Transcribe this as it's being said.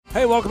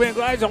Hey, welcome in.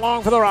 Glad you're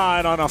along for the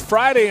ride on a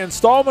Friday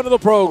installment of the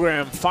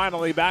program.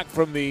 Finally back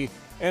from the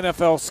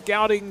NFL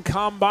Scouting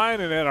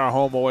Combine and at our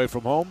home away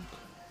from home.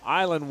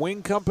 Island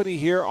Wing Company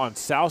here on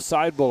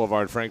Southside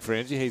Boulevard. Frank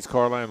Frangie, Hayes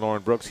Carline,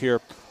 Lauren Brooks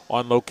here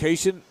on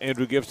location.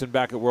 Andrew Gibson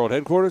back at World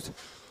Headquarters.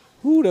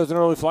 Ooh, that was an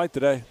early flight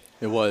today.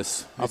 It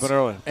was. Up and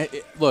early.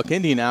 Look,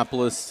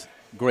 Indianapolis,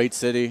 great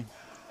city.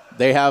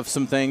 They have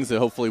some things that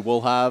hopefully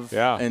we'll have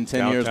in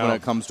 10 years when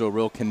it comes to a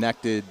real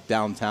connected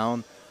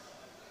downtown.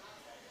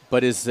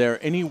 But is there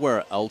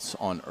anywhere else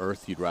on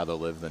earth you'd rather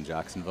live than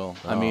Jacksonville?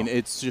 Oh. I mean,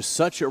 it's just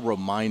such a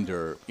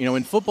reminder. You know,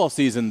 in football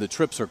season, the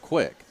trips are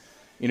quick.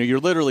 You know, you're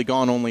literally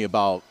gone only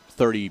about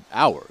 30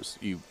 hours.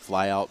 You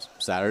fly out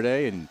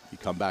Saturday and you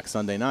come back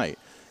Sunday night.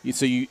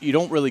 So you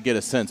don't really get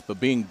a sense. But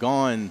being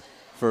gone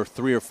for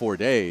 3 or 4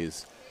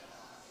 days,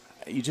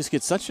 you just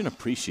get such an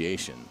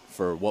appreciation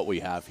for what we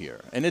have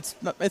here. And it's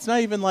not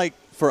even like,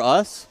 for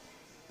us,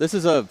 this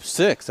is a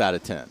 6 out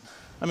of 10.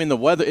 I mean, the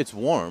weather, it's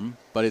warm,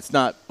 but it's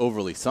not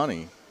overly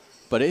sunny.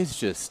 But it's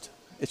just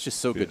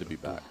so good to be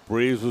back.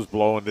 Breeze was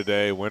blowing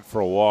today. Went for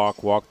a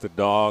walk, walked the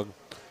dog,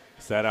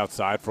 sat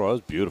outside for us. It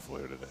was beautiful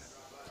here today.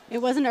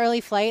 It was an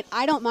early flight.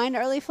 I don't mind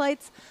early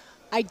flights.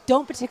 I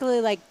don't particularly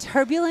like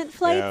turbulent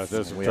flights.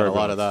 Yeah, we had a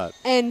lot of that.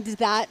 And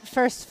that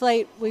first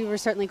flight, we were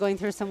certainly going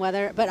through some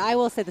weather. But I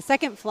will say the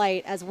second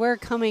flight, as we're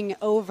coming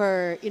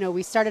over, you know,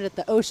 we started at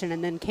the ocean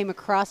and then came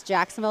across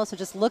Jacksonville. So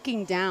just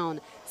looking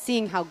down,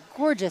 seeing how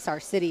gorgeous our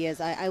city is,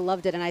 I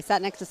loved it. And I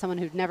sat next to someone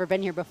who'd never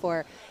been here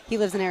before. He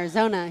lives in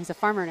Arizona. He's a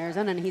farmer in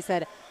Arizona. And he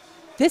said,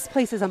 this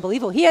place is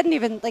unbelievable. We hadn't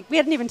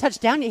even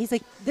touched down yet. He's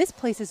like, this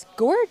place is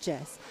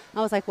gorgeous. I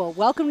was like, well,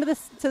 welcome to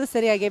the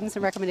city. I gave him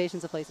some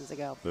recommendations of places to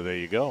go. So there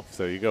you go.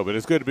 But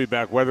it's good to be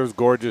back. Weather's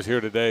gorgeous here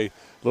today.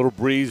 Little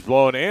breeze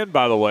blowing. And,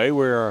 by the way,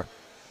 we're our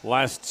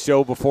last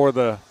show before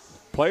the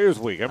Players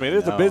Week. I mean,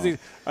 it's a busy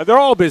they're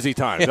all busy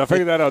times. I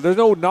figured that out. There's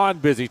no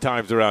non-busy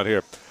times around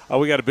here.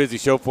 We got a busy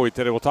show for you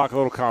today. We'll talk a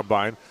little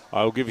combine.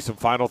 We'll give you some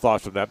final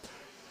thoughts from that.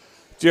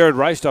 Jared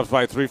Rice stops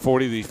by at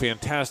 3:40, the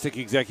fantastic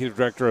executive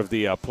director of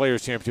the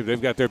Players Championship.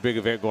 They've got their big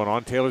event going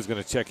on. Taylor's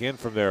going to check in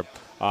from their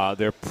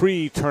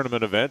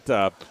pre-tournament event,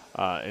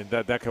 and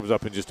that comes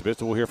up in just a bit.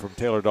 So we'll hear from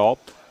Taylor Dahl,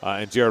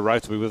 and Jared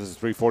Rice will be with us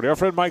at 3:40. Our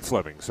friend Mike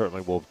Fleming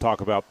certainly will talk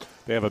about.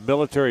 They have a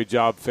military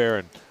job fair,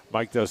 and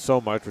Mike does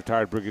so much.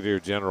 Retired Brigadier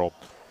General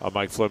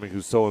Mike Fleming,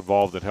 who's so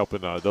involved in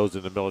helping those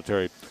in the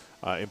military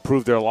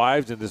improve their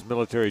lives, and this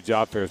military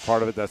job fair is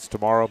part of it. That's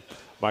tomorrow.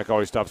 Mike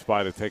always stops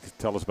by to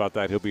tell us about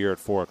that. He'll be here at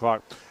 4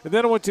 o'clock. And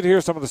then I want you to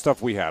hear some of the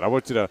stuff we had. I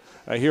want you to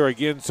hear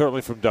again,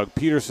 certainly from Doug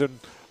Peterson.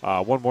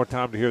 One more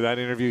time to hear that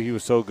interview. He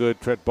was so good.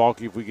 Trent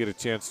Baalke, if we get a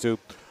chance to.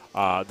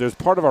 There's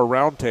part of our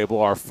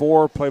roundtable, our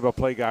 4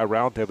 play-by-play guy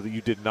roundtable that you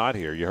did not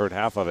hear. You heard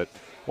half of it. I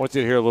want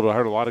you to hear a little. I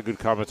heard a lot of good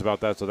comments about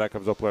that, so that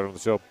comes up later on the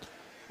show.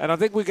 And I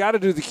think we got to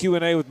do the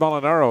Q&A with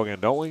Molinaro again,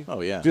 don't we? Oh,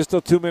 yeah. Just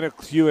a 2-minute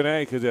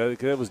Q&A because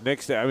it was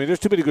Nick's. I mean, there's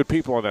too many good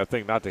people on that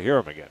thing not to hear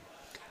him again.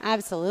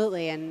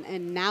 Absolutely.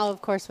 And now,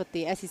 of course, with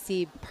the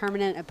SEC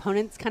permanent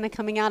opponents kind of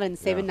coming out and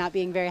Saban not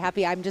being very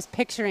happy, I'm just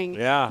picturing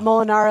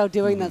Molinaro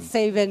doing the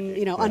Saban,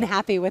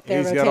 unhappy with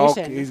their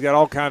rotation. He's got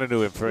all kind of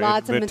new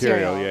Lots of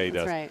material. Yeah, he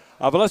does. That's right.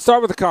 But let's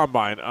start with the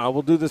Combine.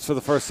 We'll do this for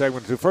the first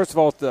segment, too. First of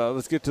all,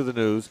 let's get to the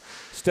news.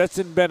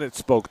 Stetson Bennett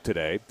spoke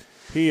today.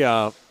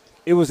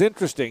 It was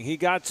interesting. He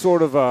got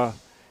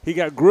he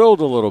got grilled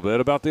a little bit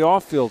about the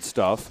off-field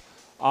stuff.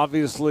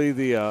 Obviously,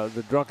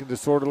 the drunken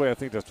disorderly, I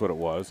think that's what it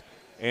was.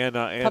 And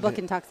public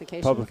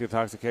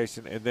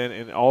intoxication. And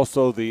then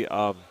also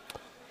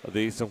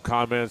some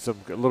comments, a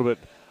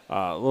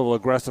little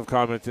aggressive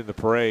comments in the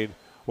parade.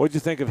 What did you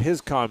think of his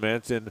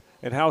comments and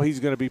how he's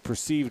going to be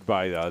perceived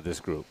by this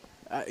group?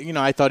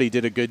 I thought he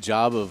did a good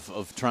job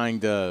of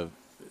trying to,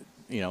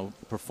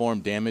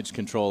 perform damage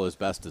control as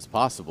best as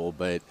possible.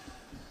 But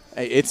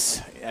I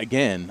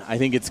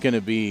think it's going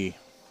to be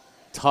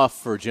tough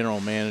for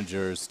general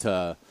managers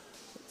to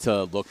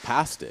look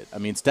past it. I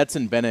mean,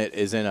 Stetson Bennett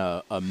is in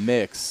a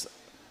mix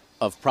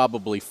of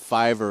probably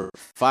 5 to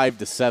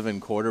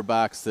 7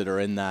 quarterbacks that are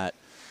in that.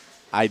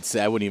 I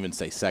wouldn't even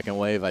say second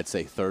wave. I'd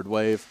say third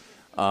wave.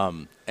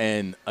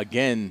 And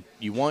again,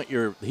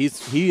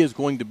 he is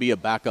going to be a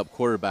backup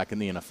quarterback in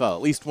the NFL,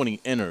 at least when he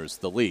enters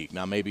the league.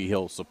 Now, maybe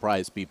he'll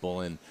surprise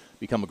people and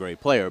become a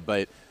great player,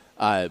 but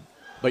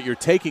you're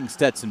taking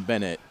Stetson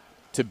Bennett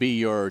to be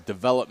your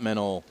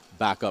developmental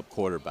backup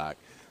quarterback.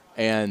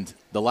 And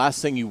the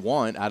last thing you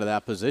want out of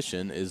that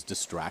position is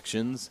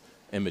distractions,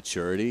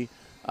 immaturity,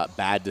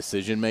 bad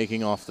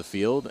decision-making off the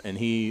field. And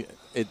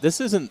this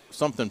isn't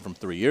something from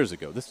 3 years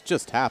ago. This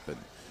just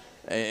happened.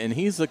 And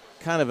he's look,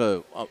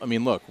 I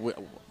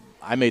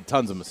made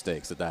tons of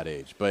mistakes at that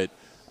age. But,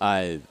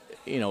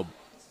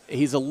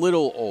 he's a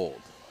little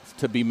old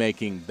to be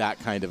making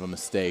that kind of a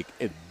mistake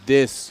at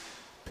this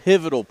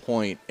pivotal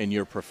point in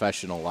your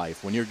professional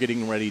life when you're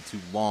getting ready to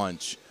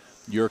launch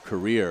your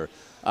career.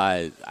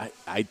 I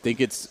think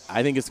it's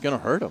going to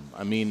hurt him.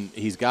 I mean,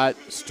 he's got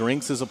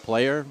strengths as a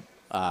player,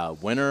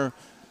 winner.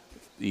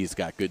 He's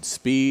got good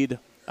speed.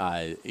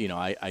 I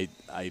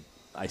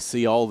I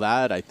see all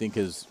that. I think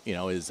his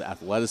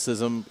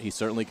athleticism, he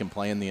certainly can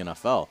play in the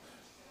NFL.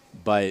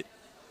 But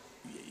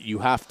you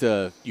have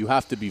to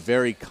be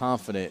very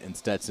confident in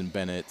Stetson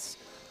Bennett's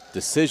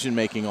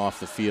decision-making off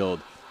the field,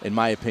 in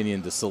my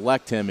opinion, to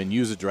select him and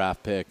use a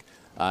draft pick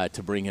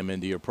to bring him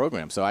into your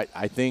program. So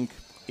I think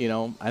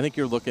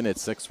you're looking at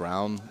 6th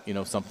round,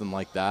 something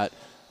like that.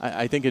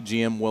 I think a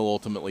GM will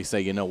ultimately say,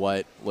 you know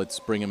what, let's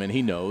bring him in.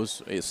 He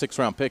knows a 6th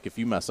round pick, if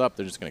you mess up,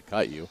 they're just going to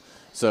cut you.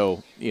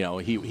 So,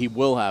 he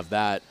will have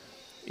that,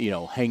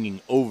 hanging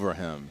over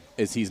him,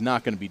 is he's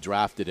not going to be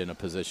drafted in a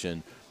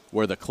position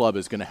where the club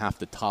is going to have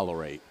to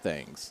tolerate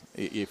things.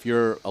 If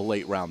you're a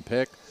late round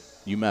pick,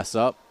 you mess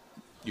up,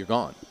 you're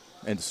gone.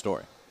 End of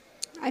story.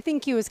 I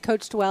think he was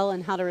coached well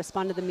in how to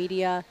respond to the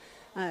media.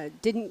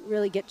 Didn't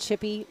really get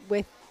chippy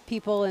with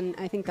people, and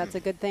I think that's a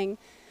good thing.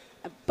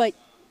 But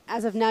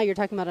as of now, you're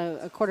talking about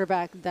a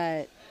quarterback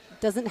that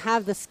doesn't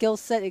have the skill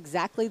set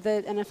exactly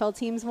that NFL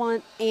teams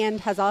want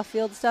and has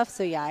off-field stuff.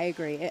 So, yeah, I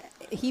agree.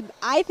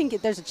 I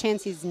think there's a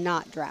chance he's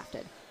not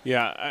drafted.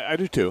 Yeah, I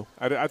do too.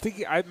 I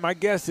think my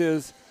guess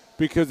is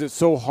because it's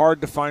so hard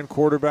to find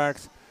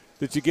quarterbacks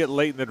that you get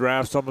late in the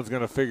draft, someone's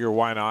going to figure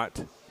why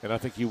not, and I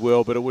think he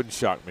will, but it wouldn't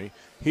shock me.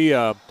 He's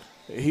a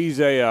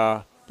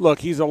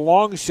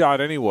long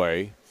shot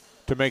anyway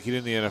to make it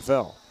in the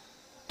NFL.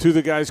 To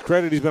the guy's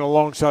credit, he's been a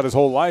long shot his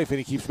whole life, and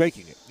he keeps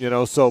making it.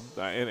 So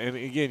and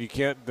again, you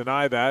can't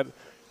deny that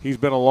he's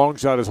been a long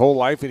shot his whole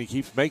life, and he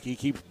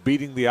keeps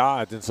beating the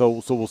odds, and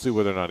so we'll see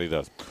whether or not he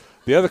does.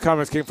 The other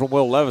comments came from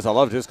Will Levis. I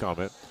loved his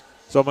comment.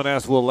 Someone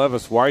asked Will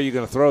Levis, "Why are you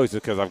going to throw?" He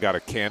said, "Because I've got a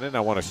cannon.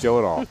 I want to show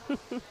it off."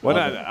 I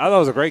thought it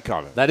was a great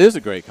comment. That is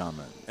a great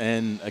comment,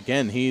 and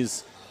again,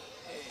 he's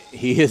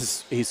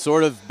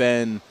sort of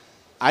been,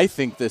 I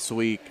think, this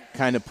week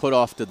kind of put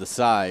off to the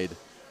side,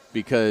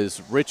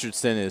 because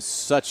Richardson is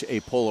such a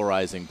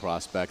polarizing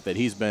prospect that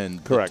he's been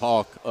the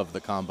talk of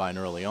the combine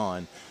early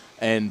on.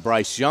 And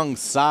Bryce Young's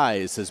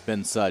size has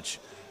been such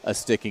a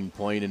sticking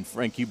point. And,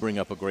 Frank, you bring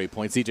up a great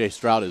point. C.J.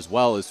 Stroud as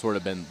well has sort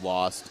of been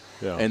lost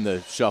in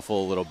the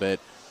shuffle a little bit.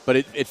 But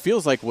it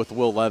feels like with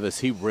Will Levis,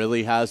 he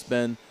really has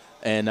been.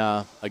 And,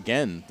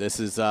 again, this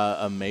is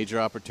a major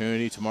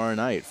opportunity tomorrow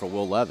night for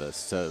Will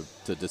Levis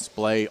to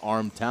display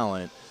arm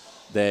talent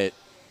that,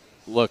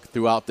 look,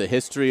 throughout the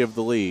history of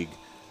the league,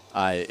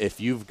 if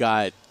you've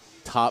got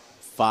top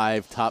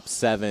 5, top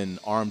 7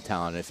 arm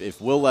talent,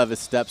 if Will Levis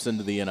steps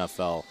into the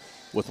NFL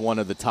with one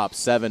of the top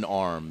 7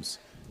 arms,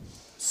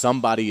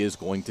 somebody is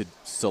going to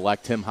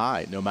select him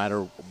high, no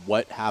matter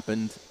what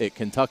happened at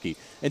Kentucky.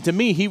 And to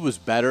me, he was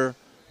better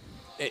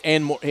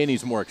and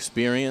he's more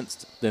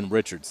experienced than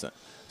Richardson.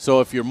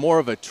 So if you're more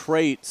of a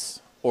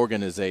traits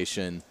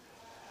organization,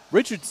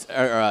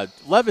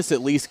 Levis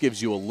at least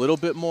gives you a little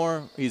bit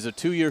more. He's a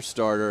 2-year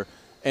starter.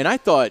 And I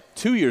thought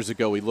 2 years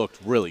ago he looked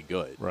really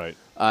good. Right.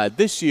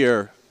 This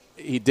year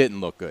he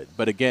didn't look good.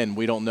 But, again,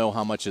 we don't know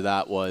how much of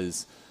that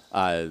was,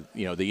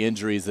 the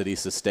injuries that he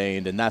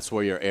sustained. And that's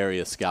where your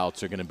area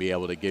scouts are going to be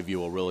able to give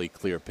you a really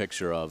clear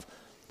picture of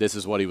this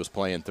is what he was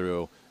playing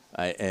through.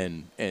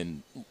 And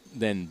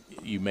then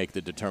you make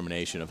the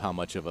determination of how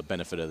much of a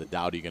benefit of the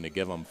doubt you're going to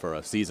give him for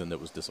a season that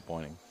was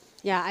disappointing.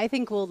 Yeah, I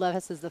think Will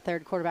Levis is the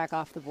 3rd quarterback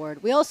off the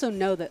board. We also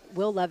know that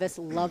Will Levis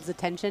loves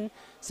attention,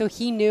 so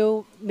he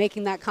knew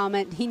making that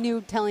comment. He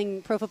knew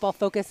telling Pro Football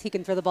Focus he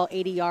can throw the ball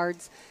 80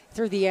 yards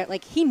through the air.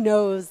 Like, he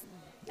knows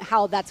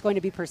how that's going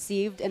to be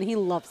perceived, and he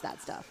loves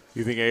that stuff.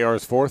 You think AR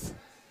is 4th?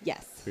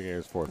 Yes. I think AR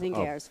is 4th. I think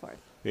AR is 4th.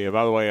 Yeah,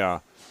 by the way,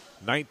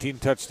 19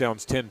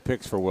 touchdowns, 10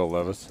 picks for Will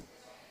Levis.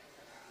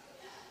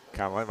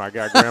 Kind of like my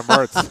guy Graham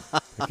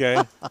Mertz, okay?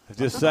 I'm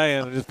just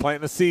saying. I'm just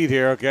planting a seed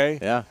here, okay?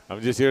 Yeah.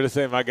 I'm just here to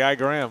say my guy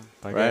Graham.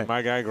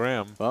 My guy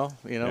Graham. Well,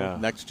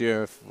 next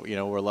year, if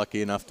we're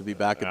lucky enough to be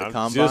back at the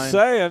combine. Just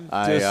saying.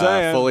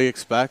 I fully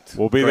expect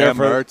we'll be Graham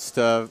there Mertz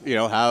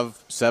to,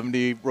 have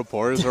 70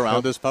 reporters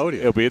around this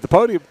podium. He'll be at the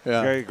podium.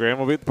 Yeah. Okay, Graham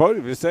will be at the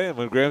podium. Just saying.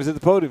 When Graham's at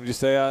the podium,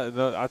 just say,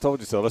 no, I told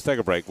you so. Let's take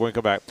a break. When we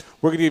come back,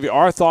 we're going to give you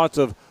our thoughts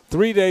of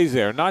 3 days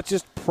there, not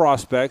just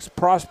prospects.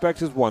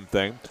 Prospects is one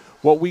thing.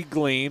 What we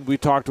gleaned, we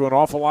talked to an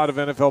awful lot of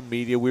NFL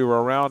media. We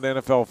were around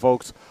NFL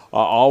folks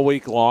all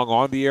week long,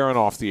 on the air and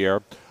off the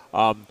air.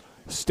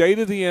 State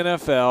of the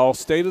NFL,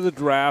 state of the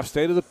draft,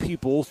 state of the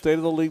people, state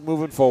of the league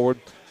moving forward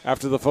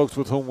after the folks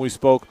with whom we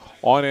spoke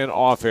on and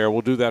off air.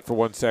 We'll do that for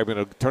one segment.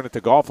 We'll turn it to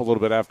golf a little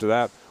bit after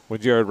that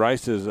when Jared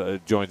Rice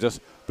joins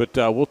us. But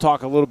we'll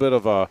talk a little bit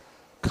of a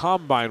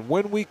combine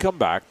when we come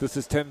back. This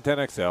is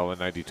 1010XL and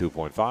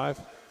 92.5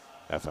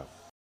 FM.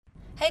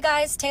 Hey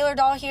guys, Taylor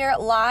Dahl here,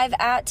 live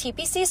at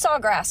TPC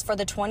Sawgrass for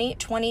the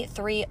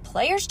 2023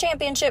 Players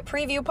Championship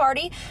preview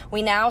party.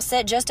 We now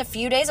sit just a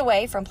few days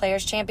away from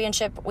Players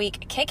Championship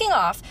week kicking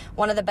off,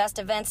 one of the best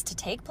events to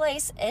take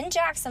place in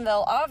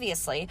Jacksonville,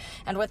 obviously.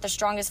 And with the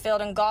strongest field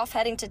in golf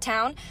heading to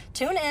town,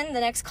 tune in the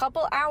next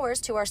couple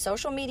hours to our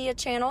social media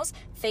channels,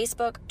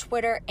 Facebook,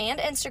 Twitter, and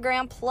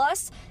Instagram,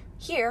 plus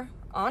here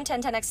on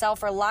 1010XL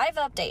for live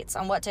updates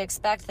on what to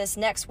expect this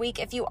next week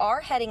if you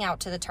are heading out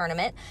to the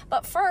tournament.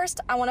 But first,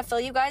 I want to fill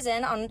you guys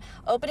in on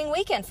opening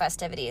weekend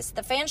festivities.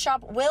 The Fan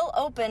Shop will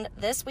open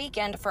this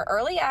weekend for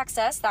early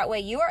access. That way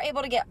you are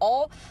able to get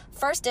all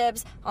first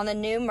dibs on the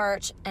new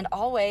merch and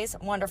always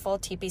wonderful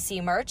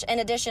TPC merch. In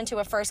addition to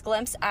a first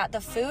glimpse at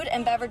the food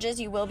and beverages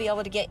you will be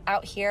able to get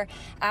out here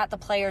at the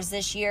Players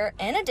this year,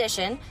 in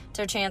addition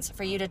to a chance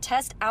for you to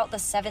test out the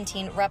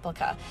 17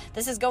 replica.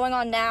 This is going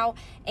on now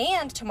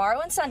and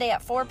tomorrow and Sunday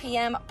at 4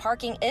 p.m.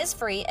 Parking is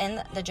free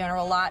in the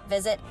general lot.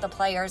 Visit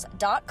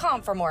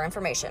theplayers.com for more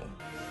information.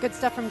 Good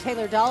stuff from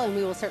Taylor Dahl, and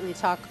we will certainly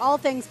talk all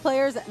things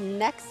Players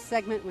next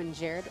segment when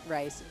Jared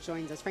Rice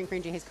joins us. Frank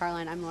Rangy, Hayes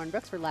Carline, I'm Lauren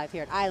Brooks. We're live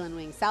here at Island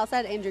Wing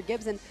Southside. Andrew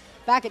Gibson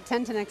back at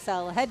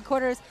 1010XL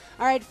headquarters.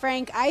 All right,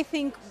 Frank, I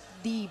think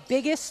the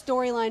biggest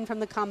storyline from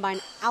the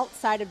Combine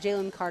outside of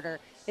Jalen Carter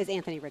is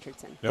Anthony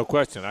Richardson. No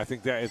question. I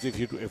think that is if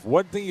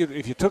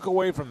you took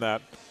away from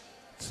that,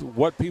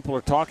 what people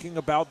are talking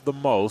about the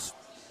most,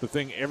 the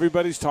thing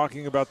everybody's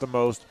talking about the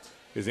most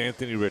is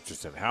Anthony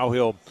Richardson.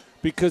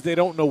 Because they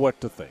don't know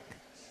what to think.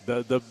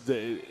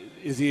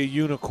 Is he a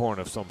unicorn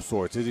of some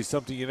sorts? Is he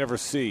something you never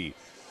see?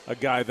 A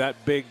guy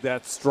that big,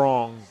 that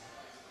strong,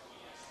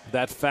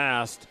 that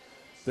fast,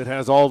 that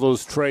has all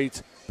those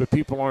traits, but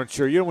people aren't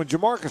sure. When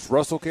Jamarcus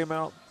Russell came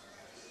out,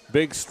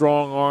 big,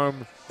 strong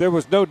arm, there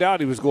was no doubt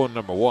he was going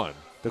number one.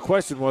 The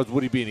question was,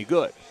 would he be any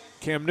good?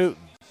 Cam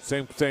Newton,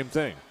 same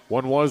thing.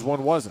 One was,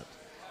 one wasn't.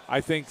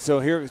 I think so.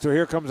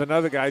 Here comes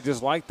another guy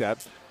just like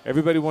that.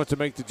 Everybody wants to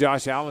make the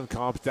Josh Allen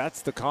comp.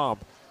 That's the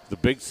comp. The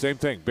big, same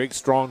thing, big,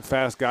 strong,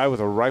 fast guy with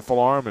a rifle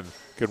arm and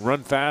can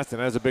run fast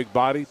and has a big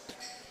body.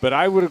 But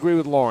I would agree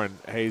with Lauren,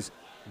 Hayes.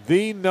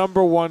 The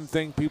number one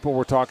thing people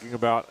were talking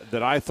about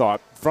that I thought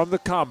from the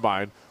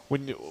Combine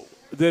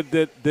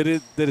that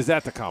is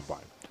at the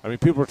Combine. I mean,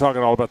 people were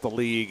talking all about the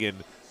league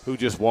and who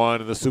just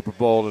won and the Super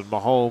Bowl and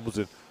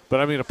Mahomes. But,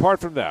 I mean, apart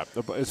from that,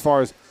 as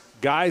far as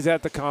guys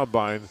at the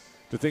Combine,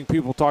 the thing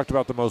people talked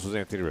about the most was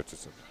Anthony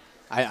Richardson.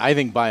 I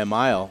think by a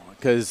mile,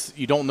 because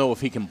you don't know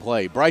if he can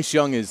play. Bryce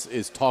Young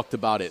is talked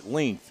about at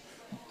length,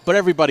 but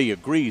everybody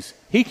agrees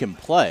he can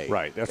play.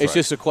 Right, that's It's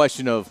just a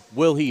question of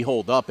will he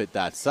hold up at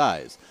that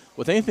size.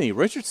 With Anthony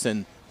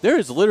Richardson, there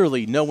is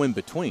literally no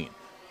in-between.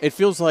 It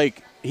feels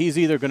like he's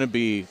either going to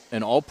be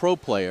an all-pro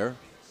player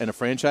and a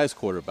franchise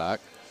quarterback,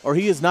 or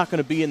he is not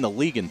going to be in the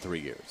league in 3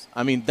 years.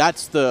 I mean,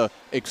 that's the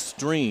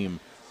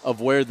extreme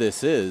of where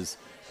this is.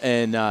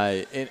 And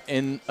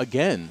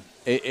again,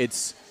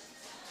 it's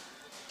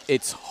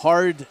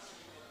hard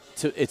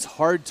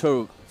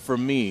for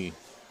me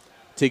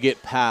to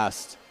get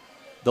past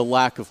the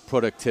lack of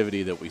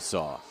productivity that we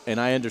saw. And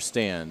I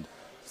understand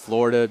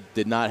Florida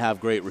did not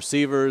have great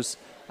receivers.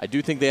 I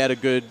do think they had a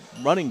good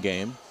running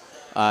game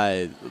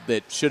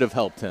that should have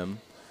helped him.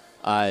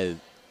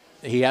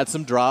 He had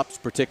some drops,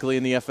 particularly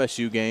in the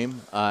FSU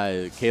game.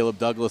 Caleb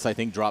Douglas, I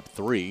think, dropped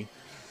 3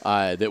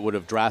 that would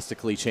have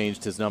drastically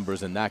changed his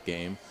numbers in that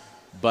game.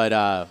 But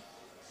I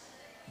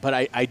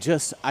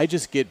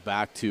just get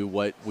back to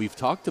what we've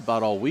talked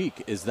about all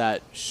week is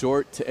that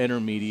short to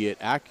intermediate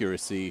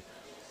accuracy.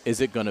 Is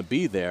it going to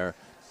be there?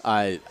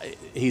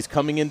 He's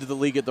coming into the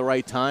league at the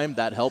right time.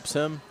 That helps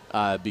him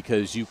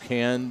because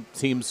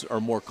teams are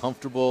more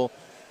comfortable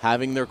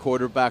having their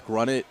quarterback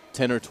run it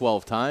 10 or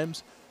 12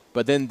 times.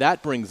 But then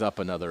that brings up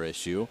another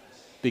issue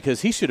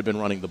because he should have been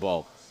running the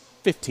ball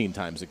 15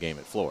 times a game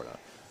at Florida,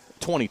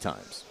 20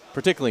 times,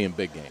 particularly in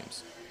big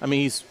games. I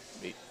mean, he's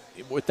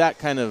with that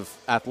kind of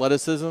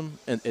athleticism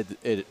at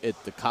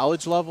the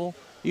college level,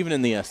 even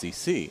in the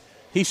SEC,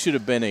 he should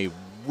have been a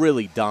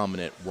really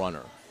dominant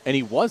runner, and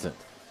he wasn't.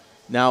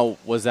 Now,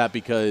 was that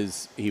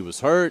because he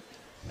was hurt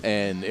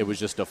and it was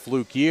just a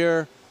fluke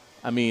year?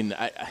 I mean,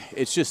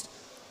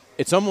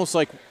 it's almost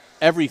like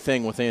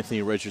everything with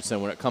Anthony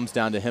Richardson, when it comes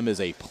down to him as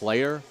a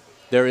player,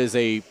 there is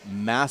a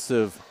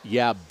massive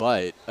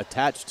but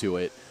attached to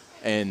it.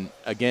 And,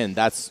 again,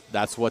 that's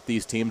what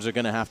these teams are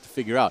going to have to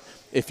figure out.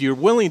 If you're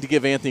willing to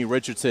give Anthony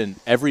Richardson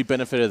every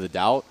benefit of the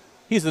doubt,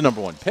 he's the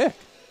number one pick.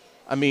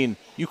 I mean,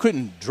 you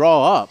couldn't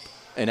draw up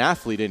an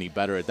athlete any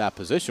better at that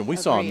position. We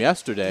saw him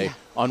yesterday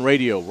on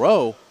Radio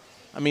Row.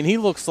 I mean, he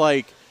looks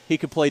like he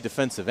could play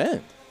defensive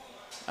end.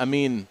 I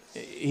mean,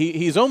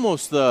 he's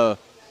almost the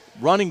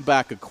running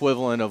back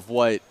equivalent of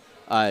what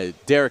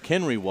Derrick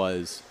Henry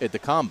was at the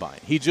Combine.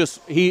 He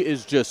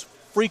is just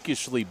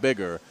freakishly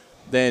bigger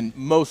than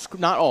most,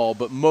 not all,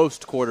 but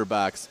most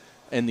quarterbacks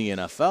in the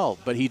NFL.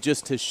 But he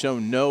just has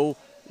shown no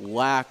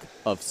lack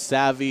of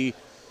savvy,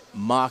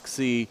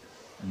 moxie,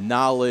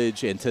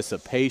 knowledge,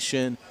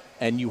 anticipation.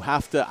 And you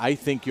have to, I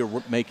think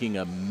you're making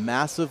a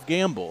massive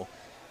gamble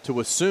to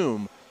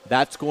assume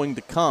that's going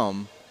to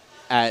come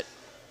at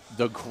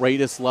the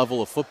greatest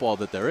level of football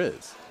that there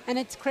is. And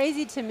it's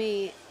crazy to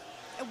me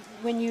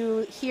when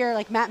you hear,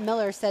 like Matt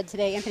Miller said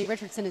today, Anthony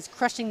Richardson is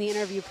crushing the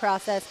interview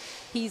process.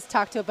 He's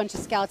talked to a bunch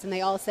of scouts, and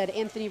they all said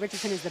Anthony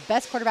Richardson is the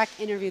best quarterback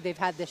interview they've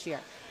had this year.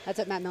 That's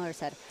what Matt Miller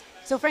said.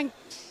 So, Frank,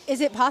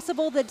 is it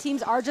possible that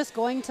teams are just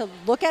going to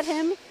look at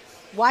him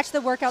watch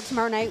the workout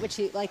tomorrow night, which,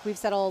 like we've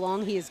said all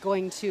along, he is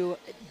going to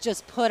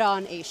just put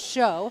on a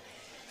show.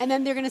 And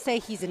then they're going to say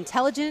he's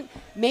intelligent.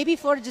 Maybe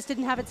Florida just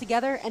didn't have it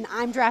together, and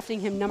I'm drafting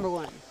him number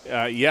 1.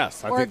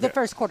 Yes. Or the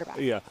first quarterback.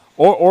 Yeah.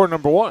 Or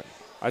number 1.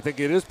 I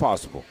think it is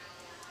possible.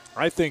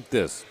 I think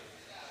this.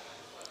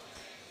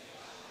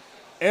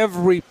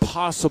 Every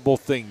possible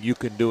thing you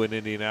can do in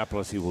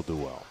Indianapolis, he will do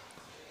well.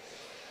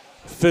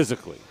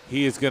 Physically,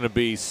 he is going to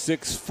be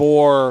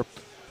 6'4",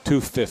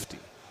 250.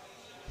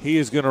 He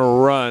is going to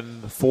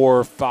run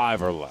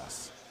 4.5 or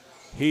less.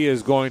 He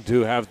is going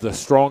to have the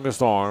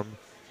strongest arm.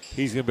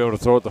 He's going to be able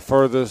to throw it the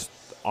furthest,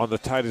 on the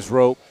tightest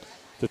rope,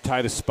 the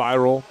tightest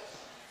spiral,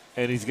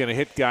 and he's going to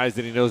hit guys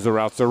that he knows the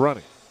routes they're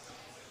running.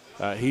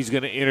 He's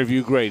going to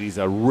interview great. He's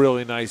a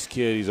really nice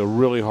kid. He's a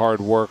really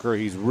hard worker.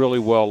 He's really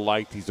well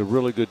liked. He's a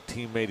really good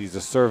teammate. He's a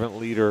servant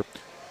leader.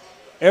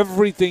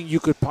 Everything you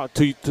could,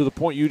 to the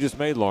point you just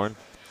made, Lauren,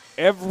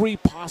 every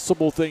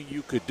possible thing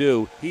you could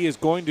do, he is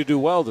going to do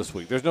well this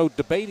week. There's no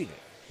debating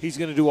it. He's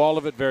going to do all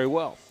of it very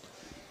well.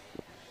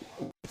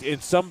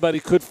 And somebody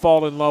could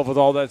fall in love with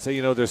all that and say,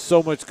 there's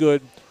so much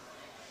good.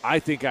 I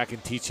think I can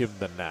teach him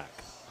the knack.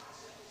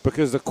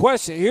 Because the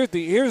question,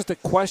 here's the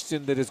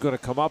question that is going to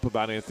come up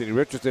about Anthony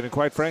Richardson, and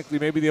quite frankly,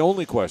 maybe the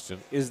only question,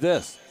 is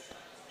this.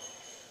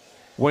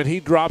 When he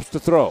drops to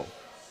throw,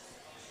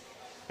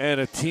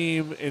 and a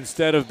team,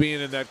 instead of being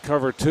in that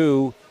cover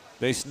 2,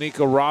 they sneak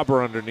a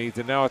robber underneath,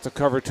 and now it's a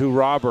cover 2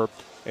 robber,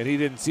 and he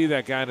didn't see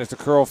that guy, and it's a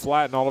curl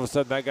flat, and all of a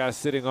sudden that guy's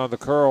sitting on the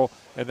curl,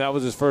 and that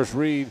was his first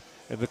read,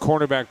 and the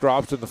cornerback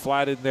drops, and the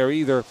flat isn't there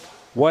either.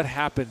 What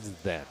happens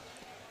then?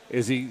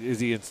 Does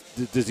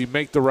he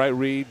make the right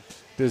read?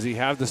 Does he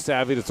have the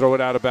savvy to throw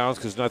it out of bounds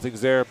because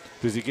nothing's there?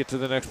 Does he get to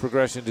the next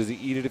progression? Does he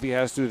eat it if he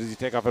has to? Does he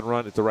take off and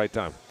run at the right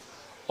time?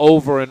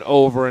 Over and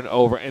over and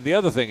over. And the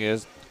other thing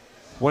is,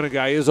 when a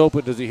guy is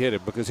open, does he hit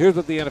him? Because here's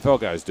what the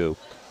NFL guys do.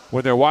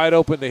 When they're wide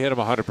open, they hit him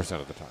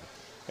 100% of the time.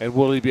 And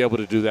will he be able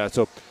to do that?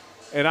 So,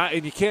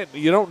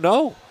 you don't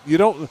know. You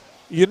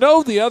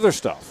know the other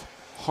stuff.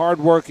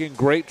 Hardworking,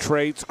 great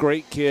traits,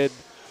 great kid.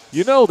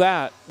 You know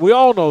that. We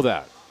all know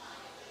that.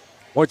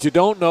 What you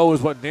don't know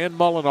is what Dan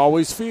Mullen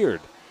always feared.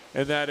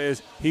 And that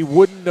is he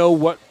wouldn't know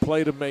what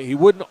play to make. He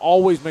wouldn't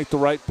always make the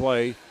right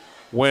play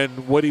when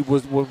what he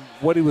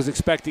was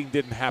expecting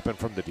didn't happen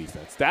from the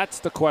defense. That's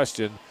the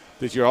question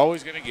that you're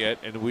always going to get,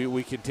 and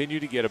we continue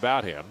to get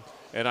about him.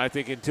 And I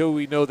think until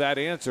we know that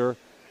answer,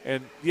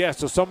 and yeah,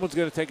 so someone's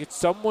going to take it.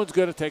 Someone's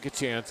going to take a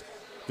chance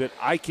that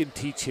I can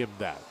teach him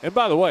that. And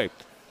by the way,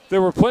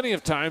 there were plenty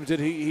of times that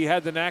he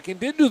had the knack and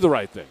did do the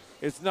right thing.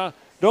 It's not.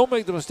 Don't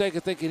make the mistake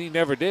of thinking he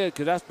never did,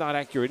 because that's not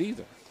accurate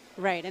either.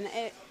 Right, and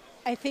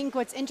I think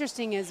what's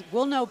interesting is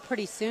we'll know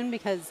pretty soon,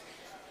 because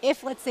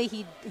if, let's say,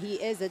 he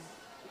is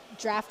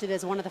drafted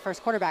as one of the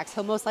first quarterbacks,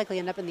 he'll most likely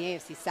end up in the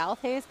AFC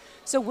South, Hayes.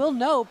 So we'll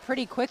know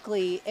pretty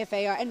quickly if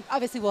AR, and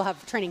obviously we'll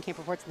have training camp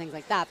reports and things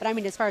like that, but I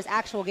mean, as far as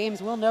actual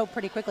games, we'll know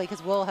pretty quickly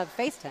because we'll have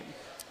faced him.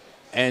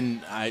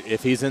 And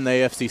if he's in the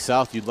AFC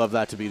South, you'd love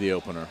that to be the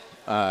opener.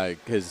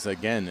 Because,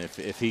 again,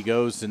 if he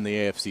goes in the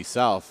AFC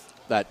South,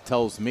 that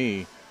tells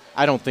me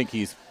I don't think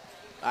he's –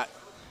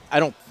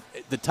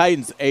 the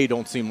Titans,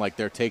 don't seem like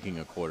they're taking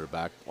a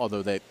quarterback,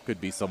 although that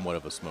could be somewhat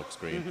of a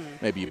smokescreen. Mm-hmm.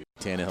 Maybe you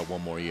Tannehill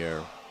one more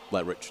year,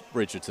 let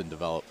Richardson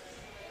develop.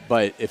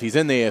 But if he's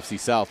in the AFC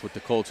South with the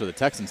Colts or the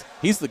Texans,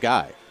 he's the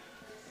guy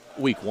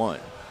week 1.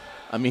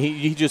 I mean,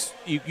 he just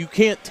 – you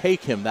can't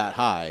take him that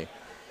high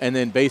and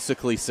then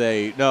basically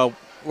say, no,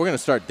 we're going to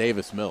start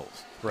Davis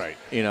Mills. Right.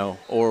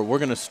 Or we're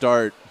going to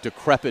start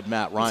decrepit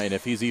Matt Ryan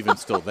if he's even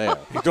still there.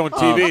 He's doing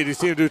TV. Did you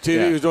see him do TV?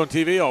 Yeah. He was doing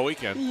TV all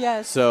weekend.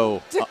 Yes.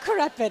 So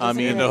decrepit.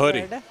 In the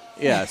hoodie.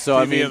 Yeah. So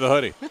TV in the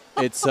hoodie.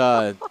 It's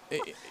I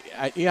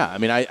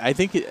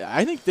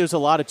think there's a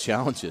lot of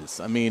challenges.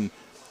 I mean,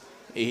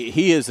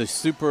 he is a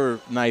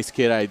super nice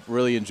kid. I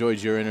really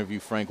enjoyed your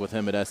interview, Frank, with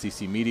him at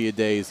SEC Media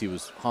Days. He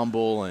was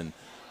humble and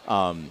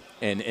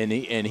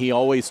he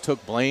always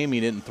took blame. He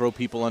didn't throw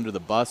people under the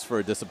bus for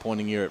a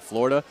disappointing year at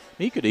Florida.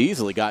 He could have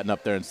easily gotten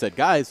up there and said,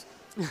 guys,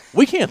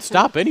 we can't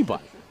stop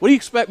anybody. What do you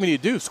expect me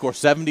to do, score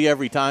 70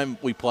 every time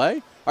we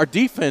play? Our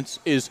defense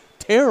is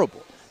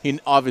terrible. He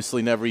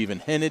obviously never even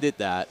hinted at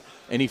that,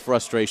 any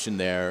frustration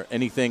there,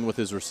 anything with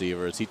his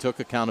receivers. He took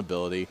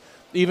accountability,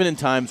 even in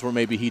times where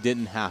maybe he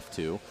didn't have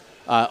to.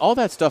 All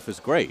that stuff is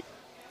great.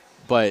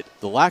 But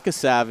the lack of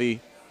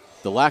savvy,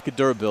 the lack of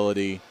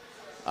durability,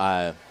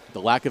 the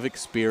lack of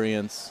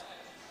experience,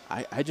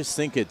 I just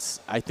think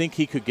I think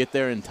he could get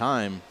there in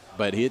time,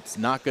 but it's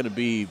not going to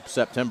be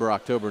September,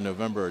 October,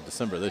 November, or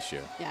December this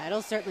year. Yeah,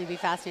 it'll certainly be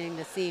fascinating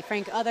to see.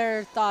 Frank,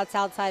 other thoughts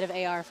outside of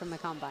AR from the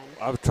Combine?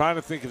 I'm trying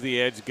to think of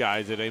the edge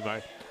guys that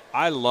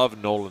I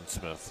love Nolan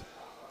Smith,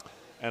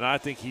 and I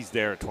think he's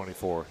there at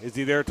 24. Is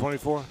he there at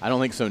 24? I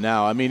don't think so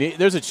now. I mean,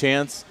 there's a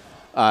chance.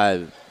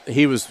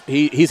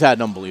 He's had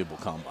an unbelievable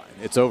Combine.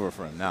 It's over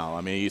for him now.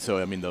 I mean,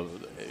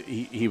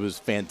 he was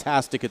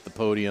fantastic at the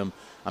podium.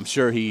 I'm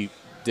sure he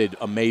did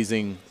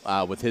amazing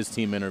with his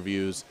team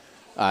interviews.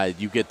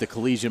 You get the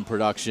collegiate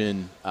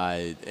production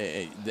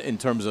in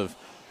terms of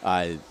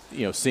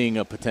seeing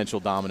a potential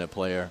dominant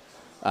player.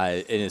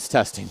 And his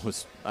testing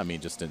was,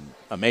 just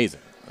amazing.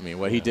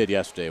 What he did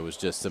yesterday was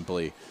just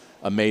simply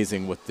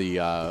amazing with the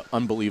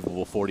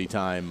unbelievable 40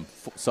 time,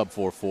 sub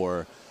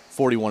 4.4,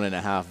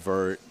 41.5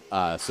 vert.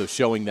 So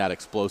showing that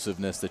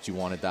explosiveness that you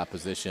want at that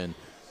position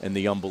and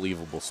the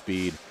unbelievable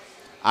speed.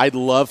 I'd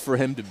love for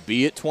him to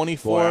be at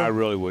 24. Boy, I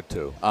really would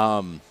too.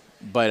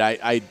 But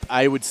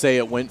I would say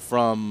it went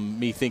from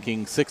me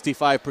thinking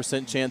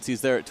 65% chance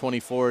he's there at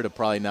 24 to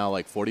probably now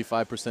like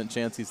 45%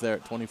 chance he's there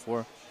at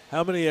 24.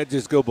 How many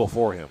edges go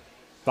before him?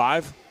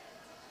 5?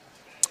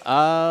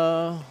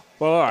 Well,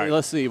 all right.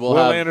 Let's see. Will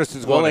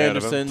Anderson's Will going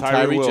Anderson,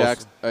 ahead of him. Tyree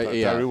Jackson.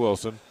 Tyree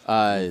Wilson.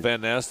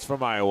 Van Ness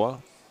from Iowa.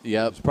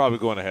 Yep. He's probably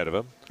going ahead of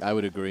him. I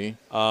would agree.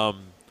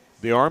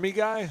 The Army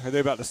guy, are they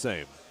about the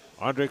same?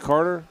 Andre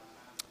Carter?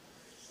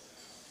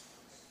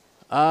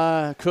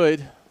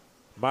 Could.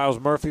 Miles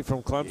Murphy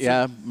from Clemson?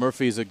 Yeah,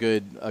 Murphy's a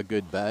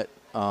good bet.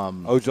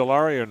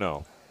 Ojulari or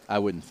no? I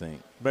wouldn't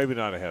think. Maybe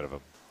not ahead of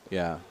him.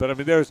 Yeah. But,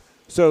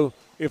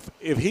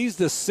 if he's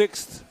the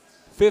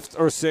fifth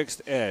or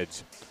sixth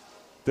edge,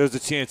 there's a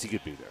chance he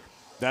could be there.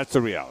 That's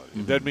the reality.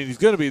 Mm-hmm. Doesn't mean he's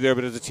going to be there,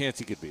 but there's a chance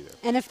he could be there.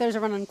 And if there's a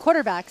run on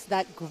quarterbacks,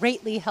 that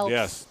greatly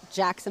helps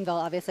Jacksonville,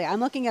 obviously. I'm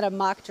looking at a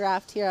mock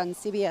draft here on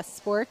CBS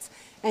Sports,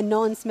 and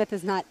Nolan Smith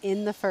is not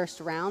in the first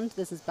round.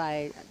 This is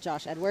by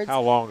Josh Edwards.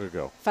 How long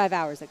ago? 5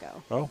 hours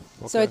ago. Oh,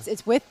 okay. So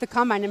it's with the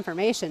combine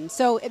information.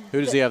 So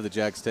who does he have the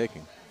Jags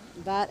taking?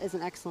 That is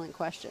an excellent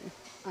question.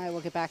 I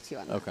will get back to you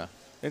on that. Okay.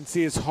 And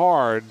see, it's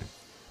hard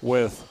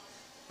with,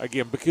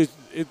 again, because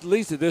at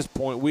least at this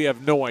point, we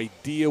have no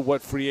idea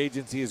what free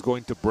agency is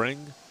going to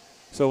bring.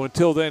 So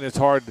until then, it's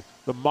hard.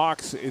 The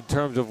mocks, in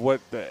terms of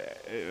what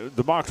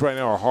the mocks right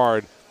now are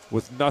hard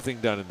with nothing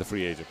done in the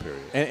free agent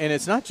period. And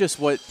it's not just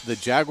what the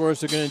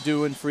Jaguars are going to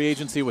do in free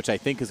agency, which I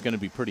think is going to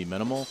be pretty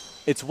minimal.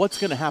 It's what's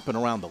going to happen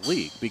around the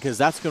league, because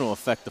that's going to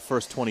affect the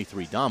first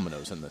 23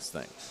 dominoes in this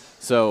thing.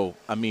 So,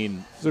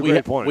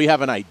 we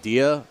have an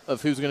idea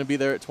of who's going to be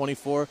there at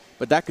 24,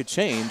 but that could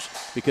change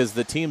because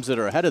the teams that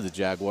are ahead of the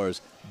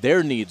Jaguars,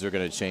 their needs are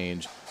going to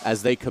change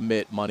as they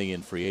commit money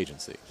in free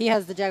agency. He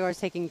has the Jaguars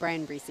taking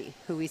Brian Breesy,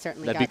 who we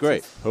certainly got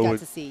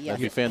to see. Yes,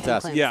 that'd be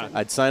fantastic. Yeah.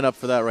 I'd sign up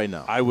for that right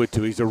now. I would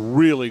too. He's a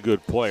really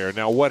good player.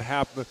 Now, what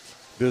happened?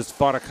 Does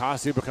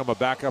Fatukasi become a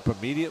backup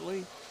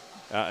immediately?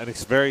 An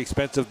very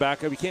expensive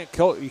backup. You can't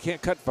cut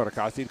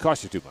Fatukasi. It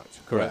costs you too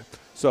much. Correct. Right?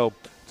 So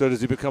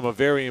does he become a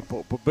very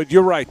important? But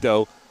you're right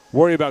though.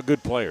 Worry about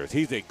good players.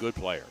 He's a good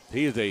player.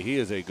 He is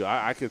a good.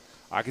 I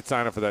could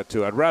sign up for that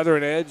too. I'd rather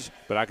an edge,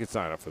 but I could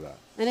sign up for that.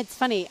 And it's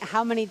funny,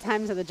 how many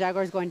times are the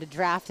Jaguars going to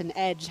draft an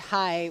edge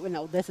high? Well,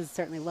 no, this is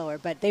certainly lower,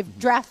 but they've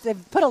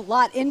put a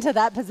lot into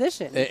that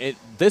position.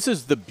 This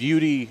is the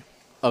beauty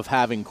of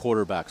having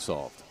quarterback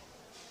solved,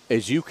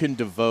 is you can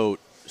devote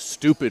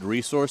stupid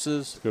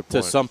resources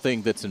to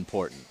something that's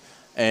important.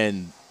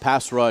 And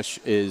pass rush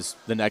is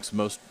the next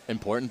most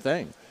important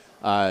thing,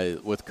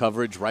 with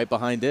coverage right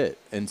behind it.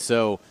 And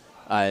so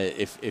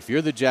if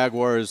you're the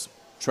Jaguars,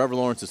 Trevor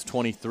Lawrence is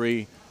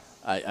 23.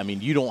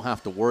 You don't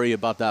have to worry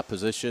about that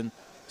position.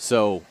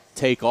 So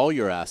take all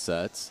your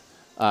assets,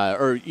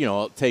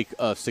 take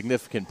a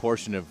significant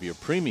portion of your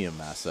premium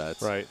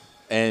assets, right,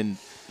 and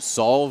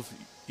solve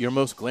your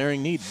most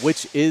glaring need,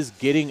 which is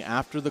getting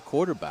after the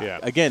quarterback. Yeah.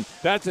 Again,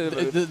 that's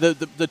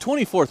the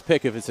 24th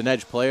pick, if it's an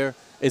edge player,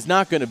 is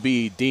not going to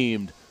be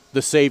deemed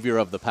the savior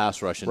of the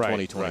pass rush in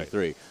 2023.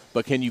 Right.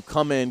 But can you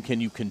come in?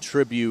 Can you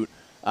contribute?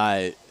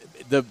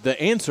 The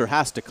answer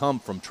has to come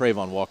from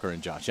Trayvon Walker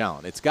and Josh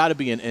Allen. It's got to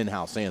be an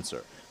in-house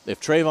answer. If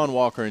Trayvon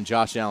Walker and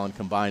Josh Allen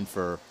combine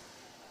for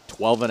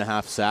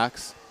 12.5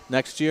 sacks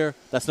next year,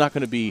 that's not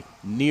going to be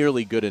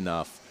nearly good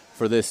enough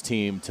for this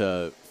team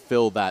to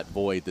fill that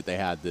void that they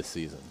had this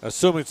season.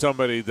 Assuming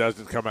somebody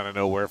doesn't come out of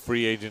nowhere,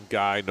 free agent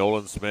guy,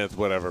 Nolan Smith,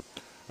 whatever,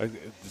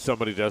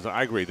 somebody doesn't.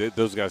 I agree.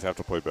 Those guys have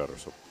to play better.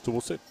 So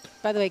we'll see.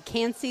 By the way,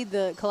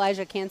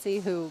 Kalijah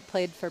Cansey, who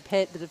played for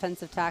Pitt, the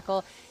defensive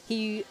tackle,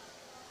 he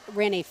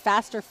ran a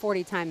faster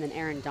 40 time than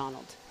Aaron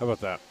Donald. How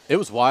about that? It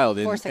was wild.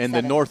 And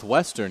the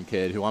Northwestern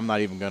kid, who I'm not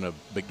even going to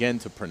begin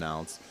to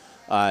pronounce,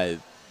 Daniel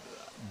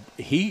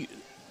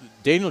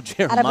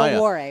Jeremiah.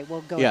 Adebawore,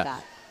 we'll go with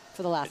that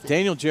for the last name.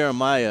 Daniel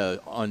Jeremiah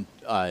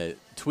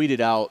tweeted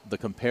out the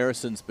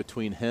comparisons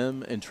between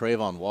him and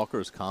Trayvon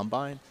Walker's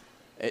combine.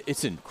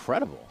 It's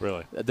incredible.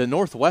 Really? The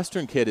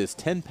Northwestern kid is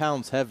 10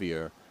 pounds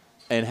heavier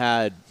and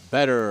had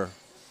better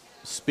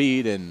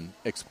speed and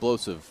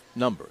explosive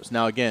numbers.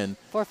 Now, again,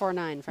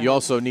 4.49. You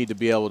also need to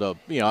be able to,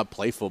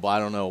 play football. I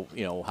don't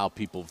know, how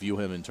people view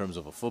him in terms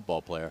of a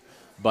football player,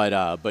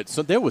 but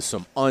so there was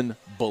some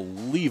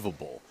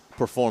unbelievable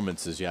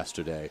performances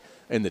yesterday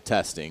in the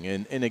testing,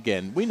 and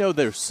again, we know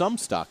there's some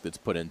stock that's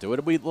put into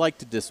it. We'd like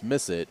to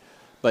dismiss it,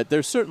 but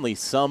there's certainly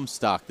some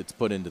stock that's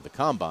put into the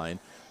combine.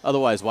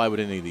 Otherwise, why would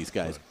any of these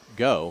guys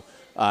go?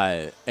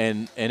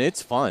 And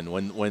it's fun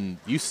when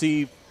you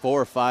see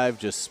 4 or 5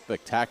 just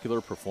spectacular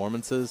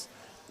performances.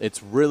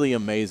 It's really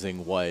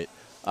amazing what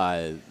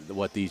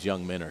what these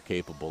young men are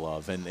capable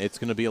of. And it's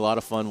going to be a lot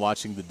of fun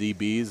watching the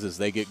DBs as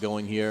they get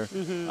going here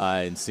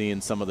and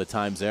seeing some of the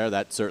times there.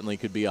 That certainly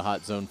could be a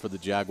hot zone for the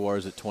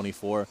Jaguars at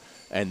 24.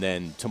 And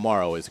then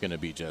tomorrow is going to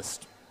be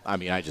just –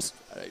 I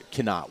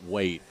cannot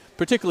wait.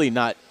 Particularly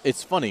not –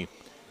 it's funny.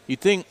 You'd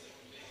think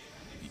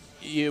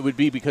it would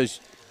be because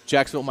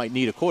Jacksonville might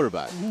need a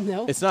quarterback.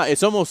 No. It's not.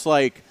 It's almost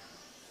like –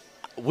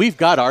 we've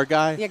got our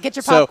guy. Yeah, get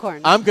your so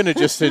popcorn. I'm going to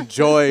just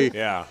enjoy,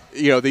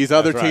 these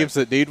other That's teams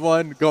that need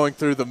one going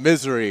through the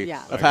misery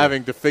of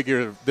having to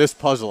figure this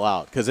puzzle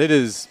out, because it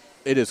is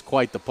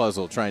quite the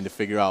puzzle trying to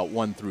figure out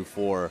 1 through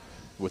 4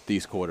 with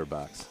these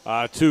quarterbacks.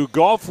 To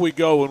golf we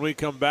go when we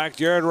come back.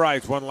 Jared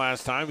Rice, one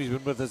last time. He's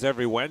been with us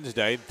every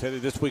Wednesday.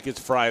 This week it's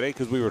Friday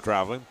because we were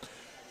traveling.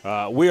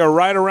 We are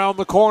right around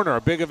the corner.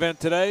 A big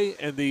event today,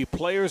 and the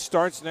Players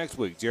starts next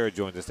week. Jared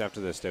joins us after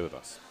this. Stay with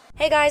us.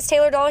 Hey guys,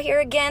 Taylor Dahl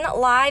here again,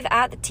 live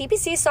at the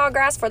TPC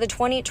Sawgrass for the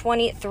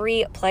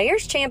 2023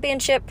 Players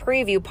Championship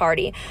Preview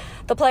Party.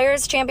 The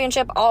Players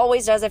Championship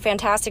always does a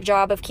fantastic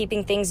job of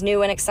keeping things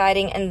new and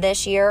exciting, and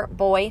this year,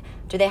 boy,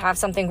 do they have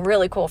something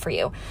really cool for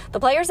you. The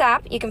Players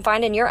app you can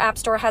find in your app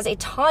store has a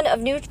ton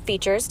of new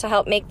features to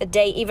help make the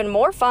day even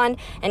more fun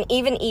and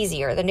even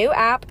easier. The new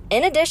app,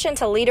 in addition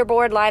to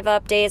leaderboard live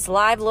updates,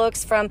 live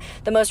looks from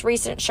the most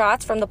recent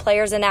shots from the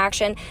players in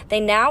action, they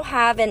now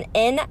have an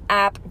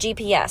in-app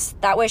GPS.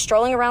 That way,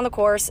 strolling around the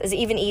course is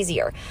even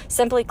easier.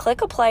 Simply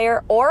click a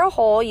player or a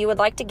hole you would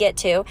like to get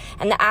to,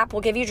 and the app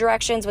will give you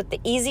directions with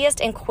the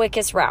easiest and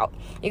quickest route.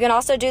 You can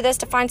also do this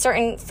to find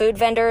certain food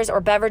vendors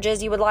or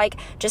beverages you would like.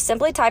 Just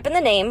simply type in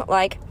the name,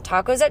 like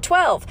tacos at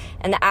 12,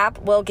 and the app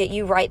will get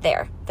you right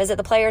there. Visit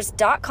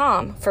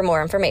theplayers.com for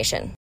more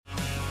information.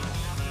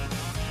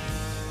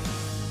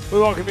 We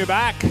welcome you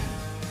back.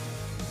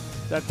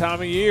 That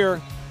time of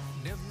year,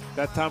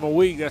 that time of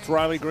week. That's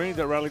Riley Green. Is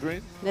that Riley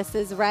Green? This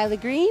is Riley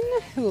Green,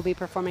 who will be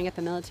performing at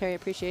the Military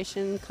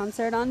Appreciation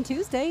Concert on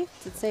Tuesday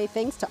to say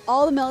thanks to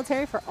all the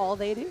military for all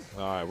they do.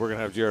 All right, we're going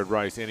to have Jared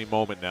Rice any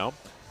moment now.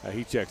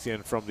 He checks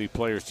in from the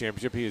Players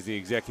Championship. He is the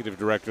executive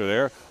director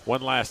there.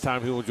 One last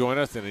time he will join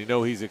us, and I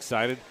know he's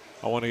excited.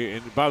 I want to.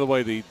 And by the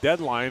way, the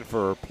deadline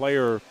for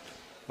player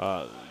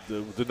to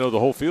know the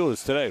whole field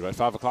is today, right?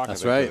 5 o'clock.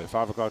 That's right. Today.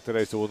 5 o'clock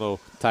today, so we'll know.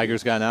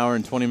 Tiger's got an hour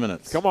and 20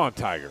 minutes. Come on,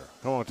 Tiger.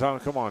 Come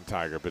on,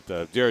 Tiger.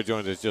 But Jared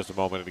joins us just a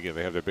moment, and again,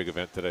 they have their big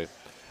event today,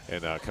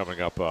 and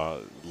coming up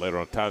later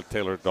on,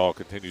 Taylor Dahl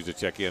continues to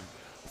check in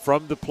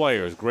from the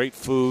players. Great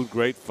food,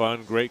 great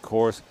fun, great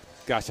course.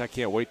 Gosh, I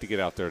can't wait to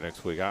get out there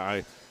next week.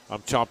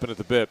 I'm chomping at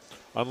the bit.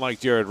 Unlike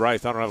Jared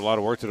Rice, I don't have a lot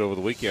of work to do over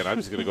the weekend. I'm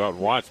just going to go out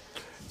and watch.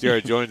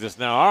 Jared joins us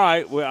now. All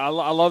right, I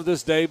love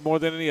this day more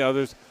than any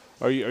others.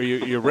 Are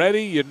you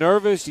ready? You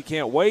nervous? You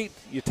can't wait?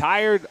 You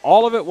tired?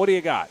 All of it? What do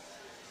you got?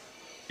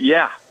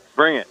 Yeah,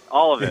 bring it.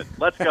 All of it.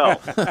 Let's go.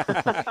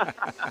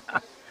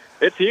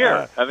 It's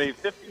here.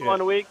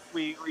 51 weeks.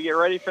 We get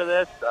ready for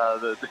this.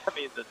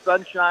 The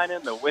sun's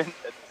shining, the wind.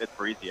 It's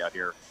breezy out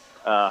here.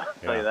 I'll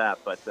tell you that.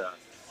 But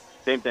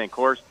same thing.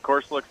 Course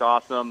looks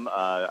awesome.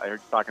 I heard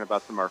you talking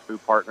about some of our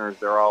food partners.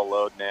 They're all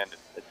loading in.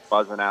 It's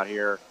buzzing out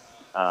here.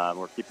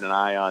 We're keeping an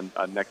eye on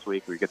next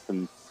week. We get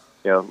some,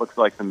 looks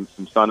like some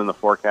sun in the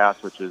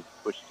forecast, which is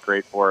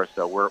great for us.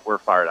 So we're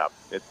fired up.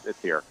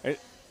 It's here.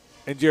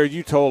 And Jared,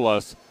 you told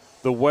us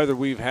the weather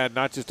we've had,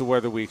 not just the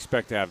weather we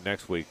expect to have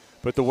next week,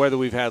 but the weather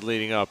we've had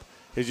leading up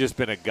has just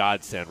been a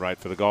godsend, right,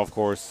 for the golf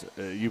course.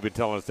 You've been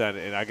telling us that,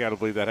 and I got to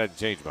believe that hadn't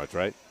changed much,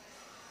 right?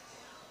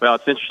 Well,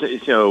 it's interesting.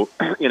 So,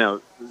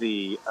 in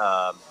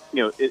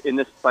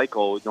this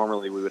cycle,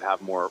 normally we would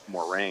have more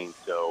rain.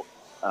 So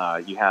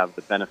you have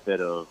the benefit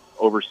of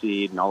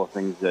overseed and all the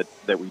things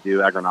that we do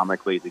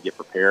agronomically to get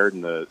prepared,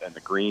 and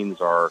the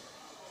greens are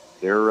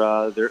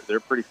they're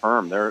pretty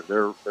firm. They're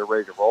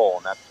ready to roll,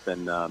 and that's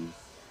been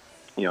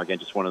again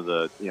just one of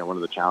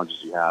the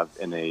challenges you have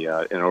in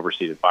an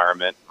overseed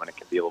environment when it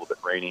can be a little bit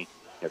rainy.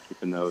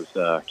 Keeping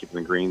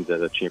the greens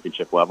at a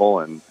championship level,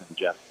 and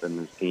Jeff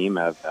and his team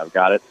have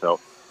got it. So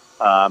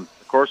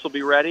the course will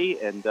be ready,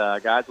 and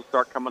guys will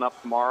start coming up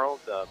tomorrow.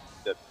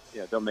 That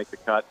don't make the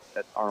cut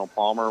at Arnold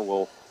Palmer.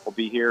 We'll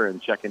be here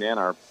and checking in.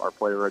 Our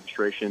player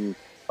registration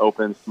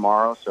opens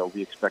tomorrow, so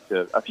we expect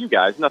a few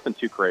guys. Nothing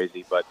too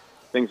crazy, but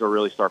things will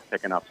really start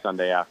picking up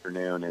Sunday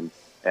afternoon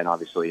and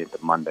obviously into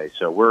Monday.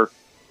 So we're,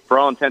 for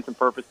all intents and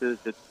purposes,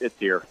 it's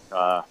here.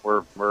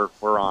 We're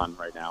on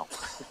right now.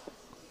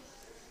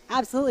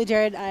 Absolutely,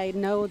 Jared. I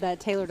know that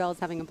Taylor Dahl is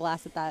having a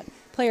blast at that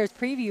Players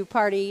Preview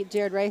Party.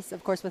 Jared Rice,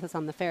 of course, with us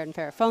on the Fair and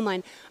Fair phone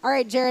line. All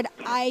right, Jared,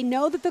 I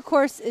know that the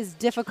course is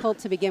difficult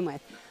to begin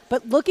with,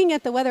 but looking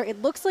at the weather,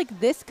 it looks like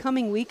this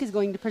coming week is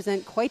going to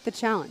present quite the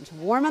challenge.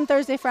 Warm on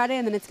Thursday, Friday,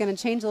 and then it's going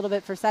to change a little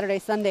bit for Saturday,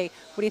 Sunday.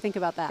 What do you think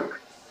about that?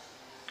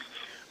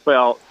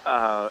 Well,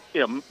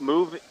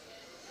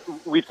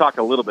 we've talked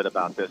a little bit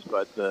about this,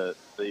 but the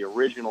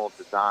original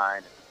design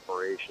and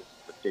inspiration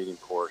of the stadium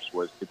course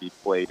was to be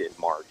played in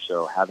March.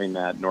 So having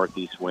that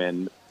northeast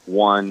wind,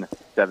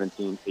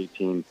 17,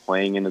 18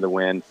 playing into the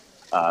wind,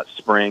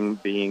 spring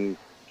being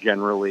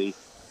generally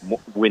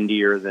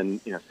windier than,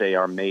 say,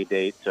 our May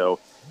date. So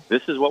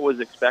this is what was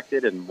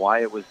expected and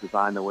why it was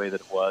designed the way that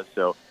it was.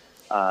 So,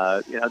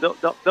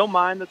 don't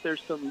mind that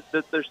there's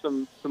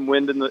some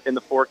wind in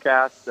the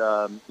forecast.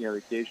 The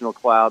occasional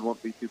cloud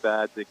won't be too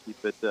bad to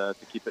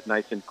keep it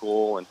nice and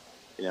cool. And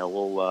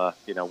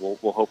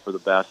we'll hope for the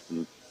best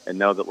and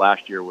know that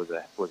last year was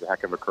a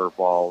heck of a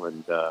curveball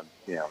and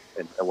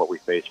what we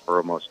faced for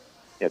almost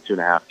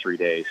 2.5, 3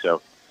 days.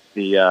 So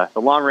the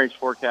long range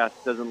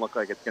forecast doesn't look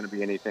like it's going to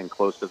be anything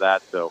close to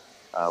that. So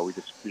we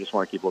just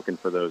want to keep looking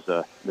for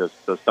those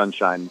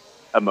sunshine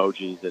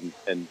emojis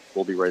and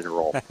we'll be ready to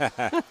roll.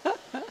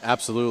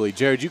 Absolutely.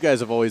 Jared, you guys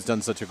have always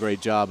done such a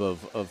great job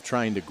of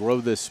trying to grow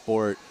this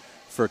sport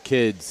for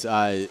kids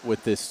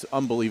with this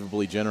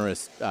unbelievably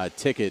generous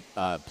ticket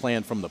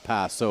plan from the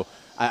past. So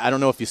I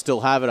don't know if you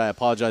still have it. I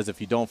apologize if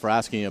you don't for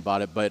asking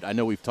about it, but I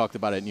know we've talked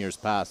about it in years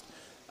past.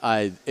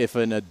 If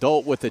an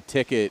adult with a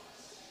ticket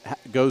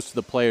goes to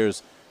the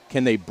players,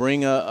 can they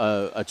bring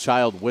a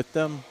child with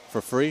them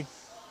for free?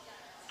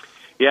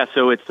 Yeah,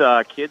 so it's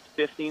kids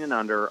 15 and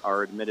under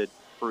are admitted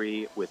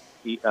free with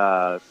each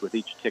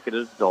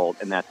ticketed adult,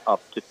 and that's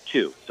up to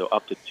 2. So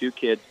up to 2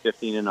 kids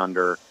 15 and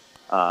under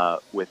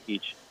with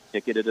each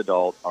ticketed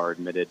adult are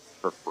admitted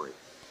for free.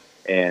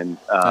 And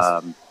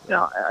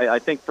I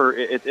think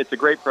it's a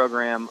great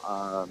program.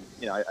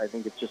 I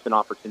think it's just an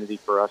opportunity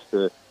for us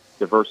to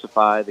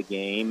diversify the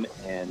game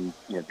and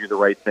do the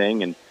right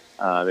thing. And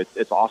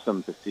it's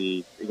awesome to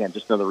see, again,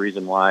 just another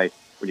reason why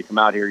when you come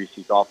out here, you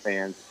see golf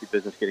fans, you see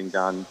business getting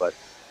done, but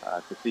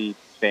to see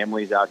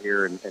families out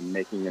here and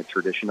making a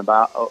tradition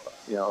about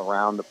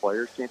around the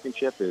Players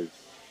Championship is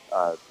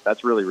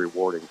that's really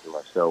rewarding to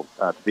us. So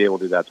to be able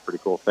to do that's a pretty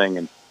cool thing,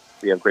 and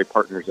we have great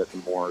partners at the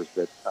Moors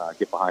that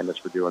get behind us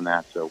for doing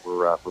that. So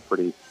we're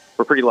pretty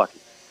lucky.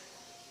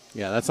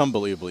 Yeah, that's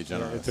unbelievably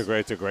generous.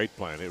 It's a great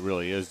plan. It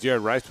really is.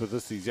 Jared Rice with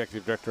us, the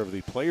executive director of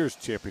the Players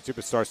Championship.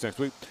 It starts next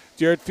week.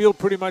 Jared, field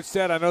pretty much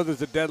set. I know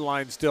there's a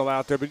deadline still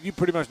out there, but you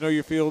pretty much know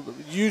your field.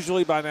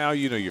 Usually by now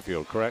you know your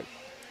field, correct?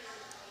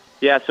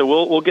 Yeah, so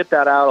we'll get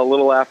that out a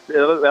little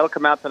after. That'll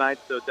come out tonight,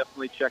 so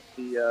definitely check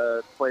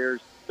the Players'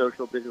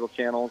 social digital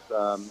channels.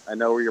 I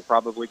know where you're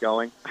probably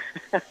going.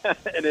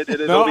 And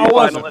no, I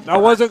wasn't. I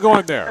wasn't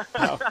going there.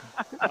 No.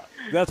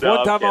 That's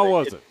one time I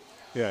wasn't.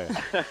 Yeah.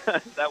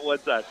 That one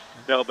time.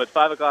 No, but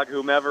 5 o'clock,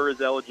 whomever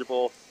is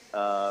eligible,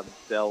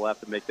 they'll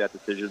have to make that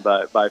decision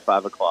by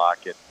 5 o'clock.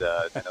 And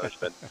I know there's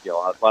been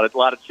a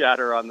lot of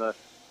chatter on the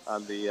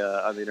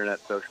internet,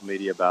 social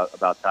media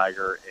about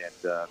Tiger,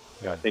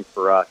 and I think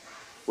for us,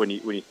 when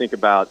you think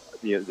about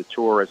the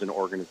tour as an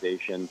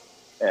organization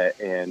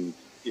and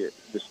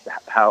just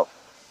how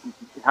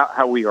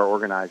we are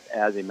organized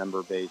as a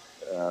member-based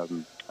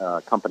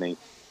company,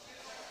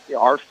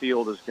 our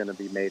field is going to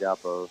be made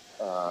up of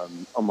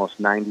almost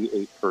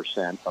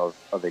 98%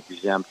 of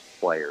exempt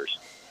players.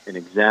 And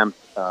exempt,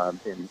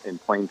 in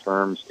plain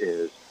terms,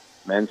 is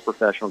men's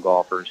professional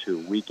golfers who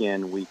week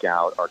in, week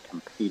out are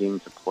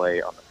competing to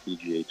play on the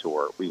PGA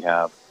Tour. We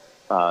have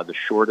the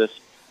shortest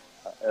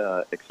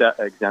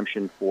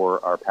exemption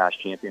for our past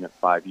champion at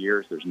 5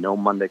 years. There's no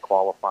Monday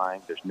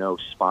qualifying. There's no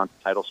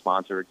title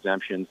sponsor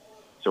exemptions.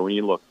 So when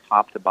you look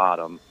top to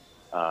bottom,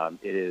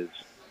 it is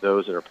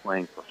those that are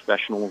playing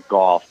professional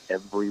golf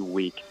every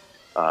week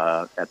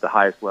at the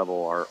highest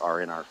level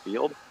are in our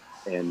field,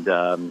 and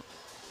that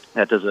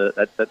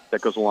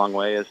goes a long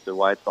way as to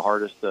why it's the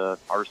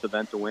hardest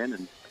event to win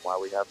and why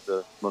we have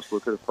the most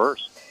lucrative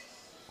purse.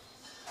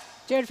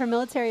 Jared, for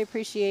Military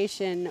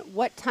Appreciation,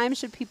 what time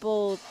should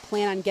people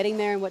plan on getting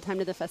there, and what time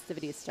do the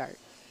festivities start?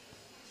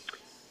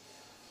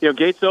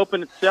 Gates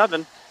open at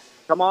 7.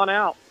 Come on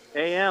out,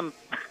 a.m.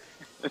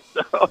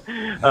 So,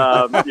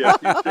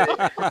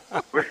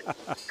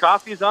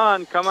 coffee's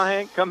on. Come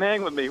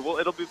hang with me. Well,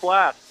 it'll be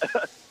blast.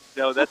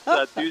 No,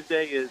 that's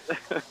Tuesday is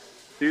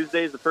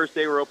the first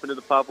day we're open to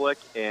the public,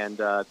 and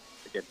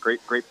again,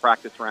 great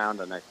practice round.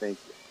 And I think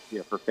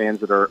for fans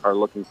that are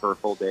looking for a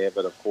full day of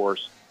it, of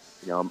course,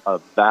 a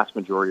vast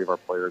majority of our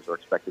players are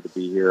expected to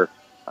be here,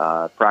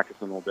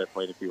 practicing a little bit,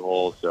 playing a few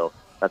holes. So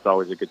that's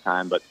always a good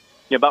time. But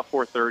about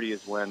 4:30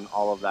 is when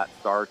all of that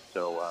starts.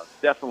 So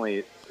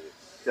definitely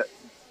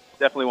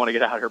want to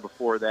get out here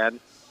before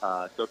then.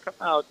 So come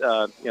out,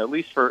 at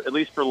least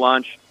for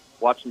lunch,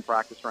 watch some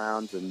practice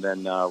rounds, and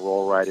then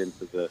roll right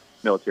into the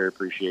Military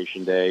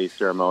Appreciation Day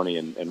ceremony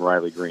and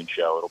Riley Green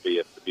show. It'll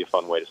be a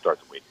fun way to start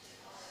the week.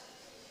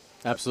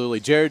 Absolutely.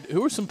 Jared,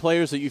 who are some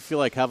players that you feel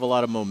like have a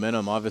lot of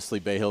momentum?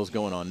 Obviously, Bay Hill's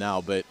going on now,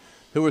 but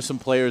who are some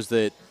players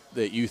that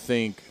you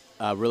think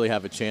really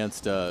have a chance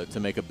to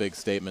make a big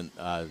statement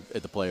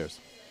at the Players?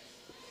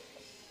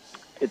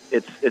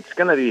 It's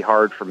going to be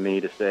hard for me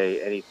to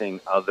say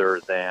anything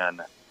other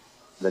than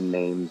the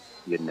names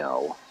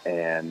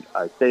and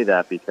I say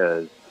that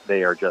because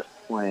they are just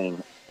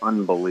playing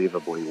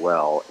unbelievably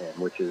well,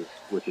 and which is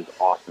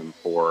awesome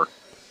for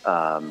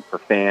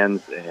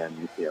fans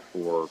and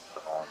for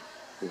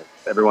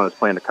everyone that's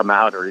planning to come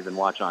out or even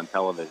watch on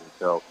television.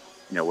 So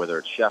whether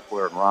it's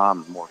Scheffler and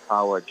Rahm,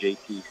 Morikawa,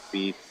 JT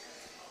Spieth,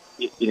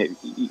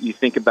 you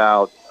think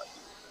about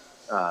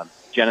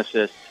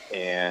Genesis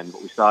and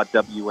what we saw at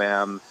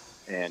WM,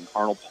 and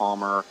Arnold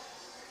Palmer.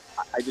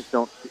 I just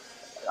don't.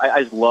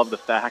 I just love the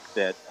fact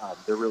that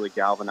they're really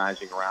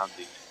galvanizing around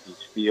these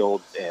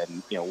fields,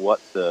 and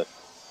what the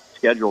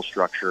schedule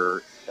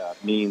structure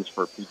means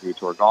for PGA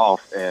Tour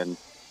golf, and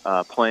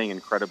playing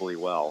incredibly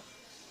well.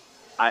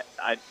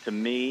 To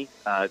me,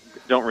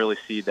 don't really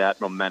see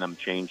that momentum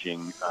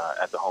changing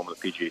at the home of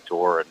the PGA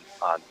Tour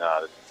and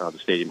on the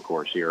stadium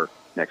course here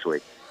next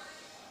week.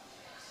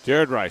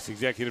 Jared Rice,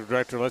 Executive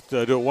Director. Let's do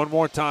it one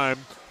more time.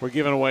 We're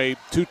giving away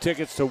 2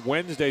 tickets to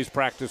Wednesday's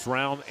practice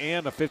round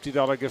and a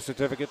 $50 gift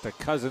certificate to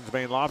Cousins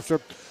Maine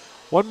Lobster.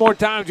 One more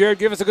time, Jared,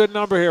 give us a good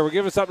number here. We're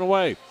giving something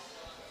away.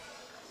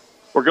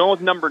 We're going with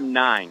number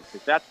 9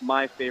 because that's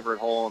my favorite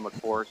hole on the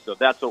course, so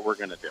that's what we're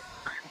going to do.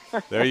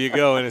 There you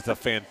go, and it's a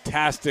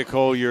fantastic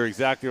hole. You're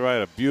exactly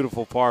right. A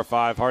beautiful par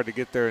 5. Hard to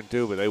get there in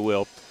 2, but they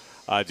will.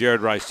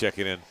 Jared Rice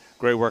checking in.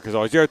 Great work as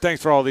always. Jared, thanks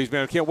for all these,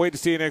 man. Can't wait to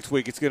see you next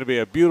week. It's going to be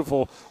a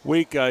beautiful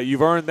week.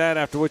 You've earned that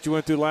after what you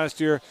went through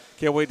last year.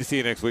 Can't wait to see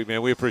you next week,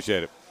 man. We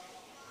appreciate it.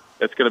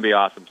 It's going to be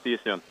awesome. See you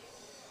soon.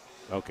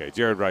 Okay,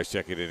 Jared Rice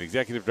checking in.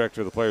 Executive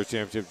Director of the Players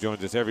Championship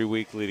joins us every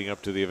week leading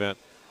up to the event.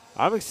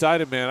 I'm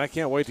excited, man. I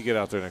can't wait to get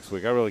out there next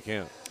week. I really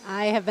can't.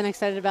 I have been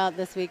excited about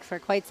this week for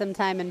quite some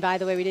time. And by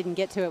the way, we didn't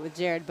get to it with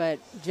Jared, but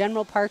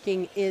general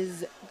parking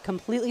is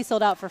completely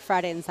sold out for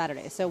Friday and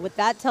Saturday. So what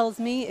that tells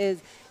me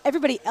is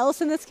everybody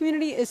else in this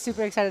community is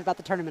super excited about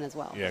the tournament as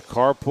well. Yeah,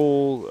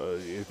 carpool,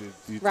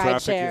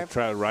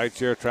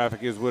 rideshare.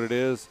 Traffic is what it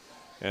is,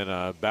 and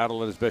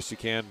battle it as best you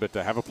can, but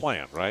to have a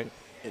plan, right?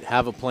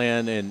 Have a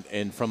plan,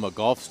 and from a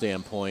golf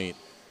standpoint,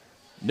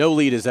 no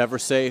lead is ever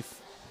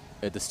safe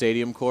at the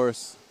stadium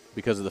course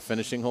because of the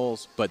finishing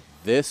holes. But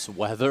this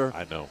weather,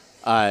 I know,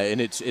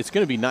 and it's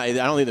going to be nice.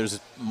 I don't think there's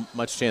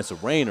much chance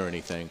of rain or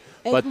anything.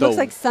 It looks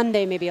like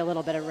Sunday, maybe a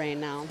little bit of rain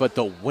now. But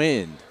the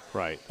wind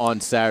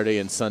on Saturday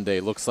and Sunday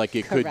looks like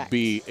it could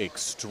be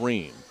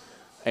extreme.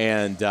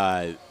 And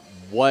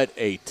what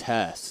a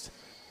test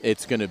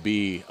it's going to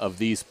be of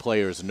these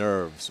players'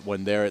 nerves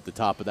when they're at the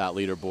top of that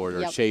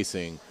leaderboard or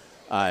chasing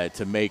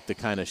to make the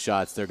kind of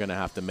shots they're going to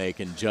have to make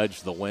and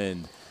judge the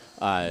wind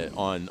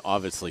on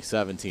obviously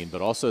 17,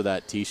 but also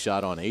that tee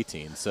shot on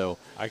 18. So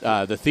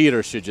the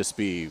theater should just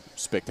be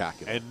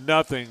spectacular. And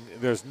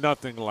there's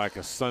nothing like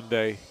a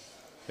Sunday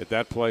at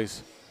that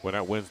place when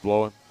that wind's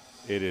blowing.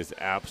 It is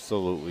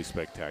absolutely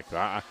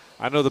spectacular.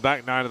 I know the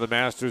back 9 of the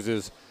Masters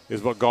is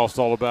what golf's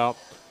all about,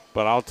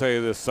 but I'll tell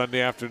you this,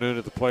 Sunday afternoon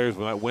at the Players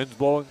when that wind's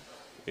blowing,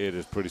 it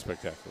is pretty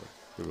spectacular.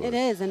 It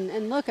is,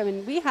 and look, I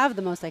mean, we have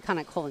the most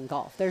iconic hole in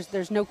golf.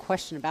 There's no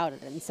question about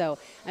it. And so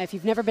if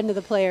you've never been to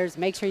the Players,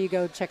 make sure you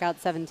go check out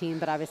 17,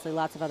 but obviously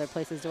lots of other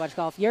places to watch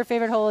golf. Your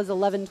favorite hole is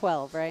 11,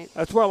 12, right?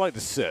 That's where I like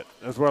to sit.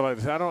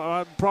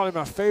 Probably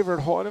my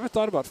favorite hole. I never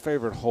thought about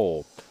favorite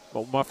hole.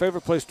 But my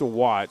favorite place to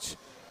watch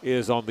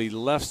is on the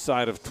left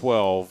side of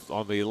 12,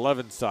 on the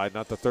 11 side,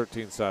 not the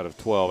 13 side of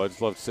 12. I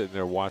just love sitting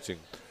there watching.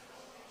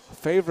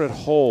 Favorite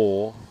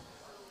hole,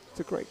 it's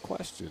a great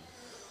question.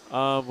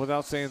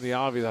 Without saying the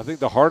obvious, I think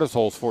the hardest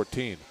hole is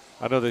 14.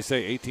 I know they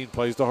say 18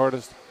 plays the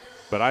hardest,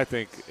 but I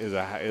think as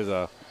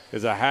a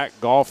hack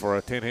golfer,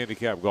 a 10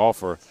 handicap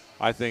golfer,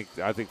 I think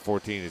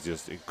 14 is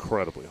just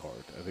incredibly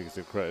hard. I think it's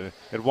incredible,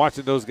 and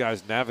watching those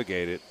guys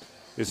navigate it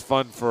is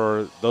fun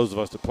for those of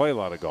us that play a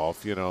lot of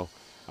golf.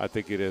 I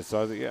think it is.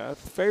 So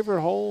favorite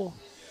hole.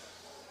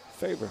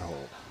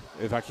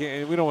 If I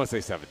can't, we don't want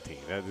to say 17.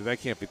 That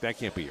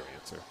can't be your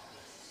answer.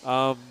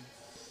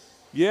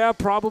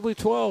 Probably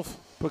 12.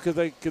 Because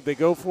could they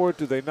go for it?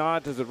 Do they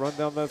not? Does it run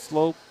down that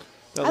slope?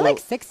 I like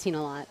 16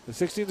 a lot. The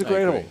 16's a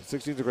great hole.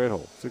 16's a great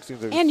hole.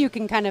 And you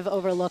can kind of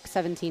overlook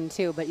 17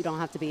 too, but you don't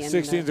have to be in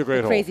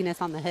the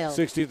craziness on the hill.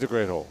 16's a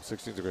great hole.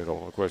 16's a great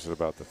hole. No question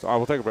about that. I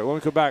will take a break. When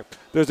we come back,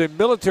 there's a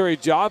military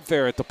job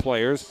fair at the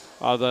Players.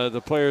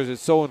 The Players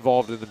is so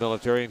involved in the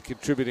military and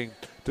contributing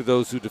to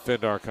those who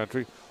defend our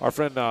country. Our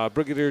friend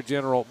Brigadier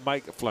General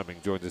Mike Fleming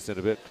joins us in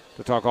a bit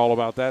to talk all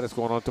about that. It's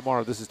going on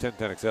tomorrow. This is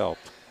 1010XL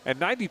and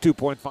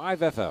 92.5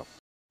 FM.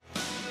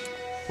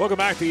 Welcome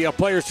back. The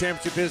Players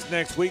Championship is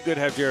next week. Good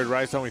to have Jared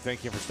Rice on. We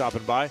thank you for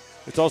stopping by.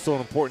 It's also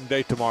an important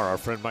day tomorrow. Our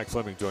friend Mike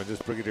Fleming joins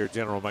us, Brigadier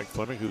General Mike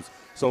Fleming, who's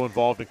so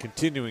involved in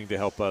continuing to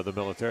help the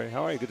military.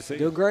 How are you? Good to see you.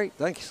 Doing great.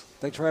 Thanks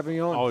for having me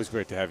on. Always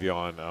great to have you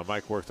on.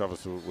 Mike works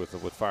obviously with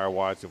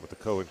Firewatch and with the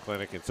Cohen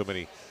Clinic and so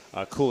many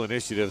cool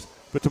initiatives.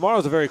 But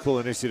tomorrow's a very cool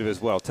initiative as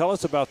well. Tell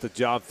us about the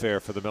job fair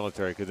for the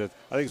military, because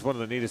I think it's one of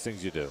the neatest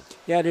things you do.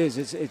 Yeah, it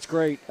is. It's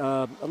great.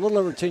 A little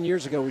over 10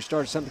 years ago, we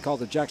started something called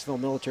the Jacksonville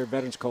Military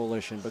Veterans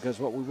Coalition, because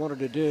what we wanted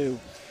to do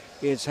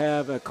is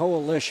have a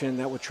coalition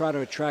that would try to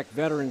attract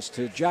veterans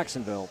to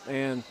Jacksonville.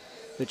 And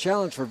the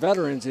challenge for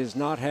veterans is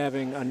not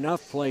having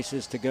enough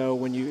places to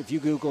go. If you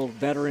Google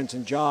veterans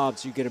and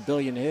jobs, you get 1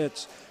 billion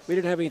hits. We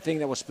didn't have anything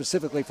that was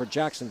specifically for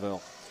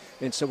Jacksonville.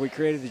 And so we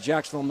created the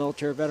Jacksonville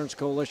Military Veterans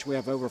Coalition. We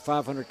have over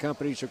 500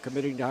 companies who are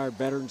committing to hire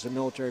veterans and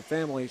military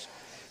families.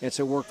 And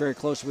so work very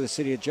closely with the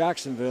city of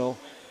Jacksonville.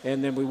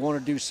 And then we want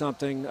to do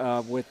something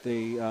with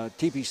the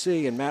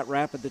TPC. And Matt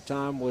Rapp at the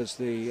time was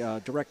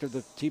the director of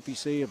the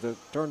TPC of the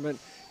tournament.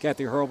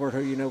 Kathy Hurlbert,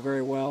 who you know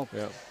very well.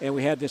 Yeah. And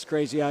we had this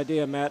crazy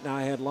idea. Matt and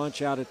I had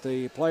lunch out at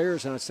the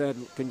Players, and I said,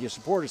 can you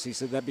support us? He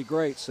said, that'd be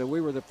great. So we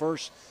were the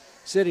first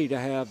city to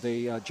have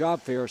the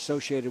job fair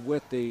associated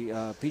with the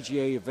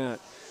PGA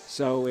event.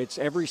 So it's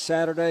every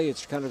Saturday.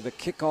 It's kind of the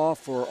kickoff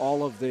for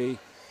all of the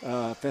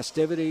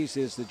festivities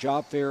is the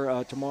job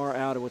fair tomorrow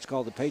out at what's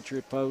called the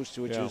Patriot Post,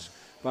 which is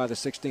by the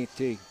 16th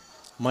tee.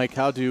 Mike,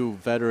 how do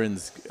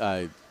veterans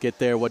get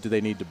there? What do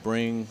they need to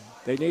bring?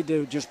 They need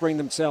to just bring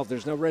themselves.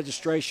 There's no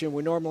registration.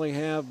 We normally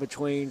have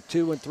between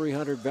 200 and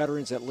 300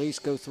 veterans at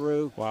least go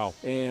through. Wow.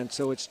 And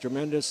so it's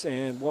tremendous.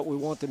 And what we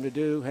want them to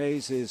do,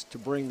 Hayes, is to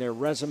bring their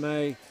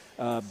resume,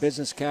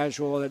 business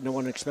casual, that no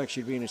one expects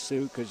you to be in a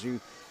suit because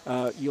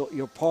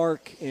you'll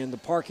park in the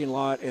parking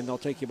lot and they'll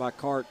take you by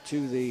cart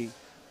to the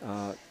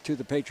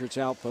Patriots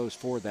Outpost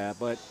for that.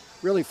 But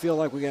really feel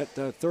like we got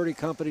 30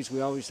 companies.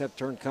 We always have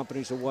turned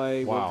companies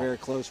away. Wow. We're very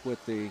close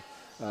with the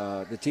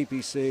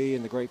TPC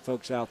and the great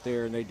folks out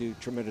there, and they do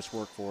tremendous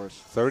work for us.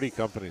 30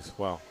 companies.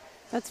 Wow.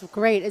 That's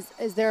great.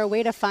 Is there a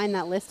way to find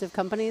that list of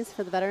companies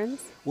for the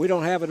veterans? We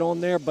don't have it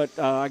on there, but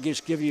I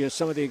just give you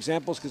some of the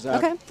examples because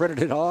I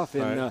printed it off.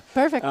 And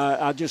Perfect.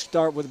 I'll just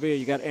start with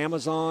you got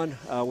Amazon,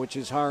 which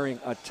is hiring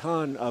a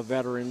ton of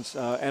veterans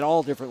at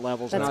all different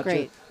levels. That's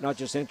great. Not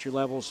just entry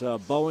levels.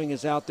 Boeing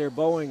is out there.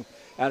 Boeing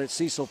out at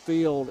Cecil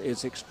Field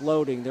is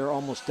exploding. They're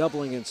almost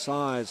doubling in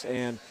size,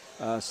 and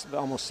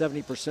almost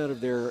 70%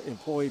 of their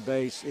employee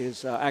base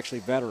is actually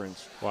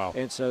veterans. Wow.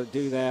 And so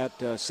do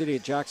that. City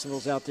of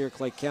Jacksonville's out there.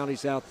 Clay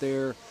County's out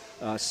there.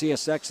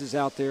 CSX is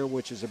out there,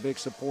 which is a big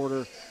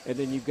supporter. And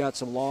then you've got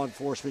some law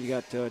enforcement. You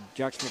got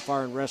Jacksonville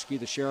Fire and Rescue,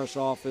 the Sheriff's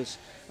Office.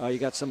 You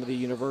got some of the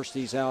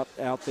universities out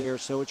there.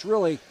 So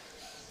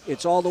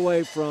it's all the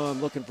way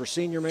from looking for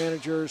senior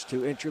managers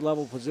to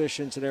entry-level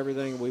positions and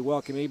everything. We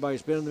welcome anybody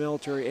who's been in the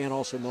military and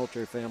also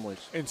military families.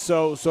 And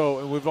so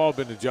and we've all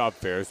been to job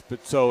fairs,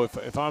 but so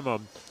if I'm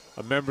a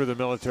member of the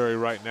military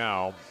right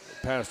now,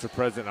 past or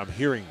present, I'm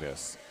hearing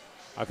this,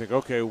 I think,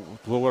 okay,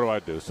 well, what do I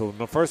do? So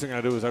the first thing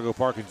I do is I go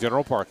park in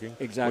general parking,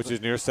 Exactly. which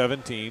is near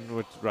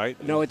 17,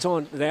 right? No, it's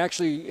on. They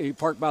actually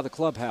park by the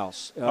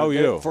clubhouse.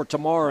 For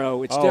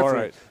tomorrow, it's different. All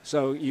right.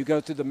 So you go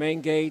through the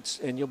main gates,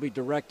 and you'll be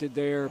directed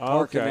there.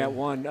 Park in that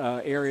one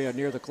area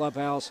near the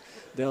clubhouse.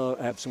 They'll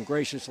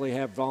graciously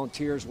have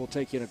volunteers. We'll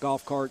take you in a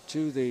golf cart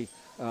to the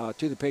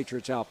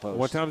Patriots Outpost.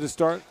 What time does it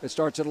start? It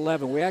starts at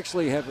 11. We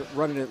actually have it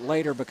running it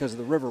later because of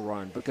the river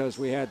run, because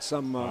we had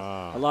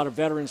a lot of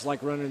veterans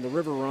like running the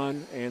river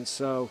run, and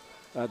so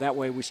that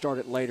way we start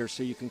it later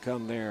so you can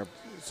come there.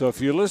 So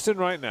if you listen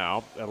right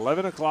now, at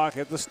 11 o'clock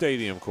at the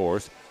stadium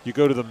course, you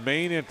go to the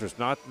main entrance,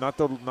 not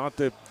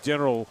the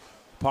general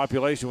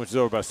population, which is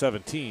over by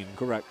 17.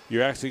 Correct.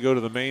 You actually go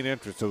to the main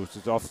entrance, so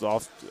it's off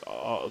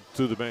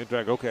to the main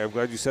track. Okay, I'm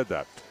glad you said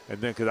that.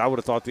 And then, because I would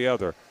have thought the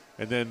other.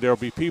 And then there'll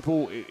be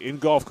people in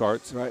golf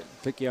carts. Right,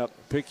 pick you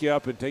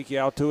up and take you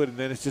out to it, and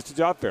then it's just a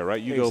job fair,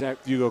 right? You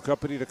go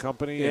company to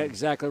company. Yeah,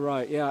 exactly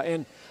right. Yeah,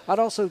 and I'd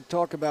also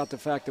talk about the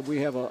fact that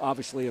we have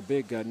obviously a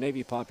big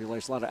Navy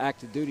population, a lot of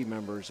active duty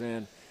members,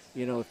 and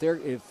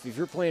if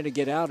you're planning to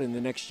get out in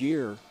the next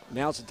year,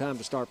 now's the time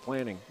to start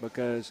planning,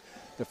 because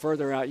the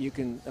further out you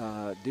can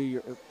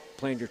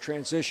plan your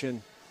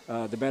transition,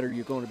 the better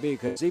you're going to be.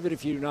 Because even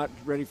if you're not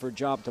ready for a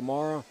job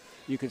tomorrow,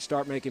 you can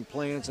start making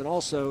plans. And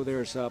also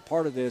there's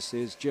part of this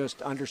is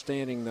just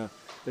understanding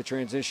the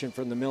transition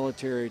from the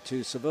military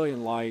to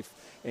civilian life,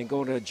 and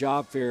going to a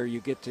job fair, you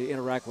get to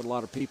interact with a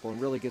lot of people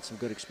and really get some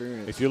good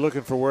experience. If you're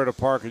looking for where to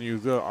park, and you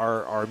go,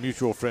 our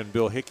mutual friend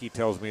Bill Hickey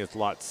tells me it's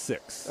lot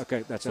 6. Okay,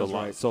 that sounds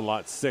right. So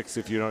lot 6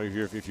 if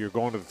you're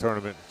going to the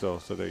tournament. So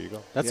there you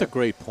go. That's a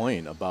great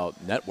point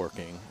about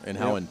networking and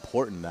how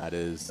important that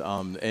is.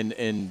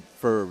 And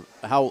for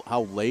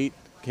how late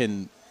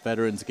can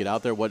veterans get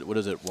out there? What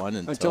does it run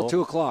until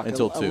 2 o'clock?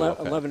 Until 2.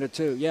 11 to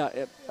 2.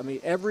 Yeah,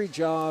 every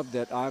job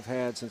that I've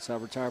had since I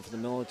retired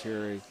from the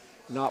military,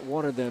 not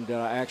one of them did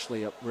I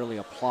actually really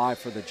apply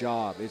for the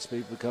job. It's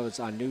because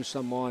I knew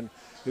someone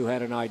who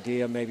had an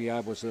idea. Maybe I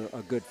was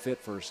a good fit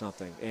for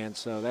something, and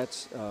so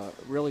that's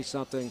really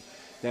something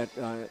that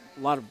a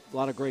lot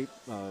of great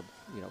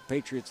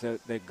patriots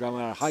that go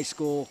out of high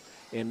school,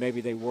 and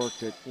maybe they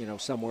worked at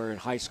somewhere in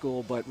high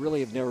school, but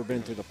really have never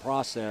been through the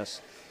process.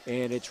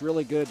 And it's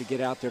really good to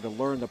get out there to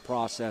learn the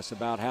process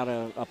about how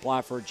to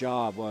apply for a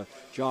job,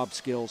 job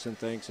skills and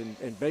things.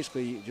 And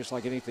basically, just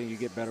like anything, you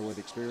get better with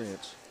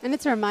experience. And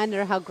it's a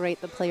reminder how great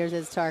the Players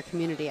is to our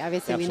community.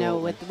 Obviously, we know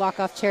with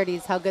walk-off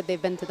charities how good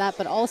they've been to that,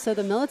 but also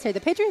the military.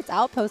 The Patriots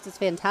Outpost is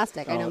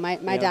fantastic. I know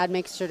my dad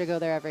makes sure to go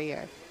there every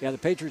year. Yeah, the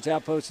Patriots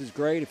Outpost is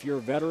great. If you're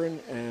a veteran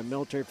and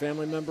military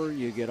family member,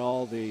 you get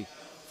all the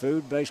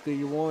food basically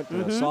you want,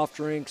 soft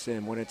drinks,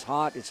 and when it's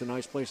hot, it's a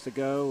nice place to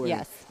go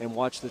and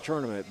watch the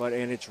tournament.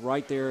 And it's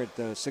right there at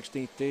the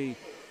 16th tee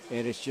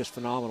and it's just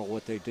phenomenal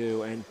what they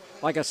do. And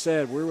like I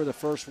said, we were the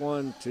first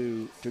one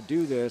to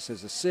do this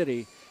as a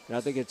city, and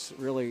I think it's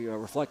really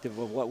reflective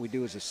of what we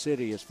do as a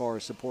city as far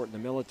as supporting the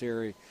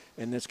military.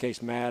 In this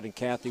case, Matt and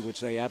Kathy would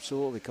say,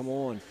 absolutely, come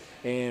on.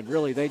 And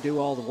really, they do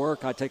all the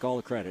work. I take all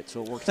the credit,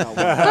 so it works out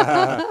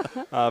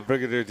well.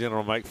 Brigadier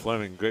General Mike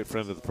Fleming, great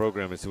friend of the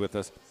program, is with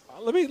us.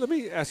 Let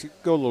me ask you,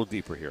 go a little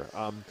deeper here,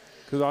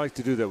 because I like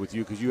to do that with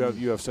you, because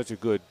you have such a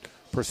good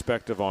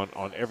perspective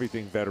on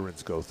everything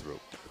veterans go through.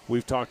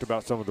 We've talked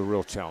about some of the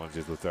real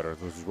challenges with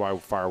veterans, which is why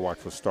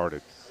Firewatch was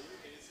started.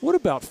 What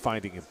about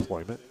finding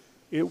employment?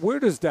 Where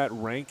does that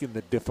rank in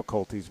the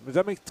difficulties? Does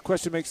that the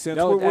question make sense?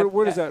 No,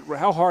 where does that?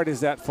 How hard is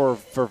that for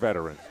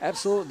veterans?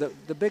 Absolutely.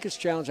 The biggest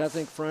challenge, I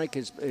think, Frank,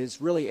 is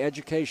really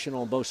education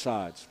on both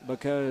sides.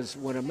 Because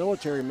when a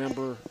military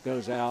member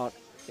goes out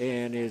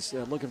and is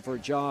looking for a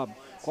job,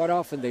 quite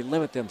often they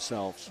limit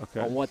themselves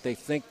on what they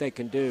think they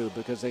can do,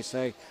 because they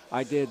say,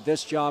 I did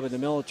this job in the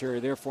military,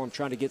 therefore I'm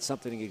trying to get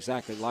something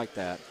exactly like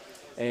that.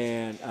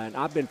 And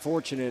I've been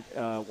fortunate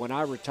when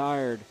I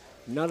retired,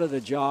 none of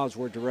the jobs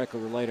were directly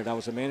related. I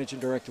was a managing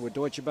director with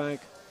Deutsche Bank,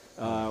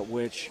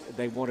 which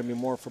they wanted me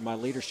more for my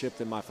leadership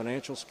than my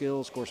financial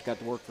skills. Of course, got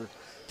to work for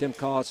Tim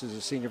Koss as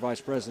a senior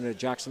vice president at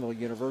Jacksonville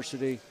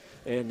University.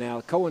 And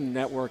now Cohen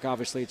Network,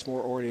 obviously, it's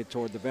more oriented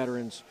toward the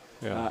veterans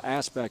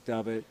aspect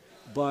of it.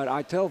 But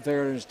I tell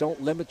veterans,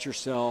 don't limit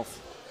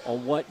yourself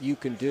on what you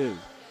can do,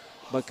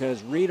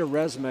 because read a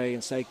resume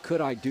and say,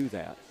 could I do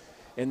that?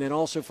 And then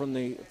also from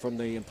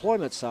the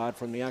employment side,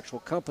 from the actual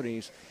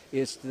companies,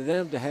 is to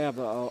them to have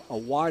a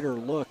wider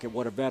look at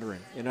what a veteran.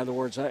 In other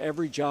words,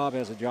 every job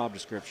has a job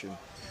description,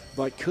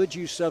 but could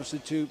you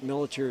substitute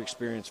military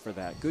experience for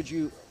that? Could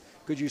you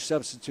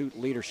substitute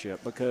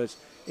leadership? Because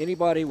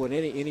anybody with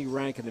any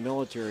rank in the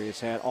military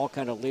has had all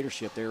kind of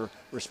leadership. They're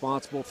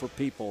responsible for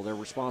people. They're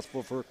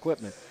responsible for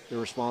equipment. They're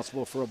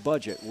responsible for a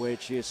budget,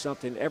 which is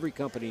something every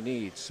company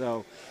needs.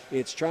 So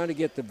it's trying to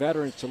get the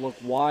veterans to look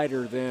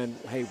wider than,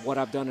 hey, what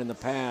I've done in the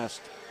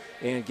past,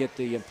 and get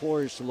the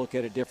employers to look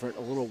at it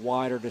a little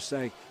wider, to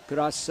say, could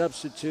I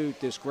substitute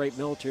this great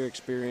military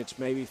experience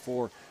maybe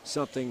for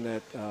something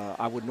that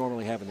I would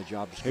normally have in the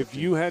job description?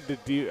 Have you had to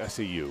deal, I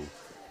see you,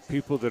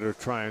 people that are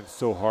trying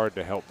so hard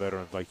to help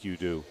veterans like you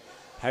do,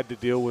 had to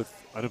deal with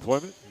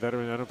unemployment,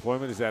 veteran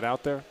unemployment? Is that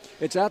out there?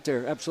 It's out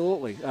there,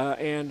 absolutely.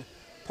 And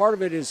part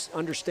of it is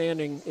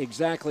understanding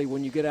exactly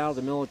when you get out of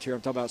the military.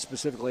 I'm talking about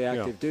specifically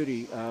active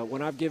duty.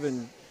 When I've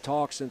given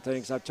talks and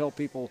things, I tell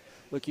people,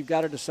 look, you've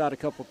got to decide a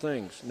couple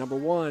things. Number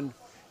one,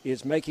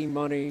 is making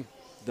money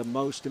the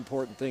most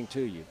important thing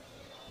to you?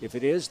 If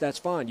it is, that's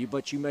fine.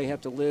 But you may have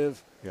to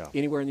live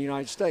anywhere in the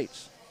United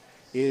States.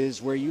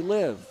 Is where you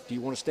live. Do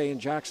you want to stay in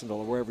Jacksonville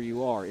or wherever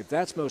you are? If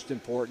that's most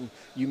important,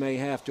 you may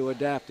have to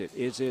adapt it.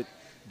 Is it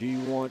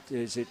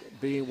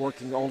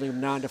working only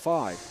 9 to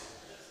 5?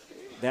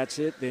 That's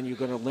it, then you're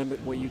going to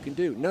limit what you can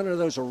do. None of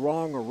those are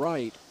wrong or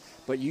right,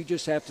 but you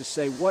just have to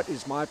say, what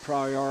is my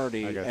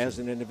priority as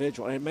an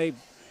individual? And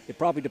it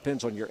probably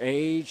depends on your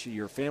age,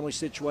 your family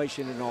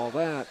situation, and all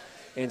that.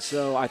 And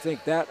so I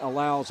think that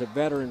allows a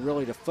veteran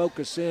really to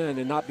focus in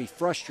and not be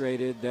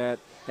frustrated that,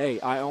 hey,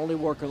 I only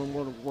work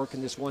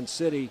in this one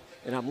city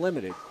and I'm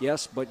limited.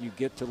 Yes, but you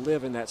get to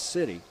live in that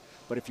city.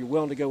 But if you're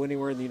willing to go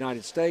anywhere in the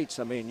United States,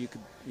 I mean, you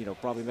could,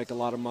 probably make a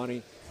lot of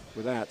money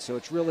with that. So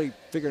it's really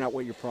figuring out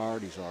what your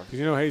priorities are.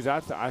 Hayes,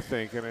 I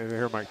think, and I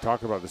hear Mike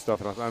talk about this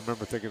stuff, and I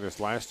remember thinking this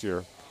last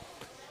year,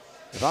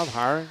 if I'm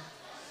hiring,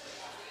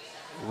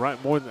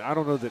 I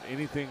don't know that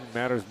anything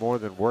matters more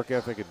than work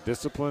ethic and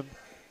discipline.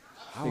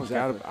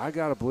 I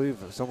gotta believe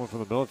someone from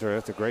the military,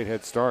 that's a great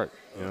head start.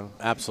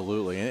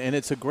 Absolutely, and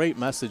it's a great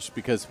message,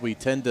 because we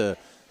tend to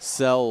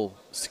sell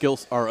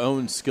our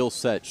own skill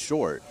set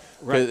short.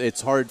 Right. It's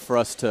hard for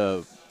us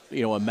to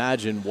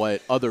imagine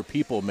what other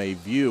people may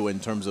view in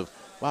terms of,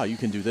 wow, you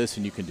can do this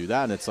and you can do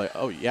that, and it's like,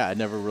 oh yeah, I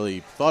never really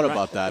thought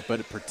about that.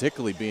 But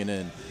particularly being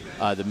in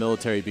the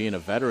military, being a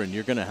veteran,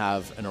 you're going to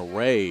have an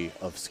array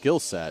of skill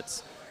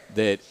sets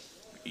that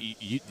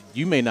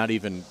you may not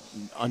even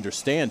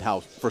understand how,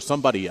 for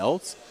somebody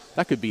else,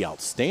 that could be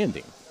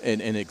outstanding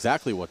and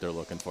exactly what they're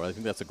looking for. I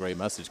think that's a great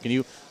message. Can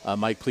you,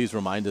 Mike, please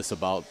remind us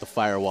about the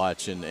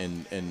Firewatch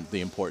and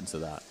the importance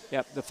of that?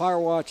 Yep, the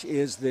Firewatch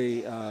is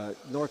the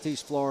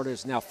Northeast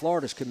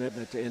Florida's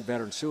commitment to end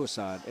veteran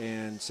suicide.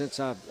 And since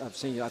I've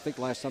seen you, I think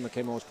the last time I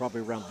came on was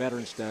probably around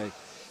Veterans Day,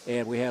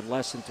 and we had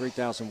less than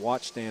 3,000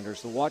 watch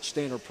standers. The Watch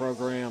Stander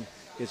program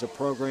is a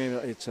program,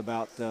 it's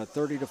about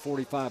 30 to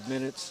 45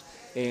 minutes,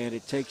 and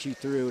it takes you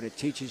through and it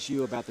teaches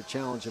you about the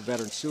challenge of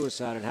veteran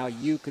suicide and how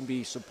you can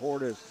be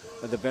supportive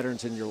of the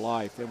veterans in your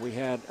life. And we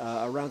had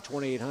around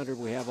 2,800.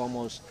 We have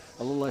almost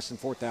a little less than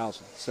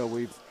 4,000. So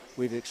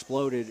we've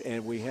exploded,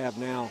 and we have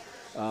now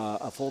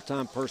a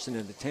full-time person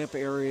in the Tampa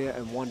area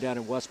and one down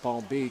in West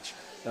Palm Beach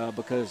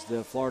because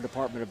the Florida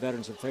Department of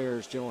Veterans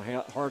Affairs, General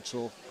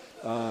Hartzell,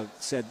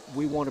 said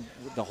we want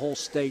the whole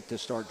state to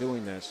start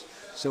doing this.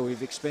 So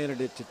we've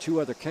expanded it to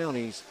 2 other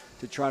counties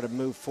to try to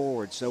move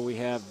forward. So we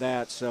have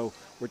that. So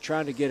we're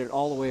trying to get it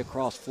all the way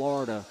across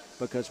Florida,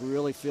 because we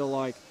really feel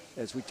like,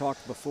 as we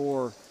talked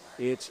before,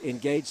 It's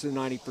engaged the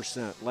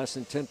 90%. Less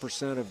than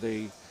 10% of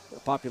the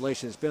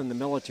population has been in the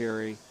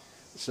military.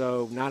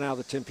 So 9 out of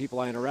the 10 people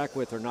I interact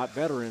with are not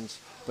veterans,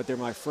 but they're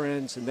my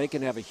friends, and they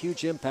can have a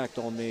huge impact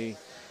on me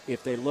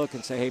if they look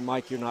and say, hey,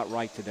 Mike, you're not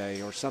right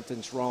today, or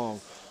something's wrong.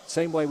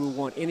 Same way we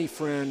want any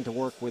friend to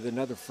work with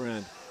another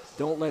friend.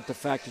 Don't let the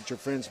fact that your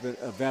friend's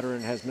a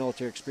veteran, has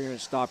military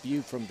experience, stop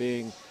you from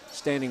being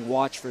standing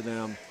watch for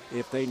them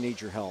if they need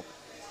your help.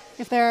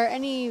 If there are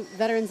any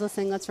veterans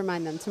listening, let's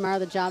remind them. Tomorrow,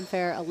 the job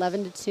fair,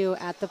 11 to 2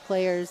 at the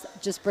Players.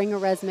 Just bring a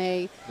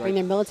resume, bring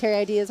their military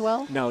ID as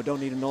well? No, don't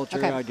need a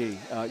military ID.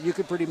 You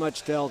can pretty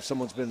much tell if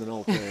someone's been in the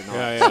military or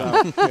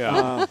not.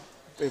 Yeah.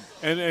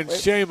 And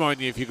shame on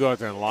you if you go out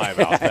there and lie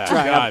about that.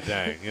 Right. God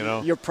dang, you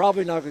know. You're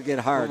probably not going to get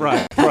hired.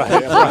 Right.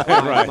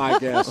 My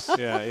guess.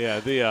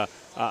 Yeah.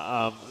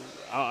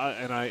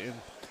 And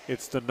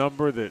it's the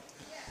number that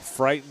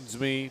frightens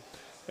me,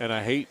 and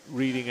I hate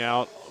reading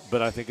out,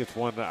 but I think it's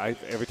one that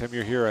every time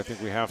you're here, I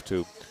think we have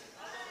to.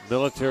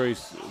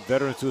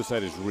 Veteran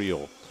suicide is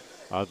real.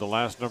 The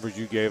last numbers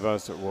you gave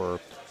us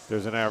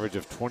there's an average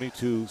of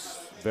 22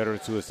 veteran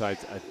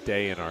suicides a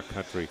day in our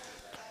country.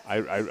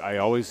 I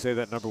always say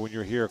that number when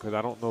you're here because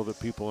I don't know that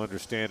people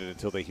understand it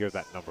until they hear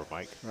that number,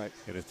 Mike. Right.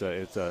 And it's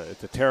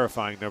a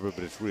terrifying number,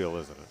 but it's real,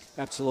 isn't it?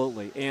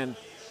 Absolutely. And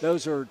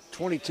those are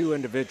 22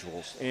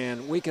 individuals.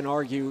 And we can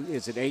argue,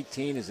 is it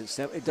 18, is it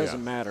 7? It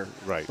doesn't matter.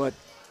 Right. But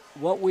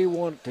what we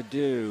want to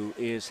do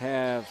is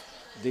have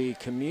the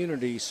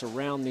community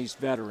surround these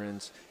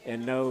veterans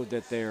and know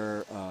that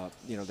their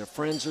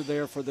friends are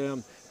there for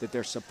them, that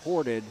they're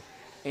supported.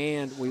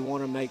 And we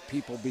want to make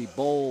people be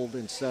bold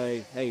and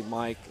say, hey,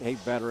 Mike, hey,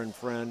 veteran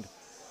friend,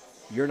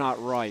 you're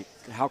not right.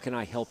 How can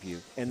I help you?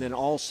 And then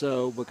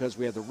also, because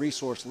we have the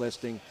resource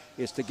listing,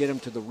 is to get them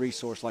to the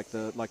resource like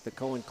the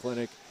Cohen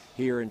Clinic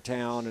here in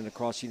town and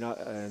across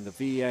and the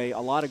VA. A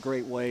lot of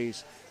great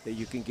ways that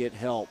you can get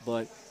help.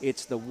 But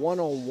it's the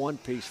one-on-one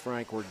piece,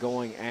 Frank, we're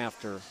going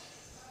after,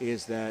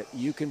 is that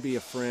you can be a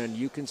friend,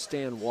 you can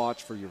stand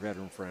watch for your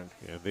veteran friend.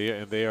 Yeah,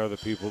 and they are the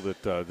people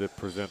that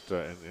present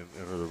and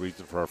are the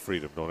reason for our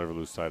freedom. Don't ever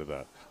lose sight of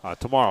that.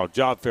 Tomorrow,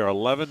 job fair,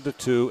 11 to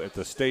 2 at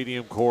the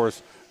stadium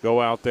course.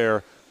 Go out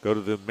there, go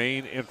to the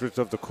main entrance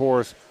of the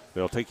course.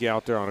 They'll take you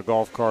out there on a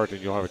golf cart,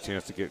 and you'll have a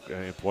chance to get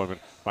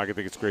employment. Mike, I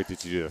think it's great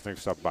that you do that. Thanks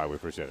for stopping by. We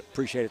appreciate it.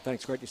 Appreciate it.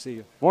 Thanks. Great to see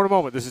you. More in a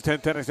moment. This is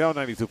 1010 XL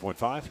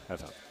 92.5.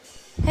 That's on.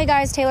 Hey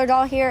guys, Taylor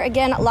Dahl here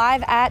again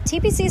live at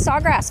TPC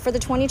Sawgrass for the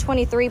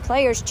 2023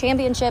 Players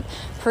Championship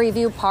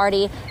preview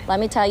party. Let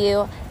me tell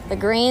you, the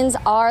greens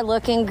are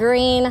looking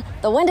green.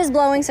 The wind is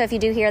blowing, so if you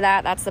do hear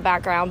that, that's the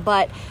background.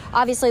 But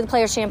obviously the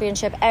Players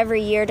Championship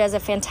every year does a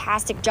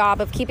fantastic job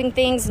of keeping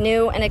things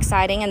new and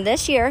exciting. And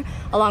this year,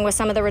 along with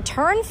some of the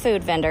return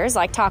food vendors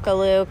like Taco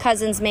Lou,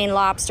 Cousins Maine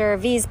Lobster,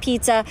 V's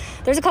Pizza,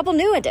 there's a couple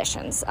new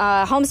additions.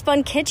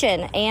 Homespun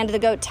Kitchen and the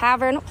Goat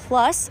Tavern,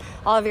 plus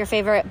all of your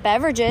favorite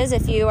beverages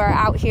if you are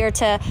out here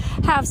to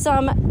have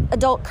some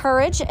adult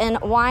courage and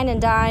wine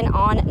and dine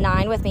on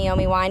 9 with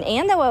Meiomi Wine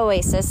and the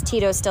Oasis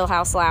Tito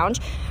Stillhouse Lounge.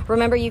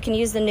 Remember, you can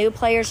use the new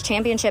Players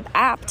Championship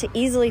app to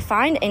easily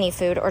find any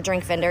food or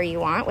drink vendor you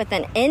want with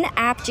an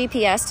in-app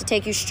GPS to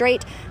take you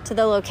straight to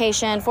the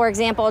location. For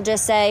example,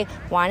 just say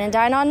Wine and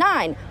Dine on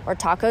 9 or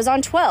Tacos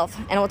on 12,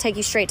 and it will take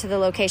you straight to the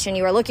location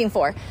you are looking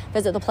for.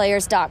 Visit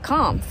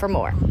theplayers.com for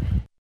more.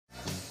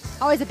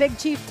 Always a big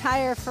Chief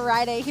Tire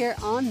Friday here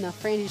on the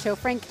Frangie Show.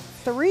 Frank,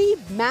 3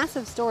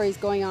 massive stories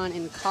going on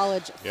in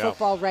college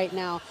football right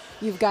now.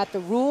 You've got the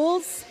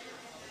rules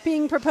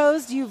being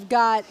proposed. You've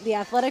got the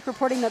Athletic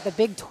reporting that the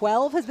Big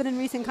 12 has been in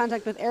recent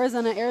contact with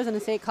Arizona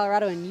State,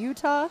 Colorado, and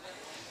Utah.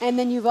 And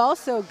then you've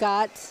also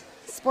got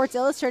Sports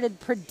Illustrated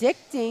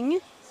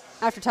predicting,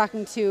 after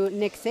talking to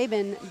Nick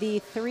Saban, the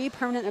 3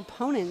 permanent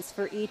opponents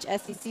for each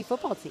SEC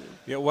football team.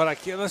 Yeah,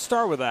 let's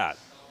start with that.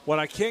 What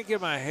I can't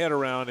get my head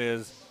around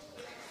is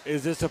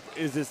this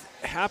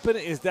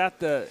happening? Is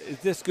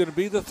this going to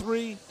be the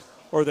 3?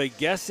 Or are they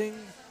guessing?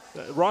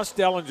 Ross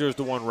Dellinger is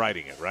the one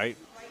writing it, right?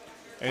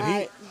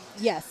 And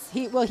yes,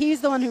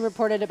 he's the one who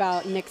reported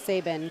about Nick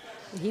Saban.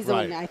 He's the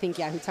one, I think,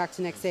 who talked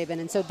to Nick Saban.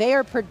 And so they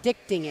are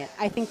predicting it.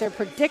 I think they're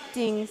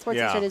predicting, Sports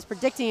Illustrated is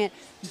predicting it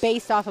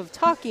based off of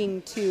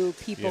talking to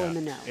people in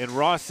the know. And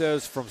Ross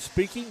says, from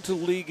speaking to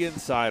league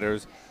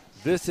insiders,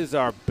 this is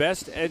our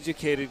best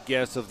educated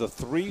guess of the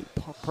 3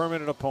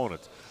 permanent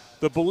opponents.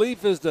 The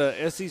belief is the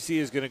SEC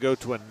is going to go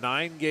to a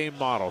 9-game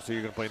model. So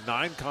you're going to play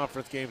 9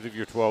 conference games of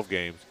your 12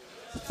 games.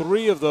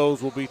 3 of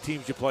those will be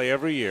teams you play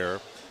every year.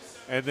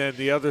 And then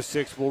the other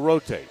 6 will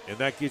rotate, and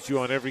that gets you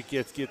on every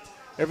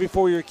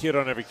 4-year kid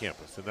on every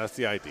campus, and that's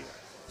the idea.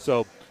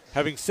 So,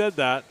 having said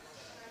that,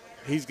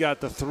 he's got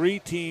the 3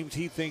 teams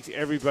he thinks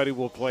everybody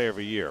will play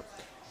every year.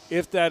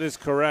 If that is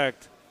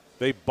correct,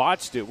 they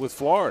botched it with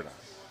Florida.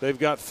 They've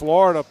got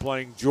Florida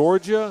playing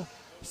Georgia,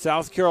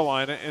 South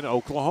Carolina, and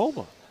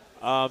Oklahoma.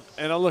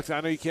 And look,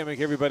 I know you can't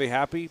make everybody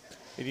happy,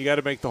 and you got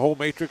to make the whole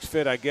matrix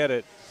fit. I get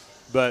it,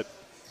 but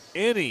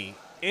any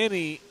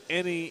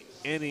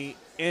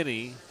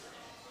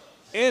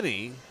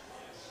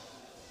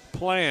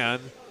plan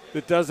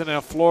that doesn't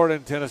have Florida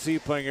and Tennessee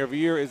playing every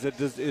year is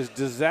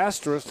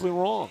disastrously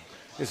wrong.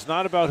 It's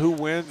not about who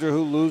wins or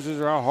who loses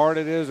or how hard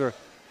it is or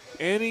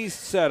any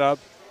setup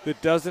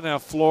that doesn't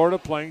have Florida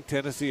playing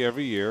Tennessee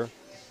every year.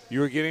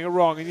 You are getting it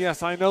wrong. And,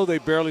 yes, I know they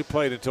barely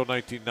played until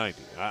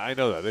 1990. I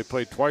know that. They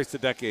played twice a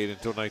decade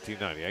until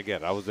 1990. I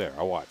get it. I was there.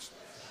 I watched.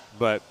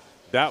 But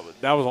that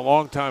was a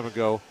long time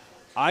ago.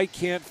 I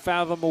can't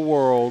fathom a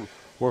world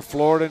where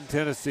Florida and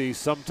Tennessee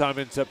sometime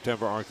in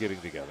September aren't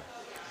getting together.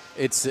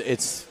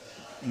 It's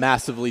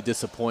massively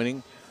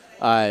disappointing.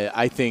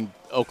 I think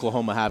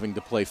Oklahoma having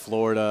to play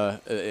Florida,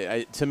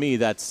 to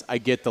me, I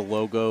get the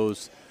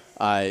logos.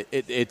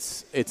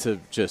 It's a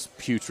just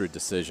putrid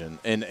decision,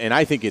 and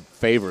I think it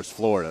favors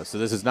Florida. So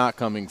this is not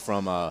coming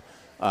from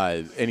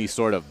any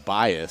sort of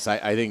bias.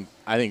 I think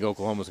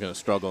Oklahoma's going to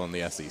struggle in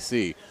the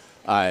SEC.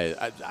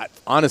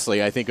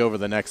 Honestly, I think over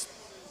the next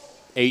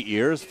 8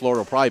 years, Florida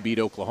will probably beat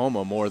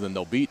Oklahoma more than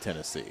they'll beat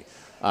Tennessee.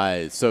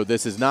 So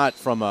this is not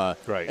from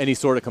any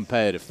sort of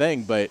competitive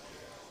thing, but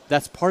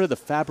that's part of the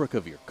fabric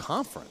of your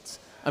conference.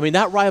 I mean,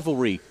 that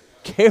rivalry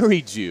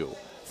carried you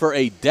for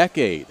a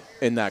decade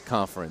in that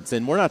conference.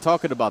 And we're not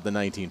talking about the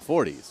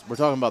 1940s. We're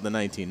talking about the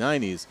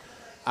 1990s.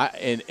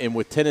 And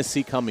with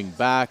Tennessee coming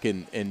back,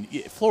 and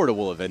Florida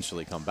will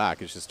eventually come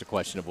back. It's just a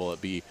question of will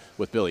it be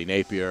with Billy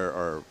Napier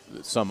or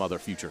some other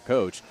future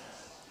coach.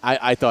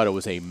 I thought it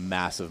was a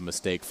massive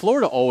mistake.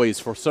 Florida always,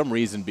 for some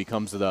reason,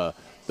 becomes the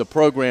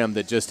program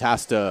that just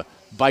has to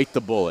bite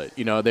the bullet.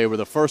 You know, they were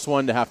the first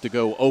one to have to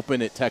go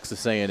open at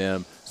Texas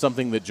A&M,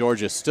 something that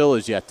Georgia still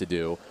is yet to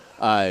do.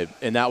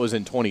 And that was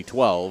in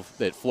 2012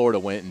 that Florida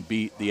went and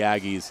beat the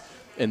Aggies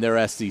in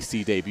their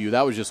SEC debut.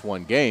 That was just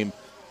one game.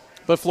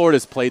 But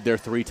Florida's played there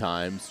 3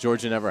 times.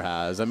 Georgia never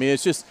has. I mean,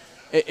 it's just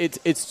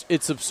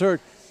it's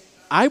absurd.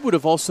 I would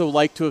have also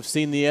liked to have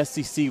seen the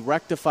SEC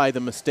rectify the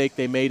mistake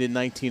they made in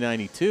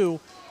 1992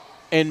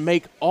 and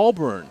make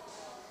Auburn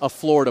a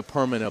Florida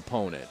permanent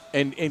opponent.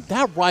 And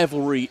that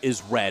rivalry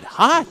is red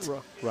hot.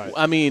 Right.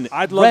 I mean,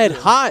 I'd love red to,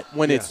 hot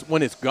when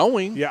it's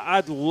going. Yeah,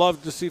 I'd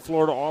love to see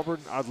Florida Auburn.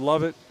 I'd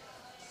love it.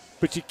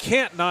 But you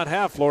can't not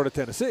have Florida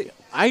Tennessee.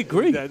 I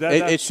agree.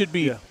 It should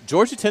be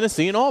Georgia,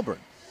 Tennessee, and Auburn.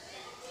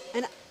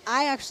 And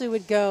I actually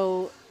would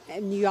go,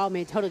 and you all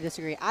may totally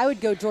disagree, I would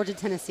go Georgia,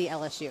 Tennessee,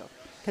 LSU.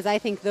 Because I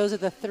think those are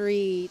the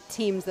 3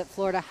 teams that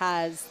Florida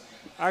has.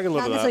 I can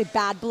live not with necessarily that.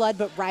 bad blood,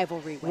 but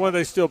rivalry with. Well,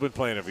 they've still been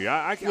playing every year.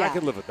 I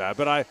can live with that.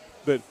 But I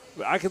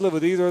can live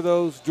with either of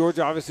those.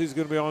 Georgia obviously is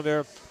going to be on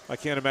there. I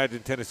can't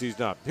imagine Tennessee's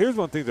not. Here's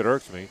one thing that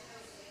irks me.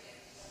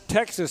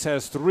 Texas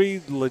has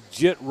 3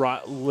 legit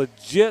rivals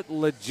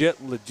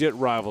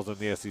in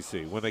the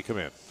SEC when they come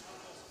in.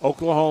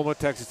 Oklahoma,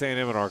 Texas A&M,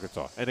 and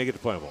Arkansas. And they get to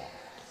play them all.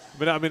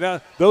 I mean,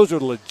 those are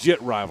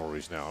legit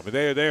rivalries now. I mean,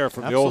 they are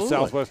from the old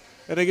Southwest,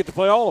 and they get to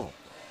play all of them.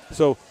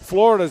 So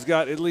Florida's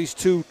got at least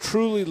 2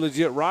 truly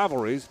legit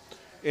rivalries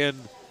in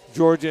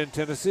Georgia and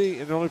Tennessee,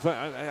 and they're only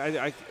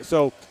playing.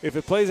 So if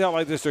it plays out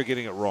like this, they're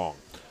getting it wrong.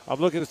 I'm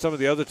looking at some of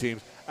the other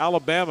teams.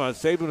 Alabama,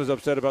 Saban was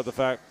upset about the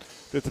fact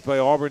that they play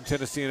Auburn,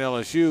 Tennessee, and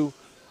LSU.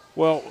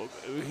 Well,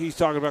 he's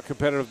talking about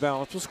competitive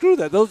balance. Well, screw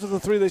that. Those are the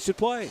 3 they should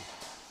play.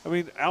 I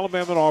mean,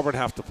 Alabama and Auburn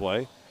have to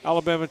play.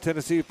 Alabama and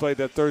Tennessee played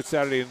that 3rd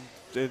Saturday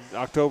in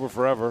October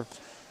forever.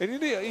 And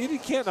you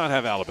can't not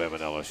have Alabama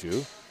and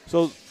LSU.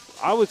 So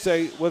I would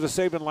say whether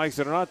Saban likes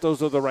it or not,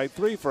 those are the right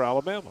 3 for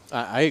Alabama.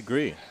 I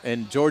agree.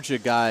 And Georgia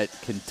got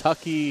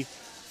Kentucky,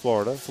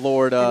 Florida,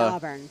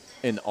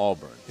 and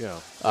Auburn. Yeah.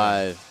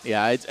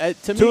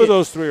 To me, 2 of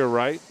those 3 are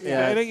right.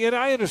 Yeah. And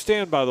I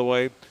understand, by the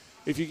way,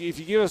 if you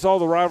give us all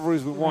the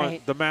rivalries we want,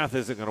 Right. the math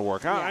isn't going to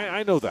work.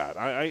 I know that.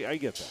 I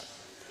get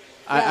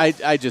that.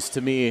 I just,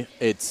 to me,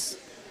 it's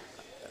 –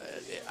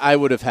 I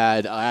would have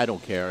had – I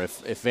don't care.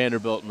 If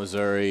Vanderbilt,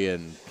 Missouri,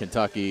 and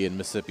Kentucky and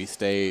Mississippi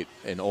State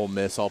and Ole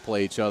Miss all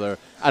play each other,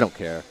 I don't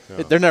care.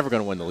 Yeah. They're never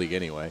going to win the league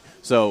anyway.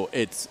 So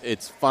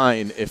it's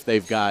fine if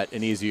they've got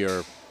an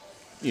easier,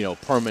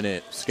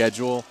 permanent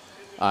schedule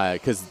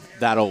because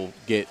that'll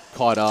get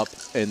caught up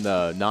in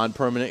the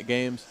non-permanent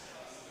games.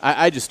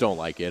 I just don't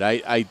like it.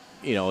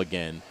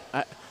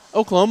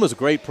 Oklahoma's a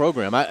great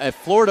program.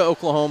 Florida,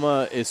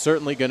 Oklahoma is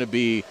certainly going to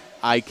be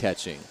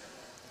eye-catching.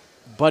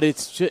 But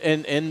it's just,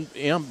 and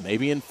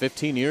maybe in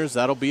 15 years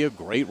that'll be a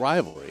great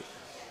rivalry.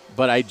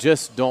 But I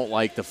just don't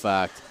like the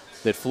fact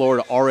that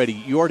Florida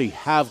you already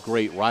have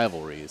great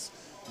rivalries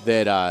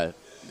that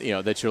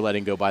that you're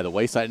letting go by the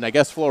wayside. And I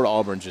guess Florida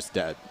Auburn's just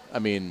dead. I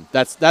mean,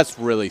 that's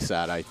really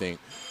sad, I think.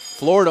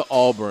 Florida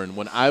Auburn,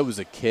 when I was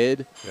a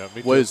kid,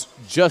 was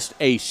just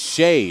a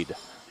shade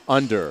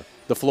under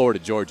the Florida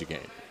Georgia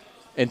game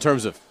in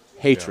terms of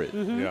hatred.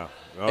 Yeah.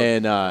 Oh,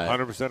 And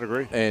 100%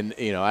 agree. And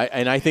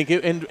I think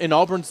and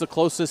Auburn's the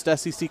closest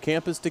SEC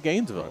campus to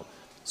Gainesville. Right.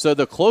 So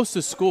the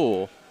closest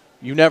school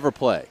you never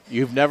play.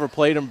 You've never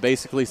played them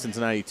basically since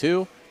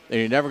 '92, and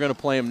you're never going to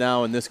play them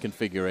now in this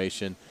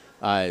configuration.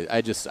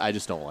 I just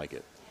don't like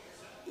it.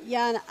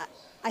 Yeah, and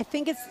I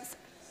think it's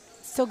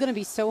still going to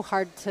be so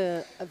hard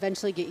to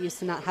eventually get used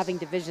to not having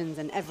divisions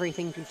and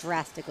everything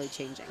drastically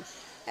changing.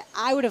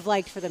 I would have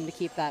liked for them to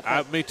keep that.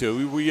 But Me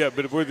too.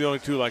 But we're the only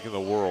two like in the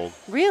world.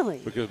 Really?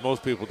 Because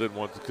most people didn't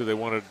want because they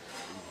wanted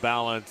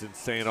balance and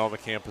staying on the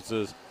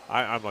campuses.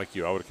 I'm like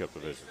you. I would have kept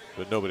the vision,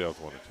 but nobody else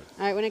wanted to.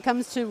 All right, when it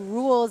comes to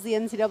rules, the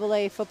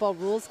NCAA Football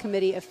Rules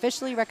Committee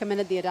officially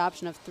recommended the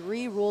adoption of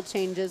 3 rule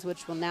changes,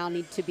 which will now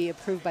need to be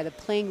approved by the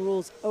Playing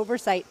Rules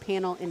Oversight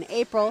Panel in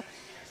April.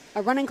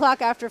 A running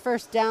clock after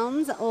first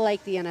downs,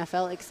 like the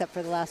NFL, except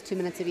for the last 2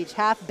 minutes of each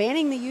half,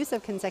 banning the use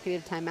of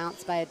consecutive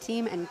timeouts by a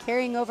team, and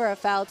carrying over a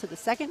foul to the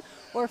second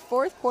or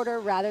fourth quarter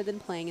rather than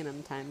playing an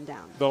untimed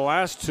down. The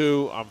last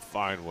 2 I'm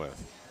fine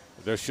with.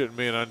 There shouldn't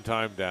be an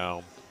untimed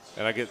down.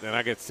 And I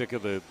get sick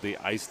of the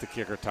ice the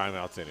kicker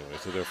timeouts anyway,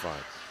 so they're fine.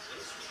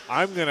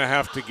 I'm going to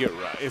have to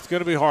it's going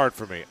to be hard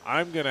for me.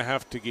 I'm going to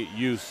have to get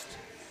used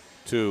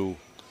to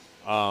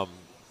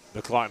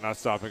the clock not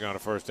stopping on a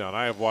first down.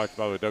 I have watched,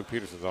 by the way, Doug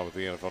Peterson's on with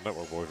the NFL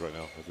Network boys right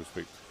now as we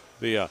speak.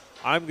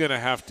 I'm going to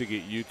have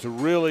to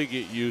really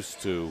get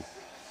used to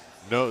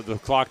the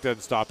clock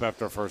doesn't stop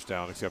after a first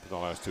down except in the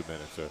last 2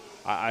 minutes. So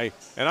I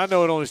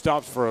know it only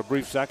stops for a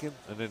brief second,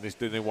 and then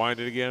they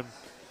wind it again.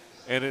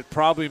 And it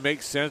probably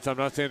makes sense. I'm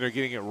not saying they're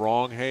getting it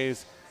wrong,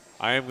 Hayes.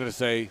 I am going to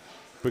say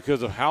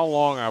because of how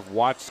long I've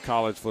watched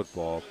college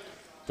football,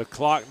 the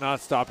clock not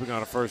stopping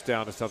on a first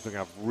down is something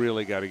I've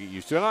really got to get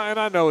used to. And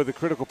I know the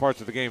critical parts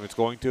of the game it's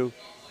going to.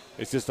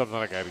 It's just something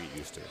I got to get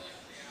used to.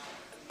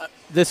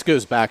 This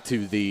goes back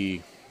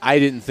to I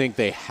didn't think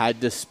they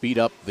had to speed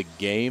up the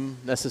game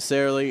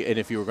necessarily. And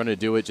if you were going to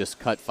do it, just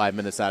cut 5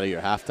 minutes out of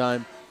your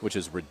halftime, which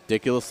is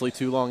ridiculously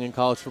too long in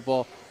college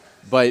football.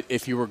 But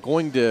if you were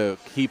going to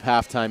keep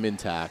halftime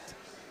intact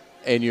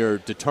and you're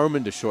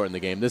determined to shorten the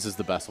game, this is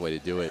the best way to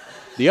do it.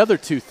 The other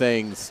 2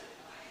 things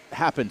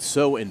happen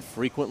so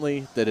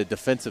infrequently that a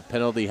defensive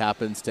penalty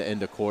happens to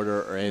end a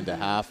quarter or end a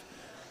half.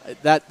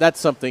 That's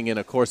something in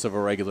a course of a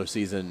regular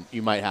season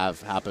you might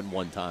have happen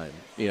one time,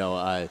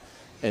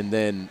 and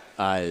then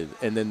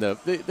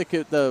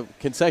the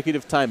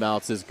consecutive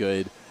timeouts is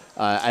good.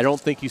 I don't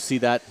think you see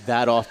that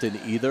often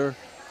either.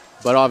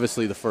 But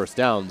obviously the first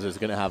downs is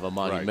going to have a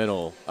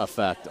monumental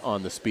effect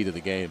on the speed of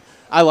the game.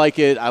 I like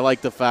it. I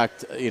like the fact,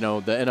 the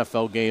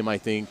NFL game, I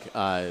think,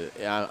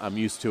 I'm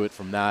used to it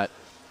from that.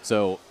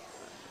 So,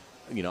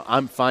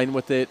 I'm fine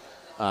with it.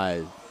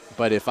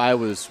 But if I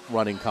was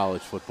running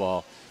college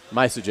football,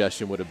 my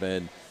suggestion would have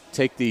been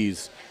take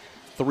these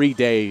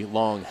 3-day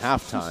long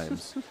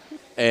halftimes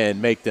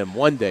and make them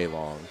 1 day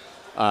long.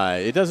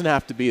 It doesn't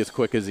have to be as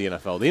quick as the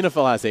NFL. The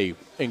NFL has a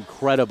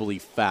incredibly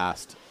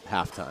fast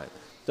halftime.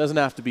 Doesn't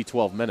have to be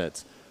 12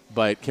 minutes,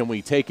 but can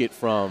we take it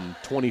from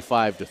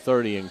 25 to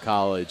 30 in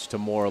college to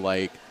more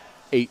like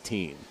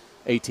 18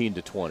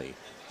 to 20?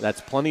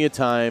 That's plenty of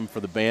time for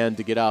the band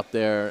to get out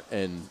there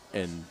and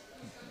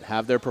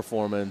have their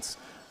performance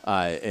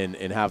and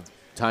have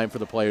time for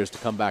the players to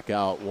come back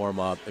out, warm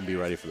up, and be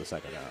ready for the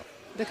second half.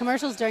 The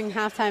commercials during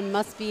halftime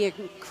must be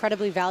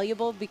incredibly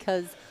valuable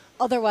because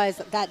otherwise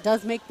that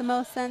does make the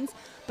most sense.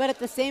 But at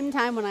the same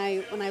time, when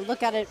I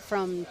look at it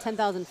from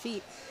 10,000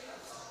 feet,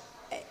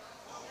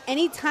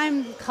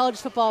 anytime college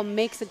football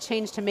makes a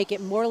change to make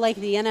it more like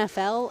the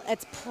NFL,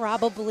 it's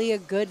probably a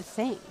good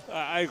thing.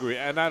 I agree,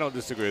 and I don't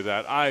disagree with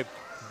that.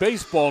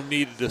 Baseball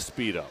needed to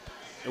speed up.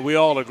 And we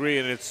all agree,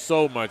 and it's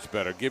so much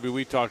better. Gibby,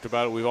 we talked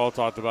about it. We've all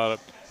talked about it.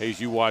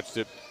 Hayes, you watched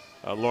it.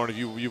 Lauren,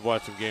 you've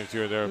watched some games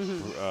here and there,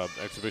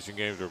 exhibition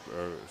games or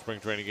spring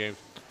training games.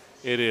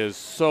 It is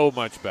so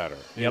much better.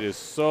 Yep. It is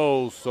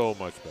so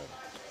much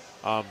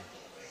better.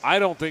 I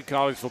don't think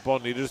college football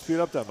needed to speed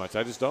up that much.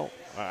 I just don't.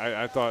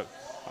 I thought –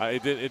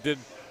 it did.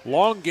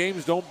 Long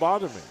games don't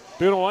bother me.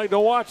 People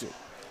don't watch it.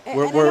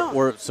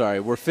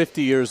 We're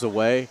 50 years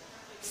away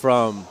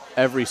from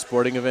every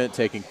sporting event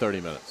taking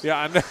 30 minutes. Yeah,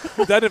 I know.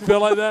 Doesn't it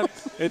feel like that?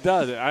 It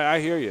does. I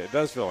hear you. It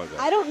does feel like that.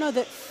 I don't know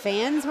that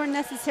fans were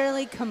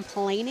necessarily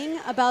complaining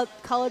about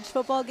college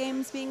football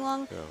games being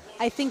long. Yeah.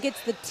 I think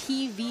it's the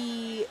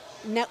TV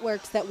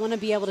networks that want to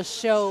be able to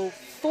show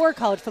 4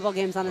 college football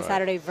games on a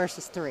Saturday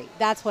versus 3.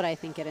 That's what I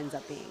think it ends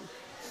up being.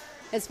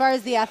 As far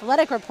as the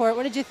athletic report,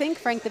 what did you think,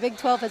 Frank? The Big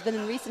 12 has been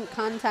in recent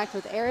contact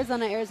with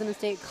Arizona, Arizona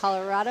State,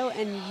 Colorado,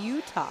 and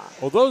Utah.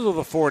 Well, those are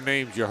the 4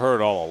 names you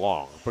heard all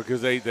along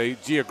because they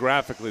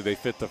geographically they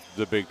fit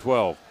the Big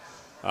 12.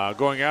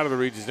 Going out of the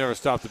regions never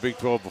stopped the Big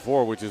 12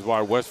 before, which is why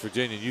West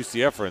Virginia and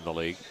UCF are in the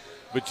league.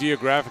 But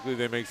geographically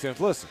they make sense.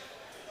 Listen,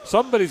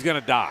 somebody's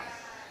going to die.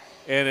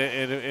 And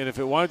if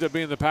it winds up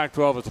being the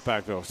Pac-12, it's the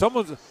Pac-12.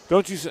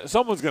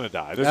 Someone's going to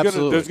die.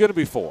 There's going to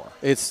be 4.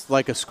 It's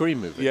like a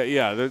Scream movie.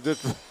 Yeah. It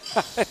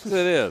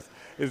is.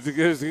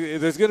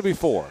 There's going to be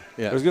 4.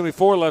 Yeah. There's going to be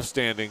 4 left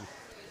standing.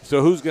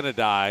 So who's going to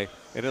die?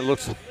 And it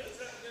looks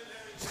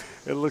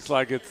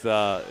like it's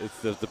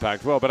the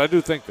Pac-12. But I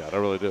do think that. I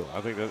really do.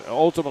 I think that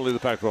ultimately the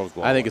Pac-12 is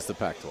going. I think it's the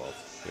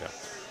Pac-12.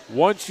 Yeah.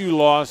 Once you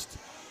lost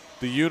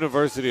the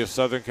University of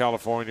Southern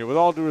California, with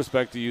all due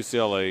respect to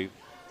UCLA,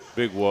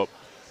 big whoop.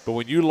 But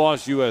when you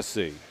lost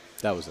USC,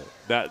 that was it.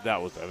 That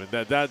was it. I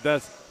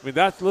mean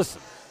that's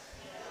listen.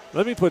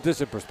 Let me put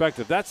this in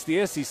perspective. That's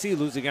the SEC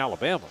losing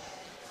Alabama.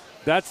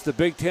 That's the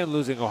Big Ten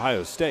losing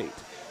Ohio State.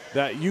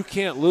 that you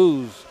can't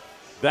lose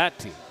that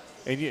team.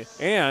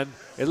 And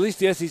at least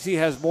the SEC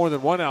has more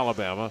than one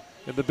Alabama,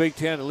 and the Big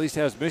Ten at least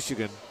has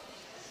Michigan.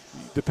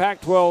 The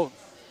Pac-12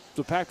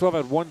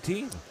 had one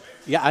team.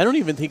 Yeah, I don't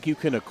even think you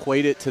can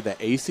equate it to the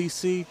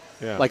ACC.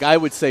 Yeah. Like, I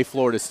would say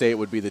Florida State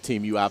would be the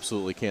team you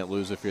absolutely can't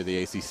lose if you're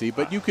the ACC,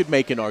 but you could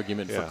make an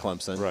argument for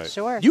Clemson. Right.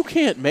 Sure. You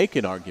can't make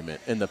an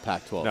argument in the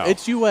Pac-12. No.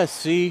 It's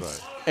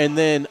USC and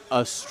then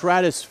a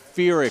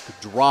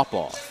stratospheric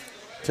drop-off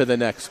to the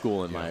next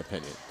school, in my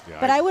opinion. Yeah,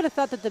 But I would have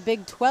thought that the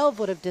Big 12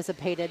 would have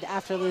dissipated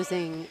after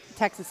losing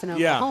Texas and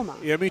Oklahoma.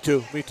 Yeah, me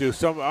too.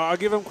 I'll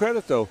give them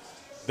credit though.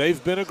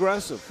 They've been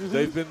aggressive.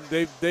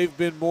 Mm-hmm. They've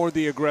been more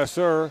the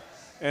aggressor,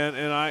 and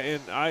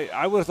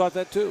I would have thought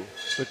that too.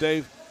 But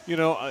they've,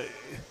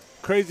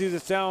 crazy as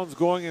it sounds,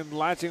 going and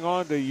latching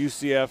on to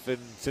UCF and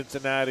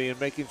Cincinnati and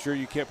making sure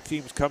you kept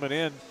teams coming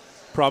in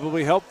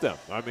probably helped them.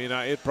 I mean,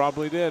 it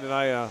probably did.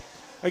 And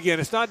again,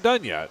 it's not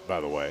done yet,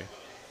 by the way,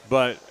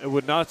 but it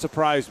would not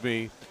surprise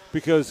me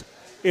because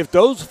if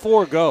those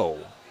four go,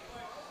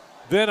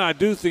 then I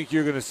do think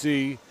you're going to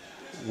see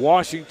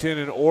Washington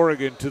and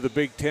Oregon to the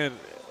Big Ten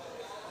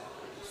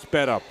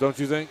sped up, don't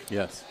you think?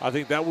 Yes. I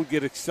think that would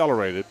get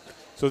accelerated.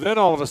 So then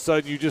all of a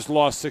sudden you just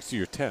lost 6 of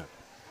your 10.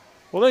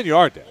 Well, then you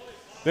are dead.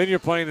 Then you're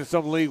playing in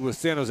some league with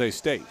San Jose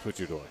State, what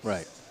you're doing.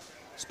 Right.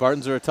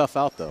 Spartans are a tough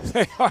out, though.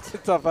 They are a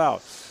tough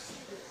out.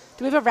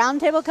 Do we have a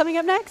roundtable coming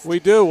up next? We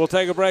do. We'll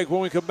take a break.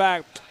 When we come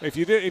back, if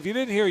you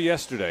didn't hear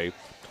yesterday,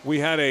 we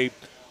had a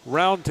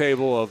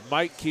roundtable of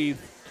Mike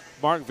Keith,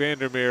 Mark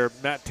Vandermeer,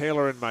 Matt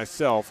Taylor, and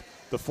myself,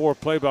 the four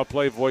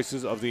play-by-play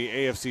voices of the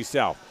AFC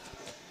South.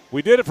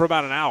 We did it for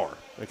about an hour,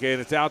 okay,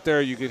 and it's out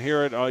there. You can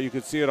hear it. You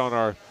can see it on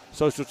our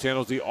social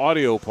channels, the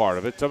audio part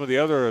of it. Some of the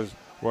others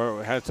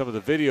had some of the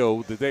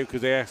video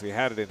because they actually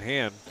had it in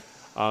hand.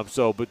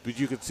 But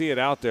you can see it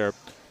out there.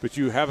 But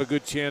you have a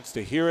good chance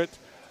to hear it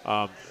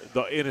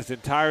in its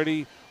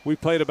entirety. We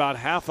played about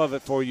half of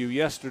it for you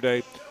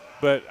yesterday,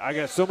 but I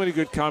got so many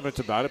good comments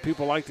about it.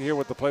 People like to hear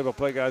what the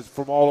play-by-play guys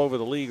from all over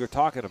the league are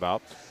talking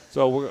about,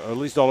 or at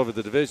least all over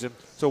the division.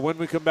 So when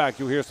we come back,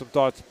 you'll hear some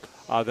thoughts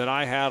that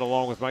I had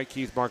along with Mike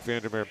Keith, Mark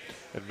Vandermeer,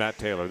 and Matt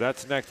Taylor.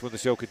 That's next when the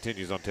show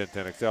continues on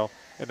 1010XL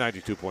and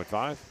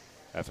 92.5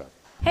 FM.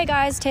 Hey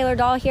guys, Taylor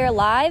Dahl here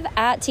live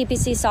at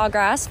TPC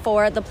Sawgrass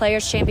for the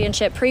Players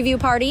Championship preview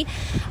party.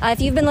 If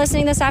you've been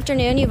listening this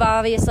afternoon, you've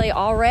obviously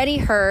already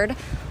heard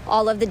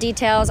all of the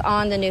details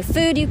on the new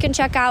food you can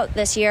check out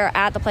this year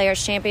at the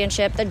Players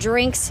Championship, the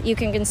drinks you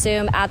can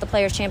consume at the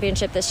Players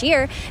Championship this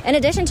year, in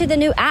addition to the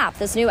new app.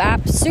 This new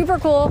app, super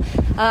cool,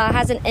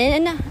 has an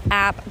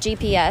in-app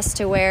GPS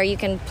to where you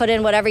can put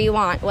in whatever you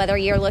want, whether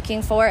you're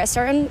looking for a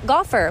certain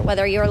golfer,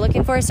 whether you're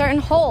looking for a certain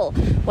hole,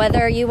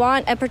 whether you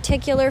want a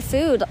particular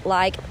food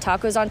like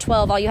tacos on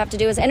 12. All you have to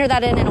do is enter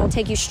that in and it will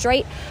take you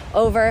straight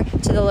over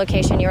to the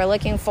location you're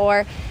looking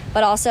for.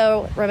 But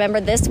also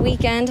remember, this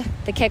weekend,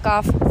 the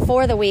kickoff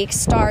for the week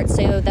starts.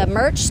 So the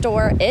merch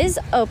store is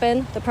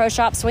open. The Pro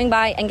Shop, swing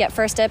by and get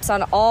first dips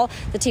on all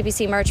the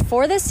TPC merch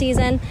for this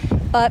season.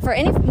 But for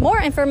any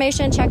more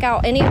information, check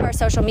out any of our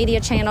social media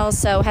channels.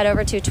 So head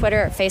over to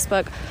Twitter,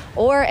 Facebook,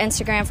 or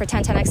Instagram for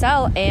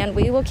 1010XL, and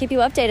we will keep you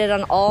updated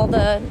on all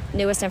the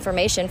newest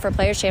information for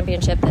Players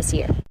Championship this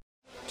year.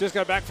 Just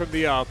got back from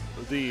the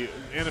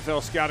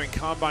NFL Scouting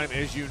Combine,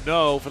 as you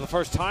know, for the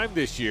first time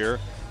this year.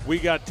 I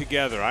got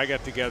together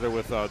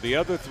with the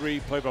other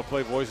three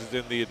play-by-play voices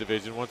in the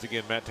division. Once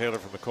again, Matt Taylor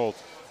from the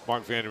Colts,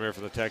 Mark Vandermeer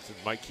from the Texans,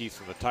 Mike Keith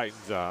from the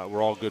Titans.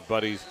 We're all good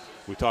buddies.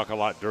 We talk a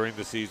lot during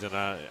the season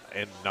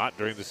and not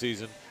during the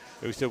season.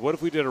 And we said, what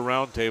if we did a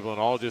roundtable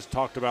and all just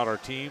talked about our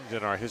teams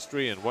and our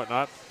history and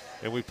whatnot?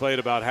 And we played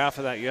about half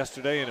of that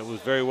yesterday, and it was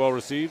very well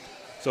received.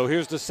 So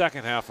here's the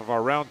second half of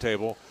our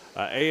roundtable,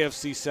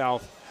 AFC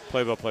South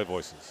play-by-play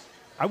voices.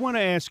 I want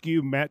to ask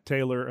you, Matt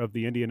Taylor of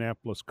the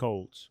Indianapolis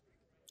Colts.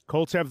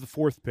 Colts have the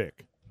fourth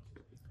pick.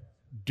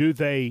 Do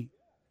they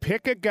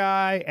pick a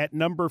guy at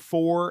number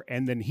 4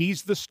 and then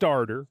he's the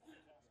starter,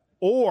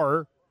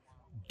 or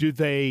do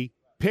they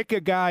pick a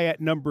guy at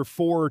number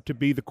 4 to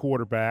be the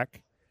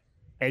quarterback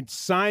and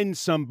sign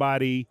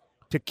somebody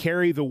to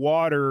carry the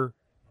water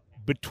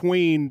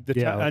between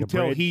the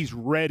until he's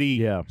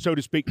ready, so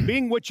to speak,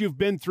 being what you've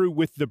been through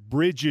with the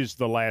bridges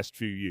the last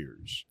few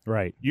years.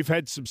 Right. You've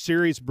had some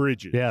serious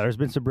bridges. Yeah, there's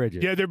been some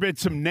bridges. Yeah, there have been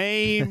some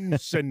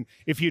names, and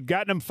if you'd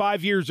gotten them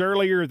 5 years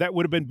earlier, that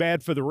would have been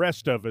bad for the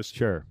rest of us.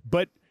 Sure.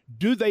 But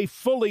do they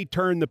fully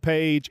turn the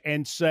page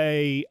and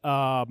say,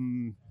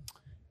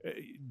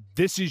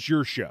 this is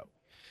your show?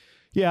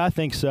 Yeah, I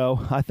think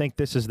so. I think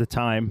this is the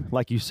time.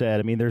 Like you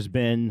said, I mean, there's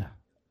been –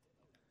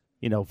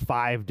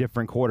 5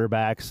 different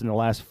quarterbacks in the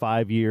last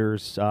 5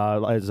 years.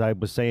 As I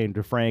was saying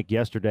to Frank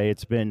yesterday,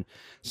 it's been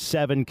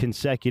 7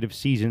 consecutive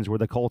seasons where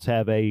the Colts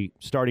have a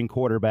starting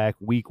quarterback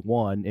week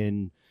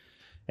 1.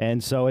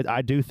 And so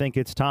I do think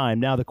it's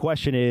time. Now, the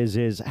question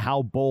is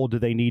how bold do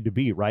they need to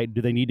be, right?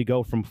 Do they need to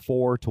go from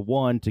 4 to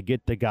 1 to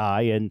get the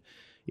guy and,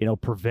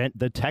 prevent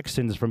the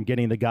Texans from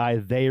getting the guy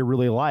they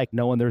really like,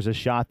 knowing there's a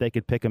shot they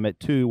could pick him at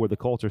 2 where the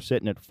Colts are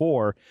sitting at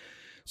 4?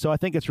 So I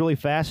think it's really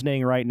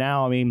fascinating right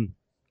now. I mean,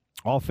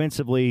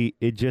 offensively,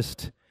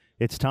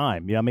 it's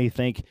time. You know, I mean,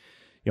 think,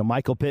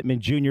 Michael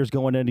Pittman Jr. is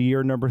going into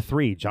year number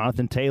 3.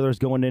 Jonathan Taylor's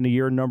going into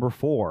year number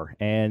 4.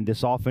 And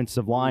this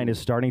offensive line is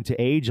starting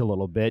to age a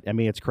little bit. I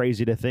mean, it's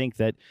crazy to think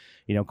that,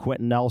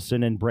 Quentin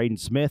Nelson and Braden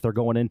Smith are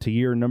going into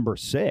year number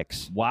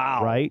 6.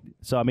 Wow. Right?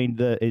 So, I mean,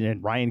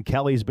 and Ryan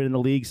Kelly's been in the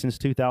league since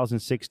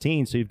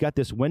 2016. So you've got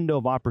this window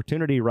of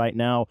opportunity right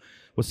now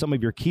with some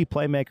of your key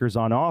playmakers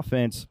on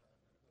offense.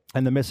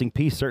 And the missing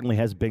piece certainly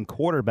has been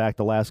quarterback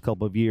the last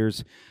couple of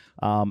years.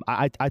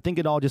 I think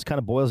it all just kind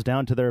of boils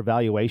down to their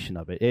evaluation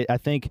of it. I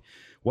think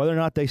whether or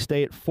not they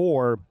stay at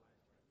 4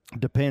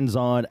 depends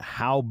on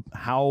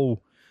how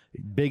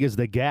big is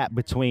the gap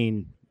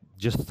between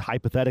just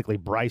hypothetically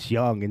Bryce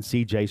Young and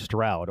C.J.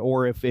 Stroud.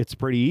 Or if it's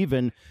pretty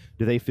even,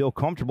 do they feel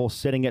comfortable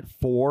sitting at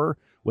 4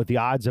 with the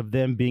odds of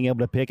them being able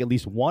to pick at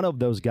least one of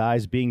those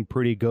guys being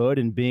pretty good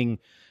and being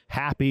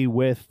happy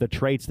with the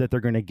traits that they're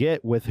going to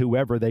get with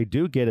whoever they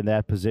do get in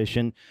that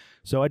position.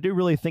 So I do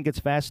really think it's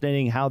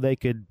fascinating how they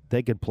could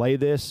play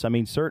this. I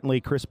mean,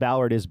 certainly Chris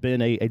Ballard has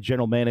been a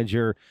general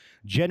manager,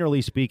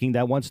 generally speaking,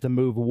 that wants to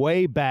move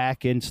way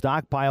back and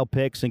stockpile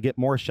picks and get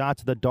more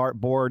shots at the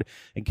dartboard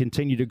and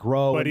continue to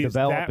grow and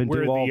develop and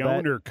do all that. But is that where the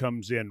owner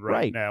comes in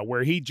right now,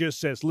 where he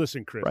just says,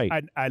 listen, Chris,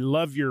 I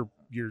love your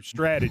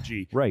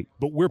strategy, right?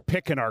 But we're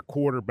picking our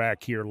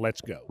quarterback here.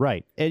 Let's go.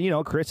 Right.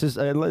 And, Chris is,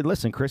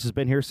 Chris has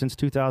been here since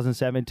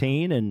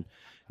 2017 and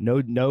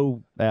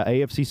no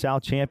AFC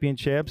South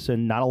championships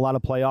and not a lot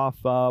of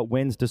playoff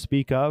wins to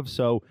speak of.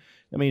 So,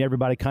 I mean,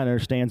 everybody kind of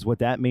understands what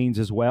that means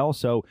as well.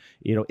 So,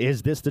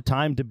 is this the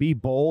time to be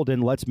bold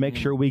and let's make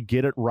sure we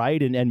get it right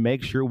and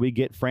make sure we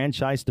get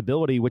franchise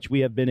stability, which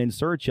we have been in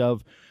search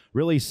of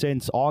really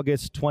since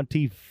August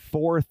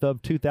 24th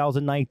of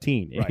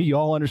 2019. Right. You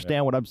all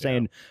understand what I'm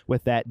saying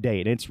with that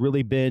date. It's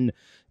really been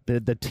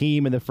the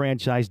team and the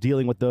franchise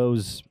dealing with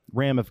those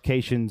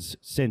ramifications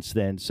since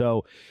then.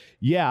 So,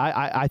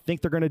 I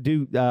think they're going to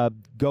do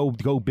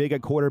go big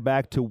at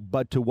quarterback,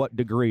 but to what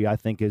degree, I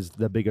think, is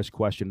the biggest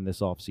question in this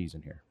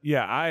offseason here.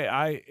 Yeah,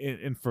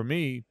 and for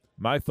me,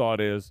 my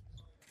thought is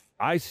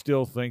I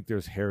still think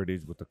there's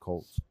heritage with the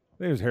Colts.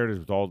 There's heritage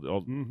with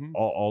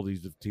all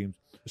these teams,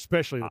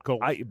 especially the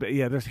Colts.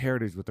 There's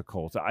heritage with the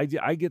Colts.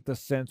 I get the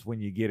sense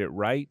when you get it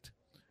right,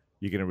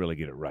 you're going to really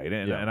get it right,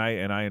 and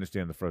I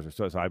understand the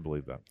frustration. So I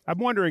believe that. I'm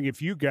wondering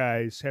if you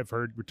guys have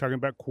heard. We're talking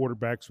about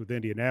quarterbacks with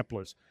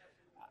Indianapolis.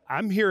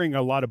 I'm hearing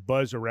a lot of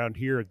buzz around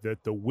here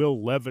that the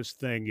Will Levis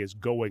thing is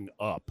going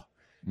up.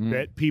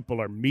 That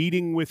people are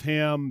meeting with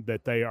him,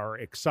 that they are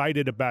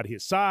excited about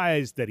his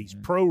size, that he's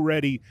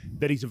pro-ready,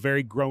 that he's a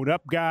very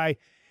grown-up guy.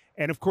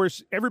 And, of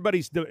course,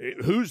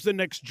 who's the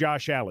next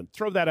Josh Allen?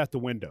 Throw that out the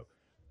window.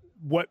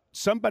 What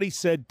somebody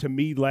said to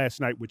me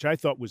last night, which I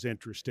thought was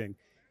interesting,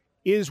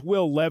 is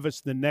Will Levis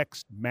the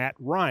next Matt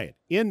Ryan?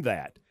 In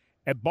that,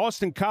 at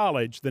Boston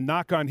College, the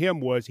knock on him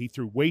was he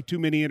threw way too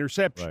many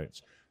interceptions.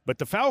 Right. But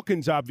the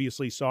Falcons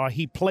obviously saw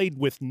he played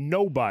with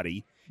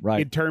nobody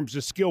in terms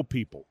of skill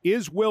people.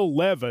 Is Will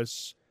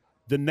Levis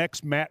the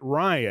next Matt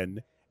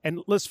Ryan?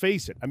 And let's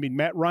face it, I mean,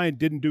 Matt Ryan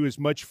didn't do as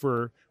much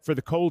for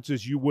the Colts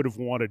as you would have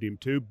wanted him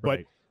to,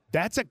 but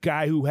that's a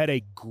guy who had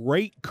a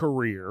great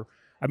career.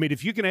 I mean,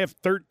 if you can have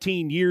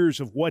 13 years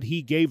of what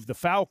he gave the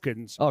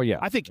Falcons,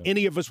 I think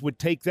any of us would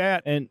take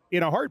that in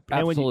a heartbeat.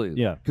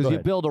 Absolutely. Because you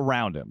build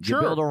around him.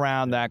 Sure. You build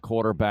around that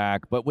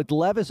quarterback. But with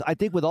Levis, I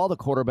think with all the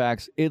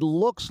quarterbacks, it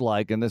looks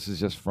like, and this is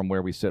just from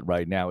where we sit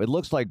right now, it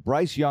looks like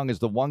Bryce Young is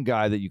the one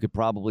guy that you could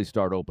probably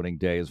start opening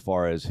day as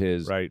far as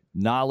his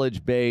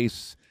knowledge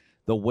base,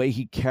 the way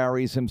he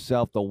carries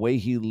himself, the way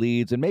he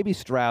leads, and maybe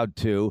Stroud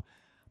too.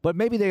 But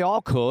maybe they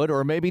all could,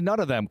 or maybe none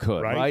of them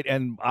could, right?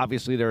 And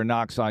obviously there are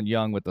knocks on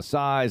Young with the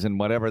size and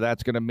whatever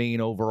that's going to mean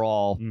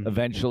overall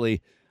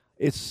eventually.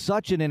 It's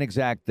such an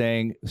inexact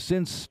thing.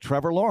 Since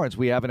Trevor Lawrence,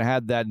 we haven't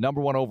had that number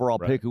 1 overall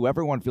pick who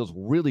everyone feels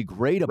really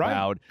great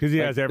about. Because he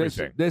has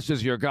everything. This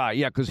is your guy.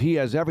 Yeah, because he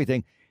has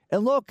everything.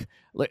 And look,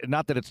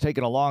 not that it's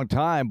taken a long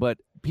time, but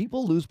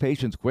people lose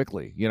patience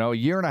quickly. A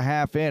year and a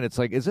half in, it's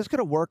like, is this going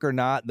to work or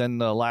not? Then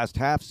the last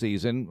half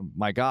season,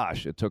 my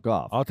gosh, it took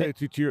off. I'll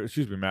take it to your,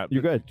 excuse me, Matt.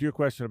 You're good. To your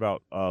question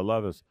about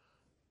Levis,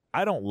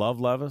 I don't love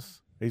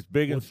Levis. He's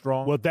big and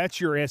strong. Well, that's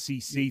your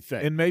SEC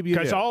thing, and maybe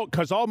because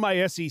all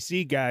my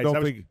SEC guys,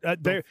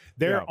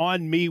 they're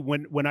on me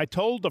when I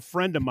told a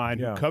friend of mine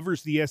who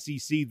covers the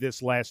SEC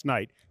this last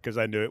night because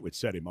I knew it would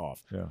set him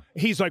off. Yeah.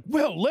 He's like,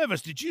 "Well,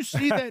 Levis, did you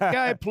see that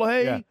guy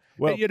play?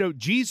 Well,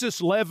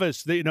 Jesus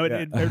Levis,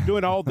 and they're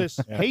doing all this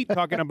hate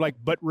talking." I'm like,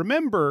 but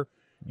remember.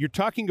 You're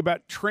talking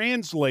about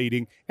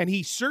translating, and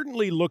he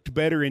certainly looked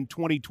better in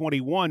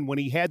 2021 when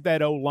he had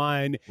that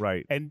O-line,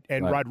 and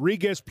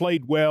Rodriguez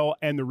played well,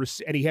 and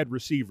he had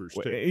receivers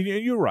too.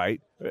 You're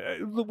right.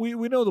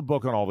 We know the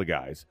book on all the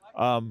guys.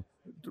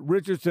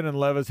 Richardson and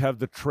Levis have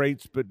the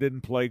traits, but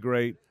didn't play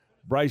great.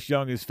 Bryce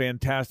Young is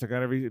fantastic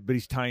on everything, but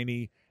he's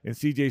tiny. And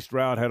C.J.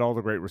 Stroud had all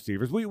the great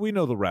receivers. We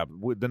know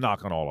the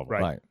knock on all of them.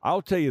 Right.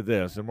 I'll tell you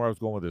this, and where I was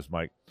going with this,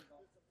 Mike.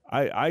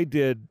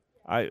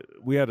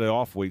 We had an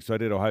off week, so I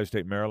did Ohio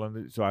State,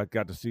 Maryland, so I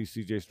got to see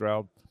C.J.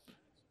 Stroud.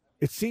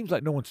 it seems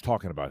like no one's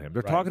talking about him.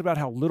 They're talking about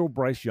how little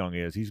Bryce Young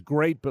is. He's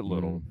great, but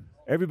little.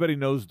 Everybody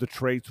knows the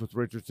traits with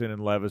Richardson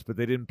and Levis, but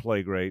they didn't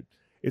play great.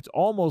 It's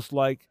almost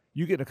like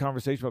you get in a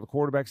conversation about the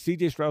quarterback.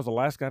 C.J. Stroud's the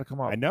last guy to come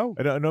up. I know.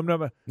 And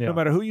no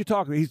matter who you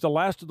talk to, he's the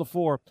last of the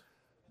four.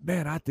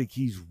 Man, I think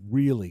he's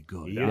really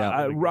good. Yeah.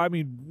 I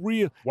mean,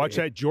 real. Watch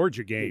that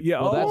Georgia game.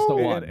 Yeah, well, that's the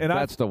one.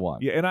 That's the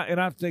one. Yeah,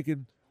 and I'm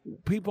thinking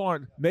people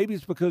aren't. Maybe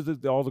it's because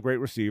of all the great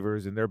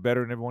receivers and they're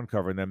better than everyone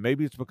covering them.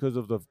 Maybe it's because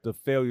of the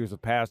failures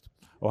of past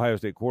Ohio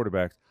State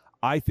quarterbacks.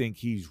 I think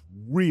he's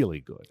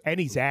really good. And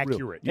he's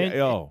accurate.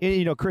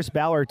 And Chris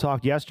Ballard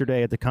talked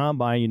yesterday at the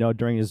Combine,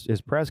 during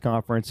his press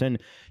conference. And,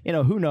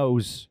 who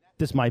knows,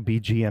 this might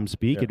be GM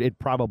speak. Yeah. It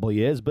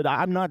probably is. But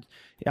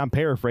I'm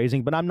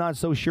paraphrasing, but I'm not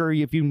so sure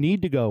if you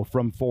need to go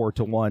from 4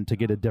 to 1 to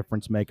get a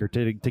difference maker,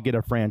 to get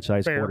a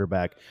franchise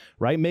quarterback,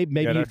 right? Maybe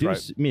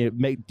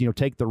you do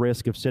take the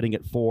risk of sitting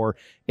at 4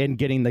 and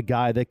getting the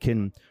guy that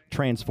can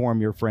transform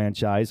your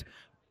franchise.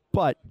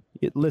 But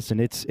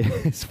listen,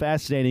 it's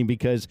fascinating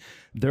because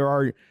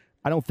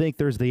I don't think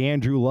there's the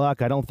Andrew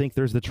Luck. I don't think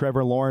there's the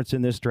Trevor Lawrence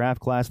in this draft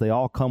class. They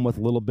all come with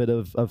a little bit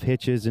of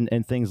hitches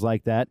and things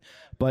like that.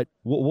 But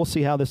we'll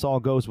see how this all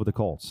goes with the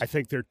Colts. I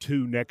think they're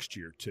 2 next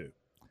year, too.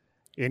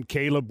 And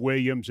Caleb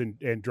Williams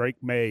and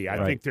Drake May.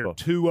 I think there are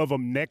 2 of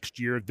them next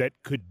year that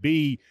could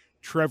be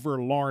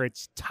Trevor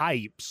Lawrence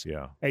types.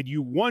 Yeah. And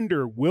you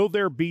wonder, will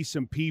there be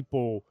some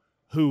people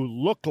who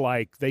look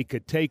like they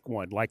could take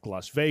one, like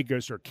Las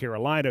Vegas or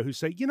Carolina, who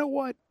say, you know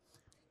what,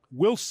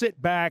 we'll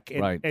sit back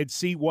and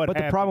see what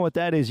happens. But the problem with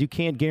that is you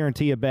can't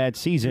guarantee a bad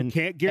season. You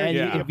can't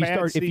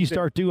guarantee If you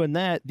start doing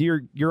that,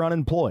 you're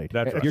unemployed.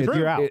 That's right.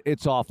 You're out.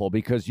 It's awful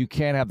because you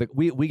can't have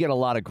we get a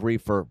lot of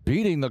grief for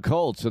beating the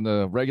Colts in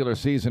the regular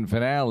season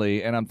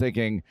finale, and I'm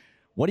thinking,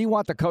 what do you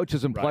want the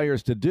coaches and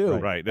players to do?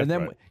 Right. And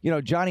then,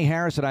 Johnny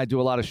Harris and I do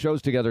a lot of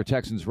shows together,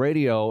 Texans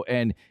Radio,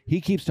 and he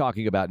keeps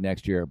talking about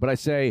next year. But I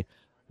say,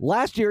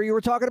 last year you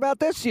were talking about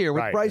this year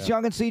with Bryce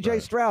Young and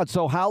C.J. Stroud.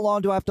 So how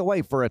long do I have to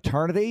wait? For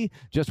eternity?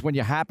 Just when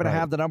you happen to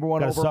have the number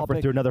 1 overall suffer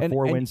pick? through another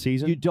 4-win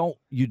season? You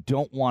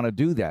don't want to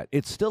do that.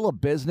 It's still a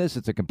business.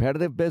 It's a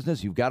competitive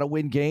business. You've got to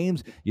win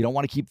games. You don't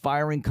want to keep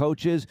firing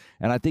coaches.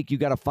 And I think you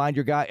got to find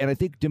your guy. And I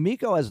think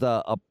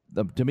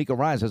DeMeco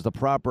Ryans has the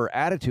proper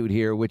attitude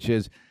here, which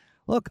is,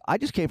 look, I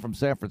just came from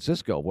San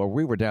Francisco where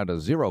we were down to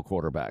 0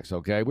 quarterbacks,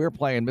 okay? We were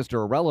playing Mr.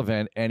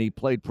 Irrelevant, and he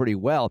played pretty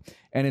well.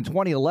 And in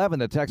 2011,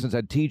 the Texans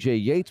had T.J.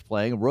 Yates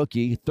playing,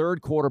 rookie,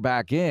 3rd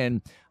quarterback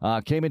in,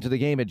 came into the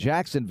game at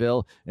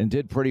Jacksonville and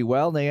did pretty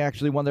well. And they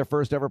actually won their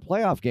first ever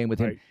playoff game with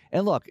him.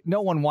 And look,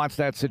 no one wants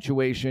that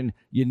situation.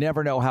 You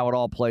never know how it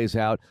all plays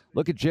out.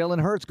 Look at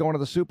Jalen Hurts going to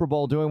the Super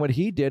Bowl doing what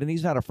he did, and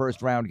he's not a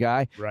first-round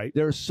guy. Right.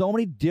 There are so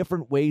many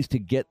different ways to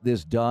get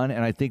this done,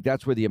 and I think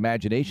that's where the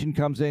imagination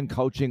comes in,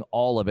 coaching,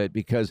 all of it,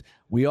 because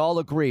we all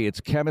agree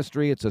it's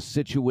chemistry. It's a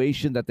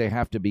situation that they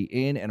have to be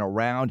in and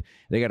around.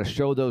 They got to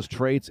show those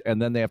traits,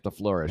 and then they have to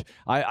flourish.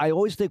 I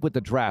always think with the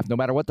draft, no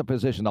matter what the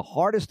position, the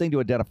hardest thing to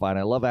identify, and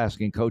I love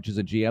asking coaches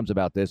and GMs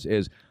about this,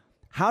 is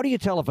how do you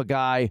tell if a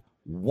guy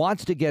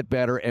wants to get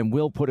better and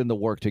will put in the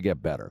work to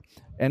get better?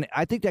 And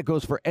I think that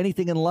goes for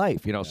anything in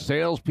life,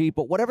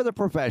 salespeople, whatever the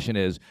profession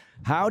is.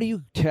 How do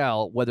you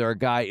tell whether a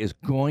guy is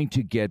going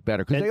to get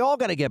better? Because they all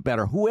got to get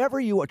better.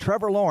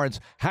 Trevor Lawrence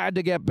had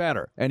to get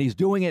better, and he's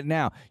doing it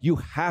now. You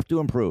have to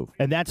improve.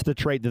 And that's the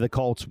trait that the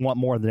Colts want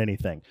more than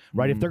anything,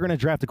 right? If they're going to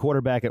draft a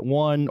quarterback at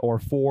 1 or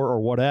 4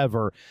 or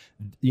whatever,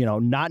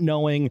 not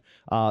knowing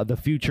the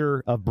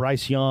future of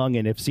Bryce Young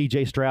and if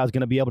C.J. Stroud is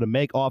going to be able to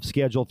make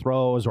off-schedule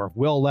throws or if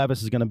Will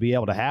Levis is going to be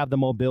able to have the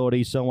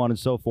mobility, so on and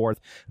so forth,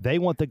 they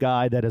want the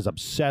guy that is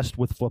obsessed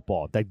with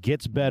football, that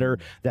gets better,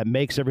 that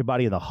makes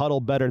everybody in the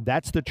huddle better.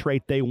 That's the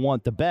trait they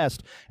want the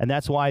best, and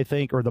that's why I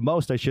think, or the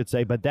most I should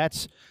say, but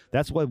that's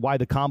why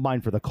the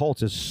Combine for the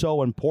Colts is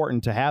so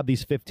important, to have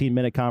these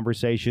 15-minute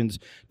conversations,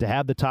 to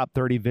have the top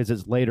 30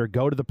 visits later,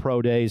 go to the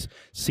pro days,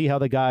 see how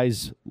the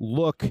guys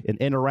look and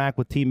interact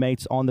with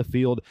teammates on the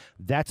field.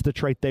 That's the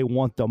trait they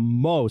want the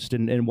most,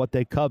 and what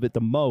they covet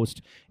the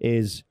most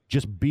is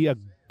just be a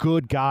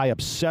good guy,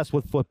 obsessed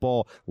with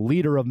football,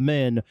 leader of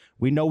men.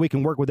 We know we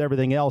can work with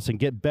everything else and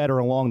get better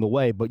along the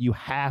way, but you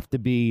have to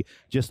be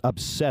just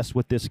obsessed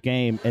with this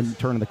game and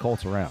turning the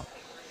Colts around.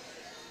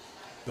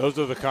 Those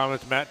are the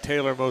comments. Matt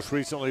Taylor most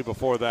recently.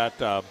 Before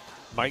that,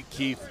 Mike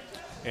Keith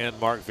and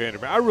Mark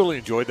Vandermeer. I really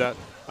enjoyed that,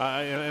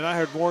 and I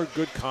heard more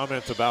good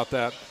comments about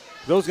that.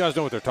 Those guys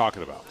know what they're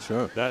talking about.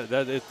 Sure.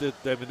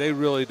 I mean, they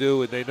really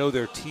do, and they know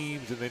their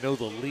teams, and they know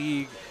the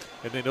league,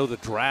 and they know the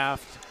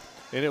draft.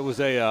 And it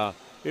was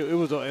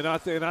and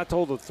I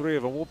told the 3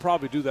 of them, we'll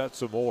probably do that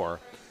some more,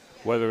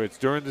 whether it's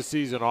during the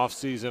season, off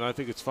season. I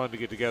think it's fun to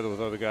get together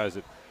with other guys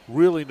that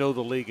really know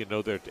the league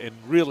and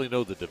really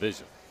know the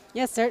division.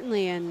 Yes,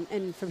 certainly.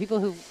 And for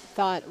people who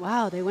thought,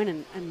 wow, they went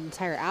an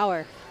entire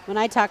hour. When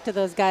I talked to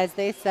those guys,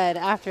 they said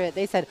after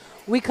it,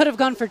 we could have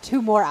gone for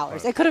 2 more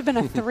hours. It could have been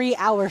a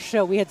 3-hour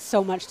show. We had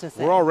so much to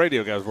say. We're all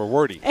radio guys. We're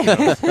wordy.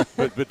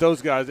 But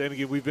those guys, and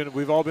again,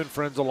 we've all been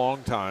friends a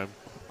long time.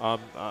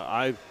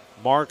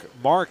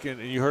 Mark, and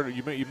you heard it.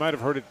 You might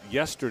have heard it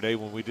yesterday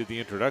when we did the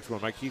introduction.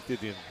 When Mike Keith did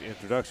the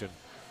introduction,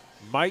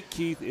 Mike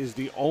Keith is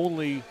the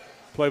only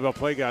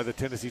play-by-play guy the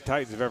Tennessee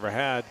Titans have ever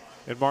had,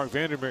 and Mark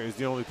Vandermeer is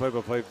the only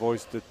play-by-play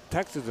voice the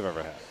Texans have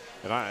ever had.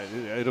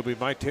 And it'll be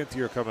my 10th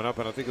year coming up,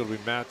 and I think it'll be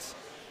Matt's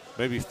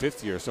maybe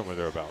 5th year, somewhere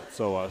thereabouts.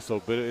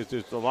 But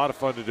it's a lot of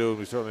fun to do, and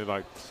we certainly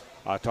like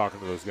talking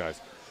to those guys.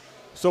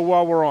 So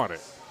while we're on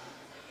it,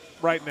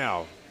 right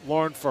now,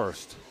 Lauren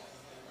first.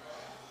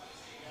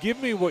 Give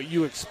me what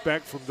you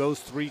expect from those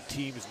 3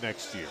 teams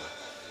next year.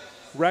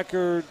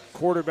 Record,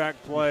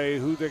 quarterback play,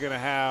 who they're going to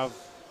have.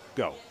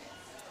 Go.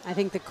 I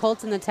think the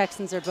Colts and the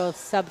Texans are both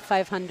sub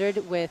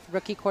 500 with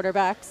rookie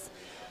quarterbacks,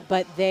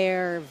 but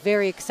they're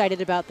very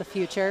excited about the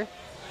future.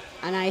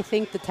 And I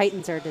think the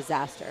Titans are a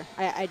disaster.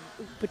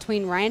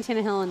 Between Ryan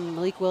Tannehill and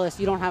Malik Willis,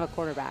 you don't have a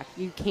quarterback.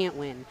 You can't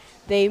win.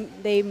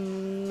 They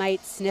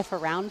might sniff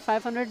around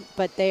 500,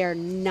 but they are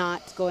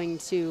not going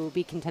to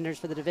be contenders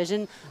for the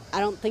division. I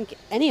don't think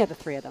any of the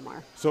 3 of them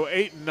are. So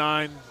 8 and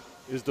 9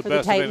 is the for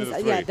best the Titans, of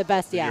the 3. Yeah, the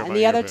best, yeah. And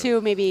the other 2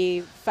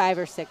 maybe 5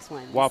 or 6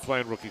 wins. While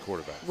playing rookie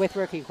quarterbacks. With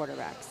rookie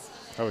quarterbacks.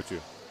 How about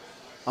you?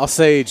 I'll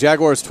say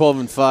Jaguars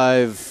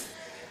 12-5,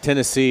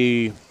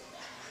 Tennessee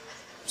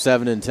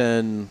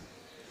 7-10,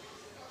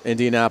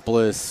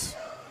 Indianapolis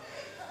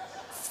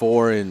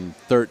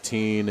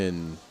 4-13,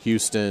 and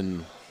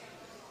Houston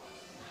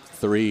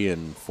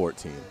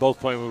 3-14. Both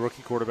playing with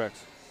rookie quarterbacks.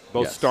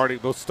 Both Yes.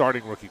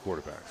 starting rookie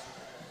quarterbacks.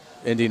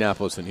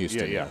 Indianapolis and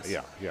Houston. Yeah.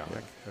 yes.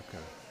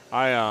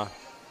 Okay.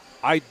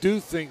 I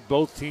do think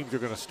both teams are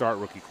going to start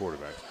rookie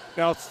quarterbacks.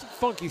 Now,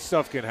 funky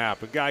stuff can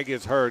happen. Guy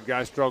gets hurt.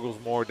 Guy struggles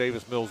more.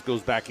 Davis Mills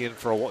goes back in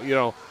for a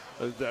while.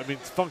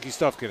 Funky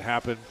stuff can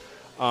happen.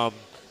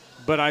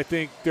 But I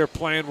think their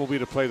plan will be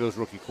to play those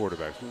rookie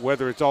quarterbacks,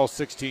 whether it's all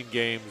 16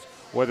 games,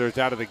 whether it's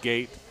out of the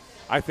gate.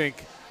 I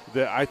think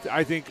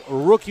I think a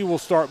rookie will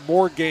start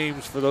more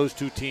games for those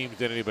 2 teams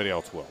than anybody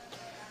else will.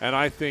 And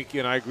I think,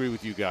 and I agree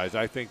with you guys,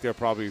 I think they're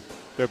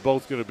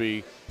both going to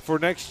be, for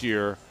next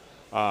year,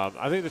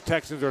 I think the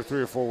Texans are a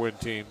 3 or 4 win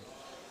team.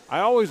 I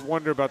always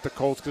wonder about the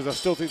Colts because I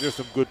still think there's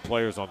some good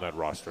players on that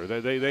roster.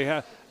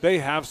 They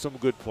have some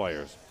good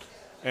players.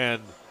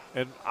 And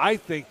I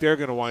think they're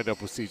going to wind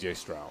up with C.J.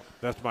 Stroud.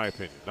 That's my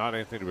opinion, not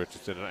Anthony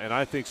Richardson. And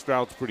I think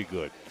Stroud's pretty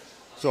good.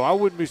 So I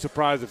wouldn't be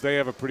surprised if they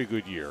have a pretty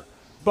good year.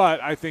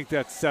 But I think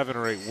that's 7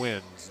 or 8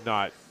 wins,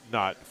 not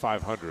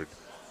 500.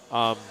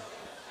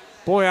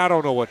 Boy, I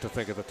don't know what to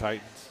think of the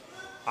Titans.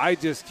 I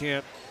just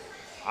can't.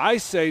 I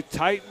say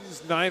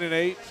Titans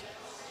 9-8,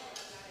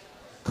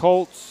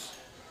 Colts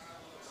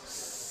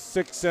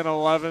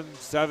 6-11,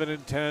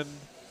 7-10.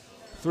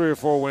 3 or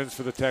 4 wins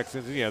for the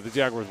Texans. And, yeah, the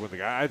Jaguars win the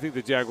game. I think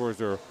the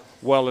Jaguars are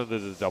well into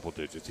the double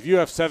digits. If you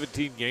have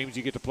 17 games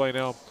you get to play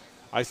now,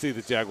 I see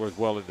the Jaguars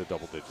well into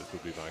double digits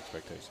would be my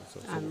expectation. So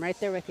I'm right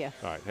there with you.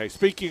 All right. Hey,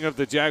 speaking of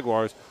the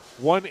Jaguars,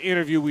 one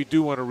interview we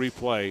do want to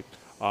replay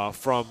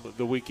from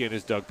the weekend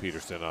is Doug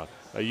Peterson.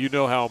 You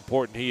know how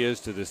important he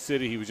is to this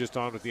city. He was just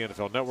on with the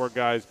NFL Network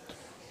guys.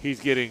 He's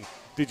getting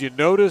 – did you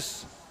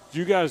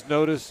guys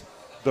notice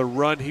the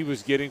run he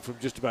was getting from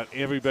just about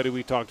everybody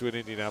we talked to in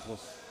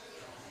Indianapolis?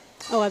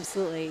 Oh,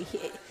 absolutely.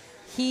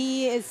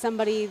 He is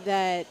somebody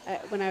that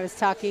when I was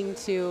talking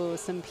to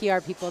some PR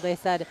people, they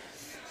said,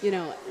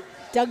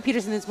 Doug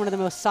Peterson is one of the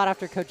most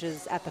sought-after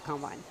coaches at the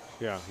Combine.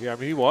 Yeah. I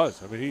mean, he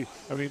was. I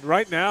mean,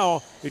 right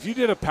now, if you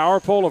did a power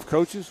poll of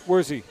coaches,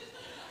 where's he?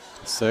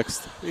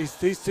 6th.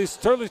 He's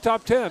certainly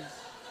top 10,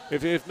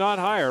 if not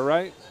higher,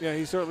 right? Yeah,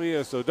 he certainly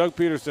is. So Doug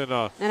Peterson.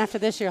 And after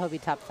this year, he'll be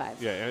top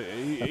 5. Yeah.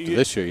 After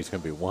this year, he's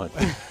going to be 1.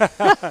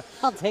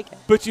 I'll take it.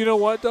 But you know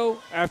what, though?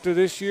 After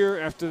this year,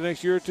 after the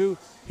next year or 2,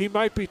 he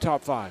might be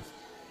top 5.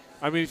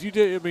 I mean, if you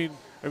did,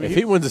 if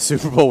he wins the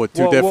Super Bowl with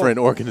two different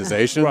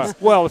organizations.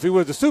 Right. Well, if he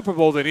wins the Super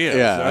Bowl, then he is.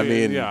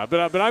 Yeah,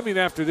 But I mean,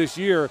 after this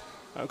year,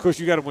 of course,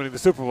 you got him winning the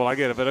Super Bowl. I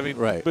get it. But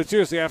right. But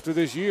seriously, after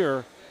this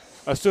year,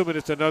 assuming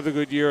it's another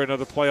good year,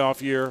 another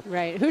playoff year.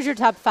 Right. Who's your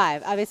top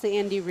 5? Obviously,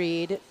 Andy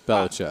Reid.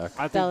 Belichick.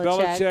 I think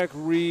Belichick,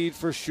 Reid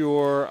for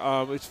sure.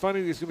 It's funny.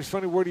 It's going to be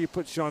funny. Where do you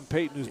put Sean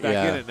Payton, who's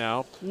back in it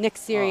now? Nick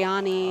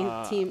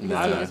Sirianni team.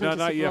 Not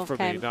yet for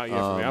me. Not yet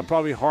for me. I'm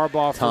probably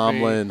Harbaugh for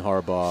Tomlin, me.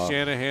 Harbaugh.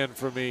 Shanahan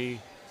for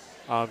me.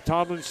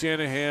 Tomlin,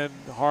 Shanahan,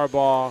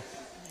 Harbaugh,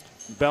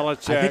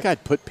 Belichick. I think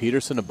I'd put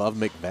Peterson above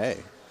McVay.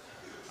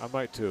 I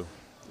might too.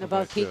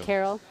 Above Pete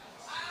Carroll?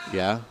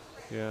 Yeah.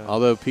 Yeah.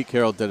 Although Pete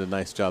Carroll did a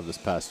nice job this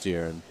past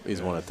year and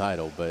he's won a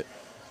title, but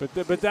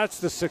that's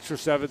the 6 or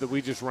 7 that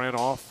we just ran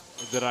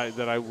off that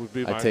I would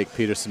be. I'd take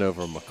Peterson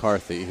over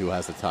McCarthy, who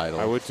has a title.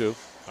 I would too.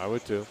 I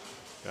would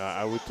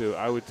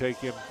take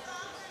him.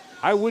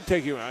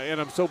 And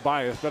I'm so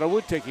biased, but I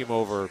would take him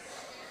over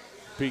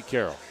Pete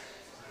Carroll.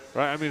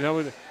 Right? I mean,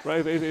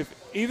 if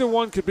either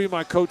one could be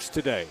my coach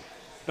today,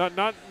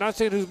 not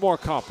saying who's more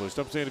accomplished.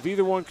 I'm saying if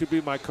either one could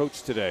be my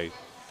coach today,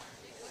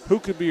 who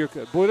could be your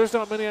coach? Boy, there's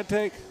not many I'd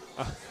take.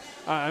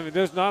 I mean,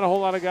 there's not a whole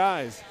lot of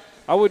guys.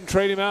 I wouldn't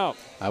trade him out.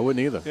 I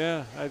wouldn't either.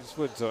 Yeah, I just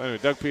wouldn't. So anyway,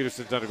 Doug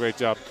Peterson's done a great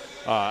job.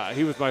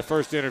 He was my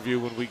first interview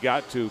when we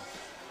got to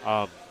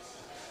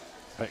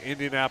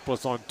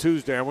Indianapolis on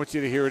Tuesday. I want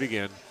you to hear it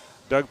again.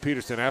 Doug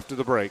Peterson after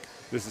the break.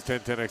 This is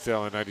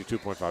 1010XL and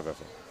 92.5 FM.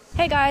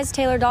 Hey guys,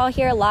 Taylor Dahl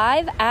here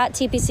live at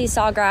TPC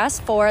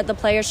Sawgrass for the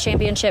Players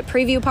Championship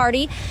preview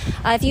party.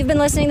 If you've been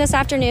listening this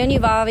afternoon,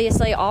 you've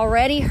obviously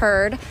already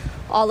heard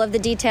all of the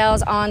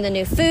details on the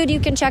new food you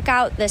can check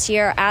out this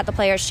year at the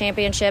Players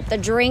Championship, the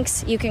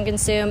drinks you can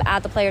consume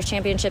at the Players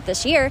Championship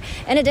this year,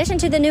 in addition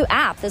to the new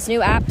app. This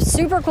new app,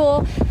 super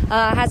cool,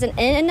 has an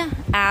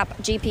in-app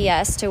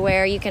GPS to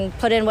where you can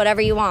put in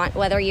whatever you want,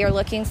 whether you're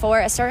looking for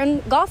a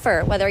certain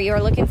golfer, whether you're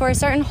looking for a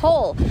certain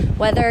hole,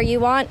 whether you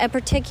want a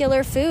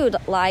particular food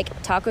like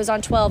tacos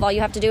on 12. All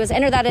you have to do is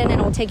enter that in and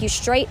it will take you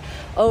straight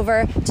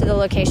over to the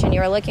location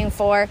you're looking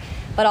for.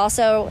 But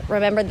also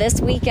remember, this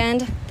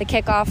weekend, the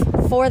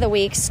kickoff for the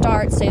week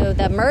starts. So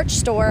the merch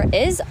store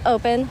is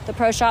open. The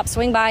Pro Shop,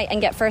 swing by and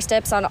get first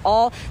dips on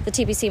all the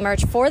TPC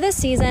merch for this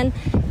season.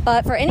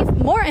 But for any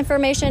more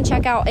information,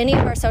 check out any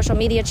of our social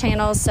media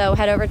channels. So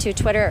head over to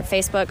Twitter,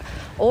 Facebook,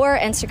 or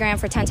Instagram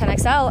for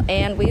 1010XL,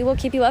 and we will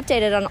keep you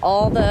updated on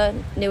all the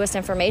newest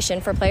information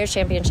for Players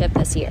Championship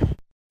this year.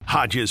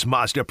 Hodges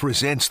Mazda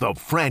presents the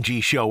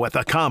Frangie Show at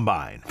the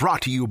Combine,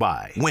 brought to you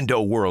by Window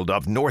World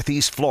of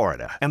Northeast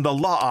Florida and the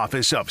law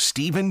office of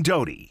Stephen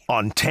Doty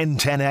on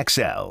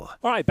 1010XL.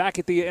 All right, back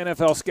at the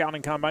NFL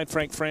Scouting Combine,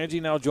 Frank Frangie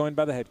now joined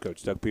by the head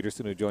coach, Doug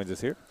Peterson, who joins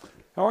us here.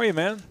 How are you,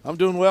 man? I'm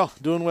doing well.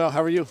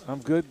 How are you? I'm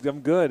good.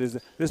 This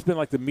has been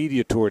like the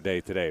media tour day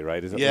today,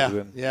 right? Is that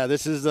yeah.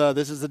 This is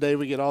the day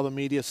we get all the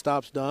media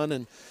stops done,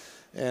 and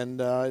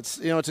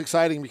it's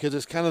exciting because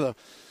it's kind of the,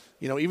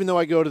 even though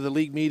I go to the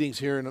league meetings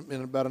here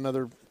in about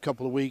another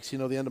couple of weeks,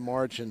 the end of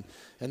March, and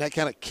that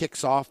kind of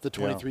kicks off the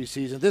 23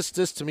 season. This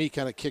to me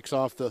kind of kicks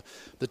off the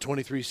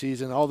 23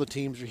 season. All the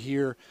teams are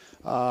here,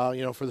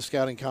 for the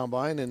Scouting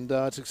Combine, and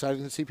it's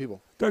exciting to see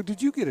people. Doug,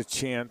 did you get a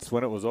chance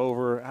when it was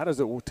over? How does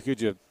it? Could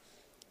you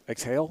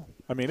exhale?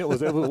 I mean, it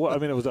was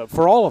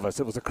for all of us.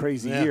 It was a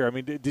crazy year. I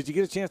mean, did you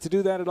get a chance to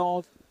do that at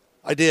all?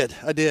 I did.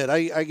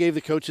 I gave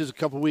the coaches a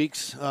couple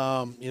weeks,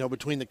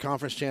 between the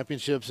conference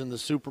championships and the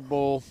Super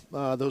Bowl.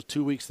 Those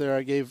 2 weeks there,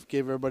 I gave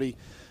everybody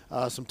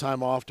some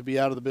time off to be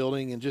out of the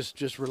building and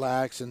just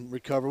relax and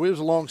recover. It was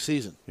a long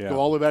season. Yeah. Go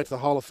all the way back to the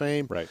Hall of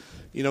Fame. Right.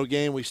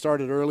 Game, we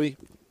started early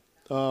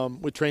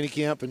with training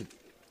camp, and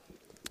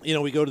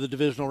we go to the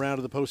divisional round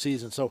of the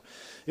postseason. So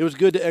it was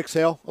good to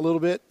exhale a little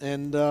bit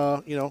and,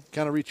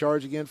 kind of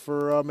recharge again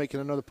for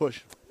making another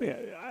push. Yeah,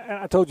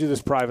 I told you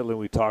this privately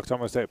when we talked, so I'm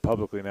going to say it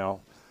publicly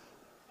now.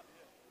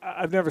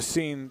 I've never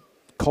seen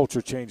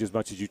culture change as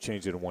much as you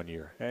changed it in 1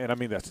 year, and I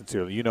mean that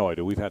sincerely. I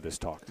do. We've had this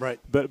talk, right?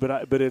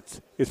 But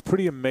it's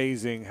pretty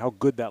amazing how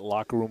good that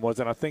locker room was,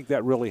 and I think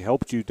that really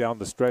helped you down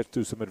the stretch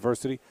through some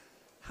adversity.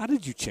 How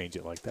did you change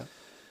it like that?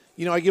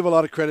 I give a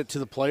lot of credit to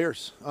the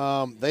players.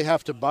 They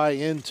have to buy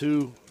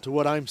into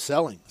what I'm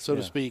selling, so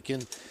to speak,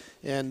 and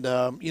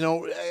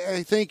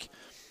I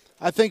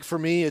think for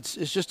me it's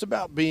just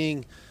about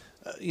being.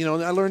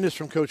 I learned this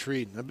from Coach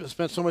Reed. I've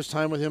spent so much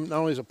time with him, not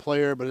only as a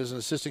player, but as an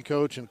assistant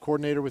coach and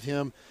coordinator with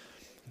him.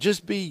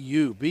 Just be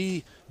you.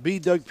 Be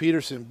Doug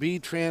Peterson. Be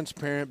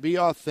transparent. Be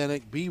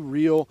authentic. Be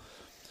real.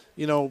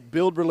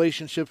 Build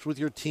relationships with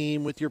your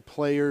team, with your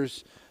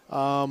players,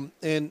 and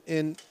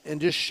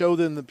just show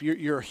them that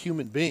you're a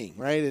human being,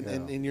 right?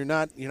 And you're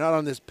not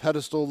on this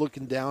pedestal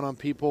looking down on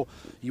people.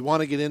 You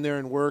want to get in there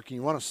and work, and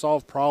you want to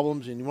solve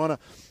problems, and you want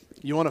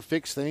to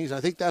fix things. And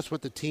I think that's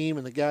what the team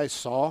and the guys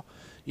saw.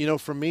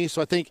 From me.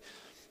 So I think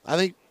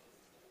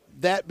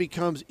that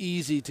becomes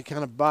easy to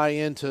kind of buy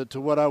into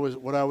what I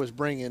was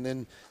bringing,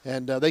 and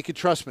they could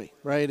trust me,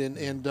 right?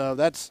 And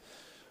that's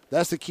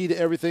the key to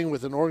everything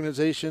with an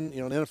organization.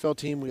 An NFL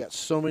team, we got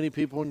so many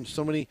people and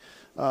so many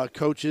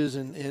coaches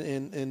and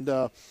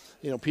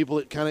people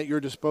at kind of at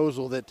your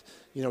disposal that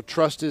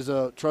trust is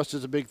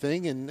a big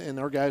thing, and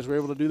our guys were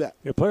able to do that.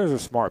 Yeah, players are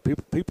smart.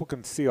 People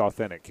can see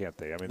authentic, can't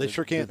they? I mean, they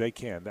sure can. They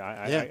can.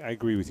 I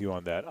agree with you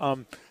on that.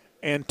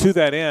 And to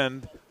that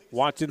end,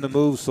 watching the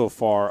moves so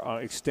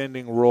far,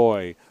 extending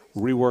Roy,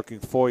 reworking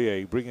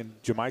Foye, bringing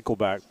Jamichael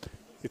back,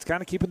 it's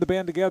kind of keeping the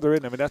band together,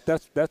 isn't it? I mean,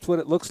 that's what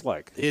it looks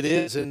like. It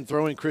is, and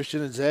throwing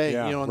Christian and Zay,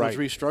 on right. those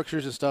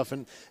restructures and stuff,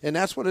 and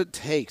that's what it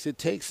takes. It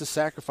takes the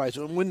sacrifice.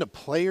 And when the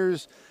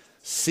players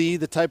see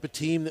the type of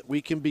team that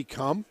we can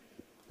become,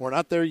 we're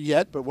not there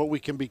yet, but what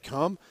we can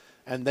become,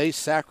 and they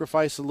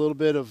sacrifice a little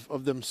bit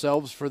of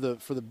themselves for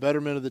the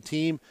betterment of the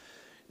team,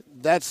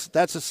 that's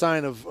a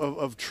sign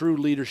of true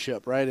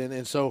leadership, right?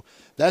 And so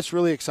that's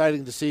really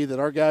exciting to see that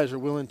our guys are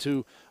willing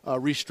to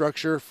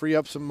restructure, free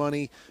up some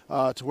money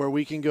to where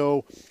we can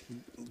go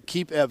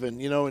keep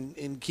Evan,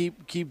 and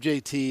keep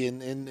JT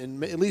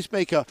and at least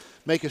make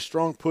a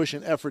strong push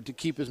and effort to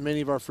keep as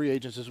many of our free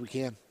agents as we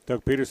can.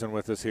 Doug Peterson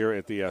with us here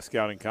at the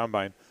Scouting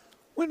Combine.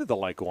 When did the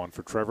light go on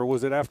for Trevor?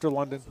 Was it after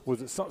London?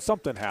 Was it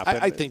something happened?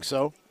 I think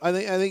so. I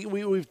think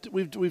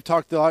we've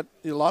talked a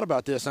lot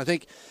about this. And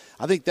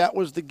I think that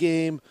was the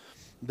game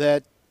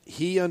that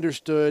he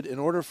understood. In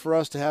order for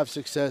us to have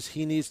success,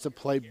 he needs to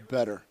play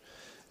better,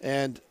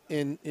 and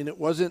it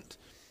wasn't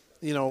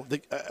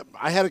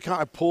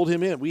I pulled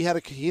him in.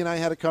 He and I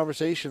had a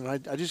conversation,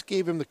 and I just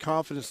gave him the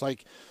confidence,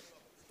 like,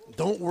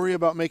 don't worry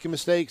about making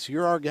mistakes.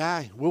 You're our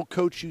guy. We'll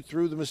coach you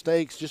through the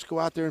mistakes. Just go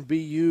out there and be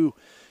you,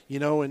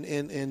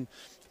 and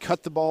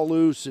cut the ball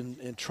loose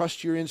and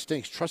trust your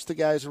instincts. Trust the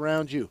guys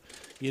around you,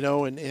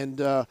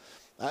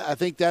 I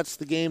think that's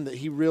the game that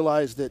he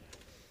realized that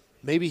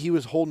maybe he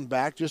was holding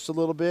back just a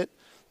little bit.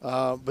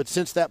 But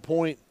since that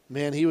point,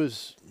 man, he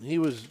was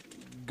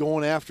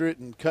going after it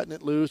and cutting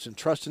it loose and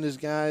trusting his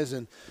guys.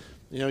 And,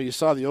 you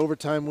saw the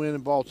overtime win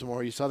in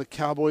Baltimore. You saw the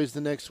Cowboys the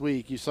next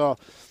week. You saw,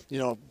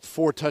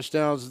 4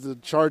 touchdowns of the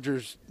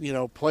Chargers,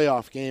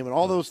 playoff game and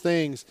all those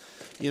things,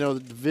 the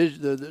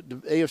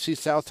AFC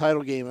South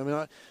title game. I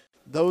mean,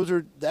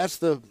 that's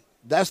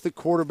the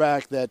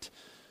quarterback that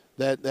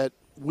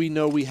we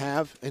know we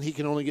have, and he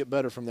can only get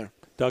better from there.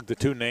 Doug, the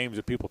 2 names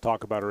that people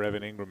talk about are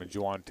Evan Ingram and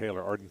Juwan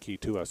Taylor, Arden Key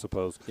too, I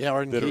suppose. Yeah,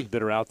 Arden Key.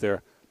 That are out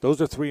there. Those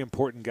are 3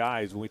 important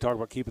guys. When we talk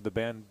about keeping the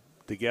band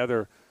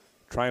together,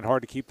 trying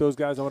hard to keep those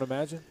guys, I would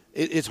imagine.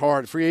 It's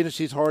hard. Free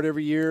agency is hard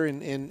every year,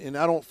 and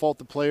I don't fault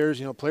the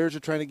players. Players are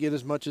trying to get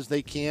as much as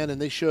they can,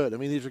 and they should. I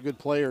mean, these are good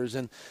players,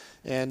 and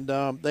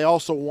they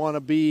also want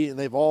to be, and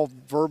they've all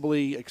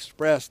verbally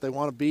expressed they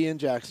want to be in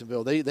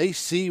Jacksonville. They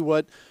see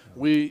what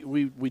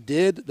we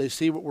did. They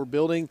see what we're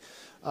building,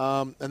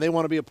 and they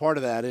want to be a part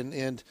of that.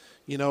 And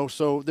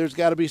so there's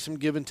got to be some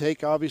give and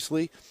take,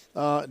 obviously,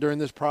 during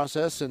this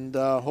process, and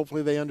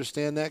hopefully they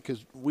understand that,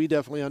 because we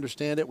definitely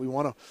understand it. We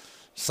want to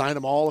sign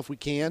them all if we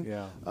can.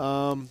 Yeah.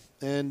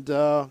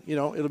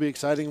 It'll be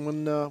exciting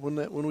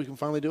when we can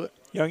finally do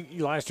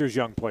it. Last year's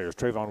young players,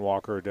 Trayvon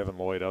Walker, Devin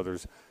Lloyd,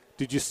 others.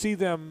 Did you see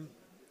them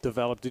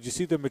develop? Did you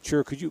see them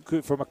mature?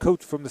 Could from a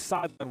coach from the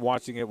sideline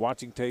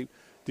watching tape,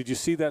 did you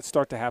see that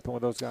start to happen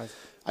with those guys?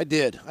 I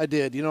did. I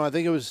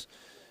think it was.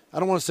 I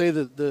don't want to say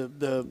that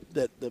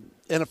the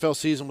NFL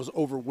season was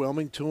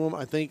overwhelming to them.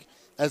 I think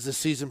as the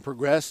season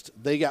progressed,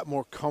 they got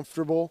more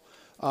comfortable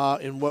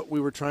in what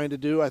we were trying to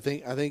do. I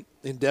think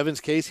in Devin's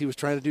case, he was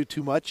trying to do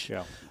too much.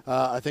 Yeah.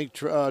 I think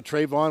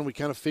Trayvon, we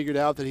kind of figured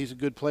out that he's a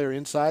good player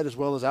inside as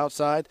well as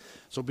outside.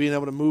 So being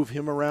able to move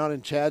him around,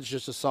 and Chad's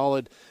just a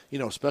solid,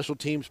 special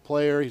teams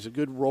player. He's a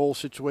good role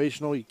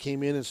situational. He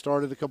came in and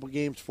started a couple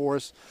games for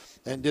us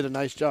and did a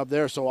nice job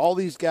there. So all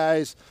these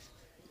guys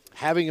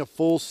having a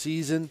full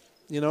season,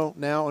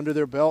 now under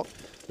their belt,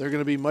 they're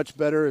going to be much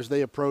better as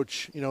they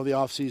approach, the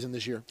offseason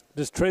this year.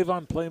 Does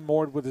Trayvon play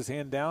more with his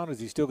hand down? Is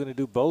he still going to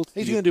do both?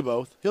 He's going to do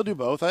both. He'll do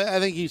both. I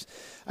think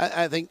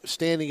I think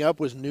standing up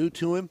was new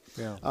to him.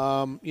 Yeah.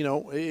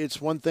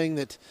 It's one thing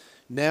that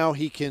now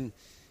he can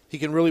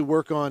really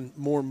work on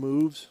more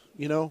moves.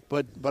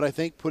 But I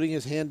think putting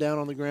his hand down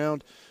on the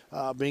ground,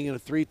 being in a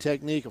 3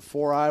 technique, a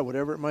 4-eye,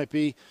 whatever it might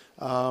be,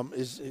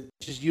 is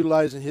just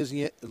utilizing his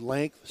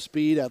length,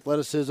 speed,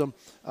 athleticism,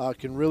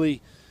 can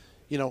really,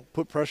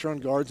 put pressure on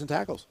guards and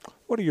tackles.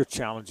 What are your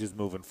challenges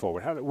moving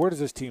forward? Where does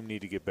this team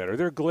need to get better? Are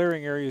there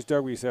glaring areas,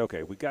 Doug, where you say,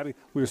 okay, we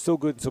were so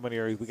good in so many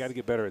areas, we got to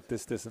get better at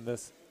this, this, and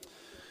this?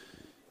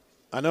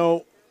 I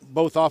know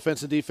both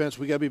offense and defense,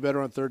 we got to be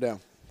better on third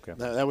down. Okay.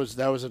 That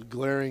was a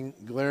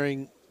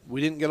glaring. We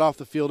didn't get off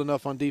the field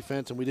enough on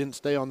defense, and we didn't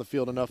stay on the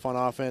field enough on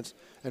offense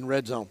and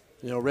red zone.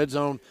 Red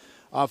zone,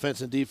 offense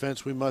and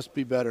defense, we must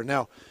be better.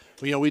 Now,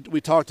 we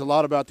talked a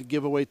lot about the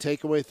giveaway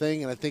takeaway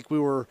thing, and I think we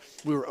were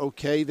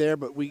okay there,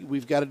 but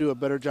we've got to do a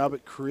better job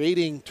at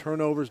creating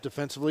turnovers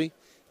defensively,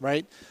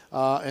 right?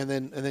 And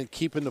then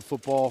keeping the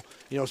football,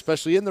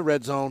 especially in the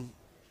red zone,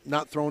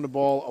 not throwing the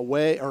ball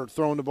away or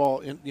throwing the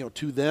ball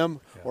to them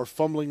or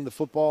fumbling the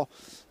football.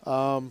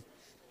 And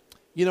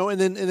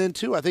then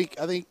too, I think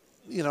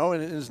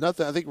and it's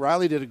nothing. I think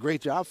Riley did a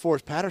great job for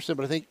us, Patterson,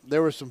 but I think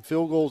there were some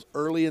field goals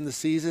early in the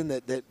season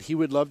that he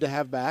would love to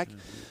have back.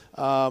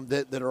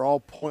 That are all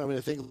point. I mean,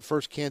 I think the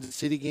first Kansas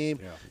City game,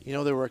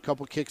 there were a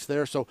couple kicks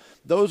there. So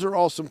those are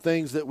all some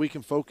things that we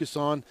can focus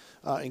on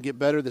and get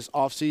better this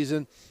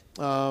offseason.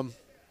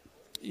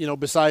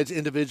 Besides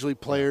individually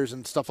players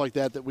and stuff like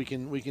that we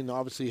can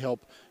obviously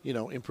help,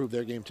 improve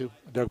their game too.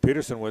 Doug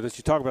Peterson with us.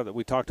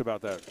 We talked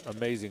about that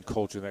amazing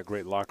culture and that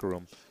great locker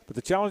room, but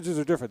the challenges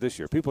are different this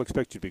year. People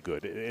expect you to be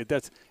good.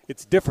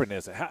 It's different,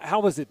 isn't it?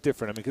 How is it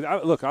different? I mean,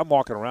 because I'm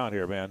walking around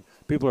here, man.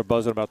 People are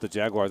buzzing about the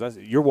Jaguars.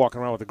 You're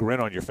walking around with a grin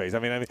on your face. I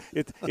mean,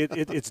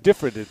 it's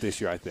different this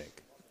year, I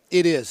think.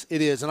 It is,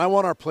 and I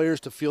want our players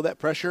to feel that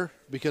pressure,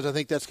 because I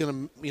think that's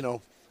going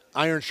to,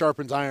 iron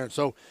sharpens iron.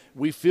 So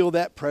we feel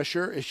that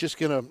pressure. It's just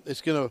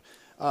gonna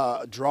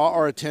draw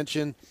our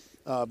attention,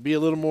 be a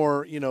little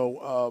more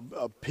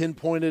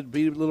pinpointed,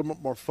 be a little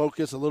more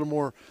focused, a little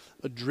more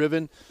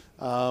driven.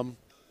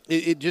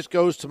 It just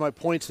goes to my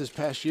points this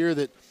past year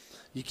that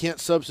you can't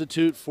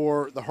substitute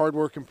for the hard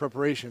work and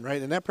preparation,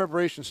 right? And that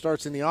preparation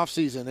starts in the off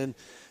season.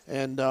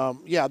 And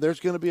there's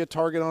going to be a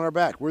target on our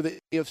back. We're the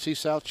AFC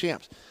South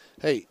champs.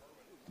 Hey,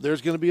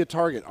 there's going to be a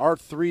target. Our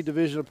 3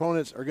 division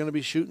opponents are going to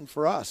be shooting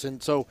for us.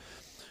 And so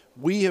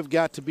we have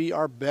got to be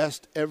our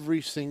best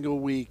every single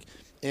week.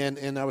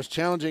 And I was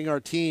challenging our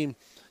team,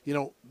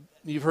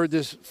 you've heard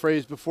this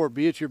phrase before,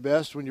 be at your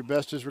best when your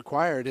best is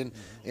required. And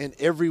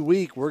every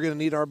week we're going to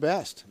need our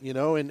best,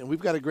 and we've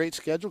got a great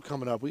schedule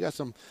coming up. We got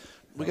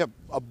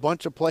a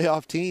bunch of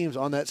playoff teams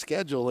on that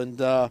schedule. And,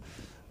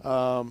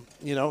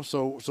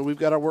 so we've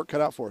got our work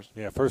cut out for us.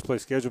 Yeah, first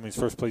place schedule means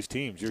first place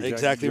teams. You're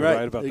exactly right.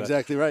 Right about that.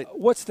 Exactly right.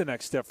 What's the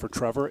next step for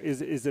Trevor?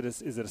 Is it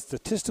a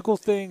statistical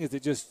thing? Is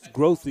it just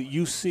growth that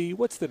you see?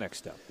 What's the next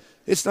step?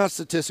 It's not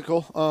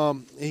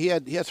statistical. He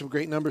had some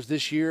great numbers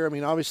this year. I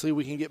mean, obviously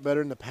we can get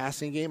better in the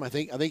passing game. I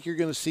think you're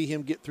going to see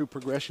him get through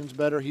progressions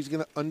better. He's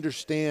going to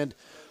understand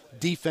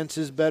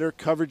defenses better,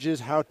 coverages,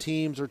 how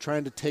teams are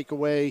trying to take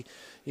away,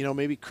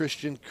 maybe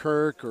Christian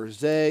Kirk or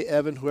Zay,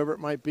 Evan, whoever it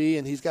might be,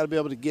 and he's got to be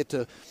able to get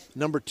to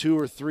number 2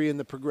 or 3 in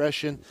the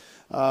progression.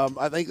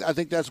 I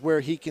think that's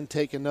where he can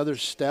take another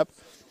step.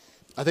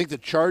 I think the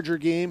Charger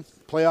game,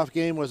 playoff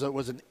game, was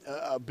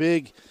a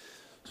big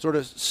sort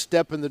of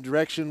step in the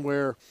direction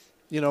where,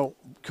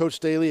 Coach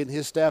Staley and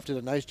his staff did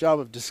a nice job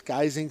of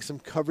disguising some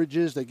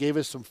coverages. They gave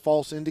us some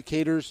false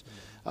indicators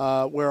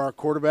where our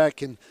quarterback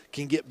can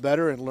get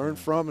better and learn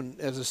from, and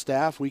as a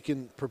staff we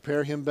can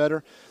prepare him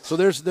better. So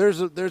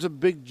there's a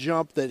big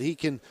jump that he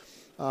can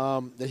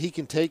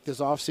take this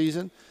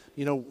offseason,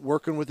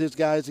 working with his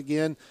guys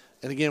again.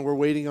 And again, we're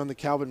waiting on the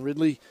Calvin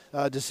Ridley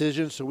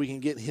decision so we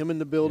can get him in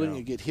the building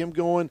and get him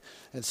going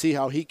and see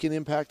how he can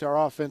impact our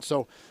offense.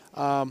 So,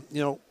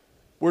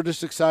 we're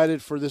just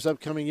excited for this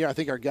upcoming year. I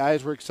think our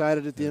guys were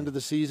excited at the end of the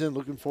season,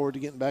 looking forward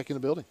to getting back in the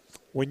building.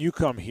 When you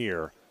come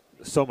here,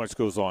 so much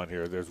goes on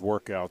here. There's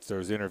workouts,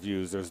 there's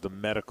interviews, there's the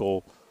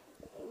medical.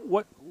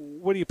 What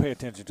do you pay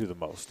attention to the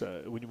most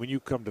when you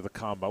come to the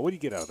combine? What do you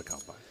get out of the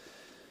combine?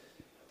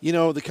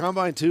 The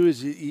combine too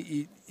is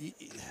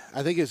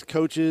I think as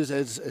coaches,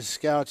 as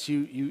scouts,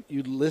 you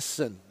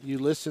listen. You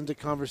listen to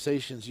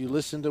conversations. You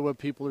listen to what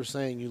people are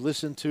saying. You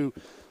listen to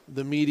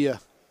the media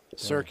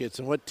circuits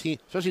and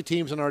especially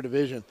teams in our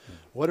division.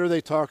 What are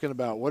they talking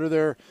about? What are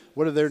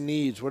their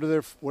needs? What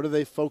are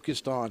they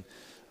focused on?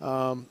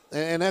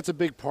 And that's a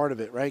big part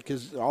of it, right?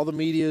 Because all the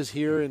media is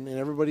here and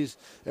everybody's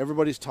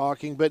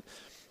talking. But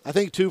I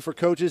think too for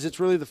coaches, it's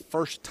really the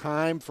first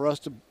time for us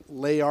to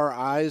lay our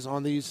eyes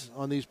on these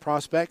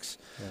prospects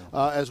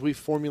as we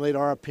formulate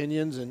our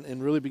opinions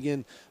and really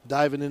begin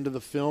diving into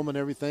the film and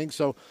everything.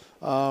 So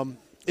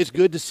it's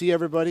good to see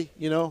everybody.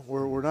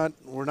 We're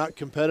not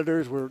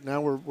competitors.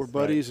 We're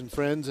buddies and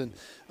friends, and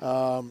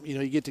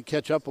you get to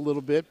catch up a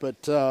little bit.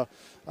 But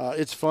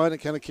it's fun. It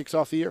kind of kicks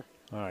off the year.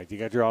 All right, you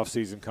got your off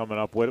season coming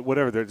up.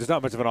 Whatever. There's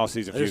not much of an off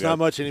season. There's not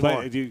much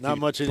anymore. Not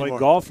much anymore. Playing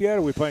golf yet?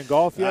 Are we playing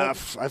golf yet?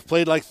 I've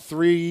played like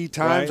 3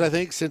 times, I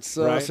think, since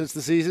the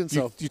season.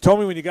 So you told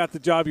me when you got the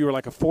job you were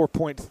like a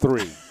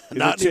 4.3.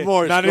 Not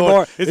anymore. Not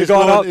anymore. Is it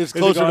going up? It's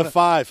closer to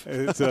 5.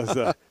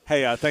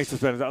 Hey, thanks for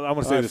spending. I want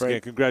to say this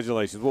again.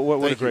 Congratulations.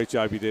 What a great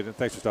job you did, and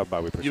thanks for stopping by.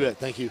 We appreciate it. You bet.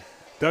 Thank you.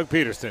 Doug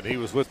Peterson. He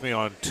was with me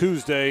on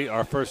Tuesday,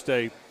 our first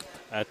day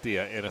at the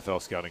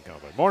NFL Scouting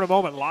Combine. More in a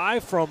moment,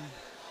 live from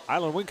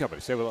Island Wing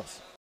Company. Stay with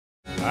us.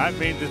 That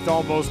means it's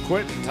almost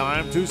quitting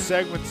time. 2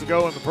 segments to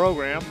go in the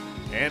program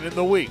and in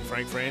the week.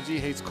 Frank Frangie,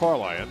 Hayes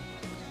Carlyon,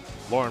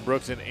 Lauren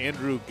Brooks, and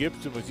Andrew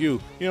Gibson with you.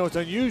 It's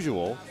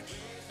unusual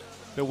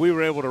that we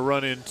were able to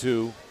run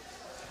into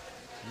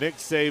Nick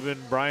Saban,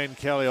 Brian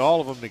Kelly,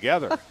 all of them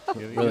together.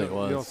 You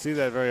don't see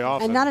that very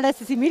often. And not at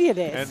SEC Media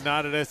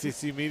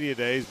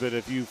Days. But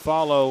if you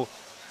follow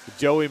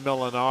Joey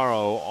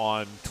Millenaro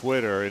on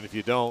Twitter, and if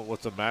you don't,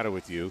 what's the matter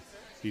with you?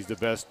 He's the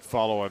best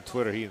follow on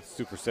Twitter. He and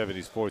Super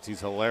 70 Sports. He's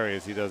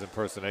hilarious. He does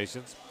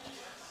impersonations.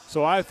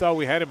 So I thought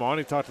we had him on.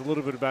 He talked a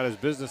little bit about his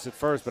business at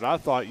first, but I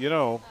thought,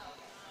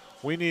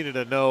 we needed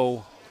to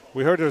know.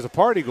 We heard there was a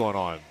party going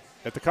on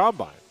at the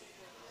Combine.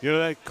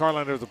 That,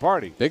 Carolina, there was a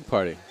party. Big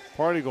party.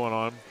 Party going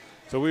on.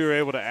 So we were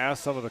able to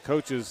ask some of the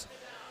coaches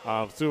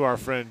through our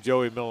friend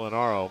Joey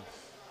Millenaro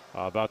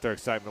about their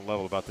excitement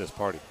level about this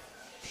party.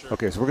 Sure.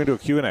 Okay, so we're going to do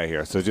a Q&A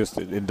here, so just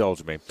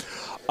indulge me.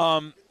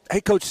 Hey,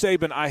 Coach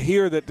Saban, I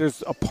hear that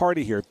there's a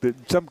party here.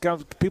 Some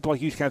people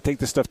like you kind of take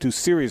this stuff too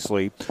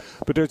seriously,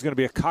 but there's going to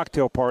be a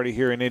cocktail party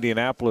here in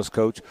Indianapolis,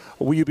 Coach.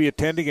 Will you be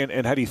attending,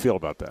 and how do you feel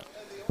about that?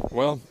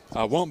 Well,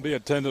 I won't be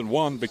attending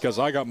one because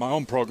I got my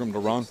own program to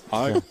run.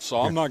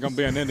 So I'm not going to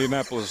be in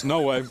Indianapolis,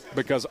 no way,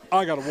 because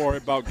I got to worry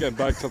about getting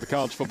back to the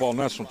College Football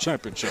National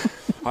Championship.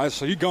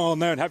 So you go on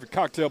there and have your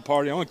cocktail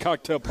party. The only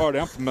cocktail party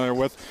I'm familiar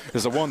with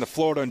is the one that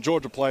Florida and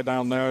Georgia play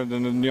down there, and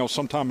then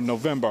sometime in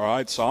November. All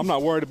right, so I'm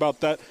not worried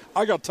about that.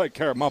 I got to take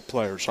care of my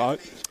players. All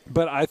right.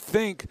 But I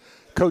think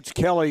Coach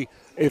Kelly,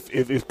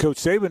 if Coach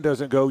Saban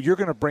doesn't go, you're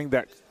going to bring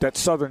that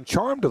Southern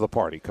charm to the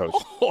party, Coach.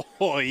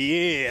 Oh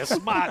yeah,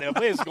 Smiley.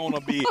 It's going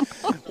to be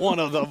one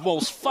of the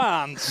most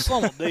fun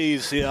summer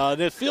days here.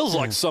 And it feels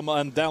like summer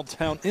in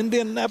downtown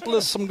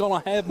Indianapolis. I'm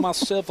going to have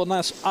myself a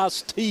nice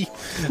iced tea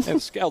and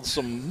scout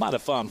some mighty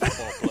fine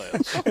football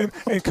players.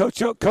 and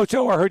Coach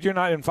O, I heard you're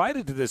not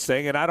invited to this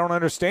thing, and I don't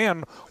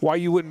understand why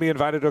you wouldn't be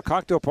invited to a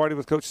cocktail party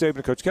with Coach Saban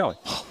and Coach Kelly.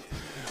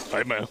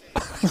 Hey, man.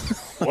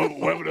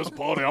 Whenever there's a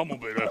party, I'm going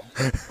to be there.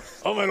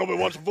 I may not be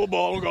watching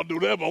football. I'm going to do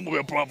that, but I'm going to be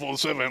a prop for the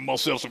 7 and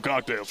myself some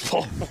cocktails. It's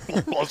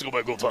going to be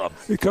a good time.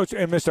 Coach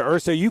and Mr.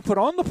 Irsay, you put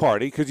on the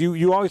party because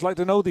you always like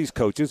to know these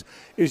coaches.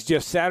 Is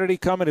Jeff Saturday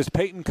coming? Is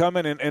Peyton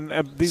coming?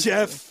 And these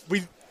Jeff,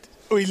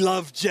 we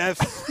love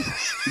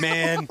Jeff,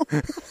 man.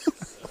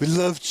 We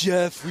love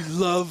Jeff. We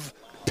love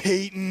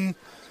Peyton.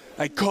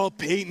 I call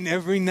Peyton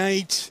every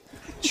night,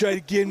 try to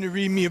get him to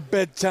read me a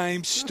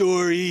bedtime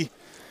story.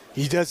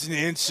 He doesn't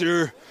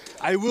answer.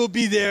 I will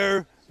be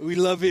there. We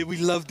love it. We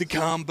love the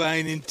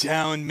combine in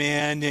town,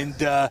 man. And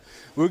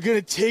we're going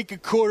to take a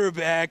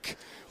quarterback.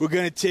 We're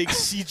going to take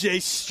C.J.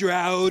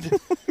 Stroud.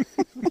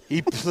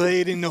 He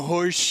played in the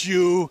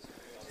Horseshoe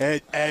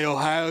at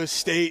Ohio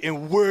State,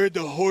 and we're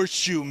the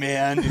Horseshoe,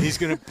 man. And he's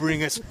going to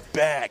bring us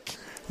back.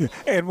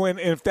 And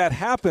if that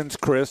happens,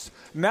 Chris,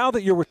 now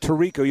that you're with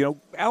Tirico,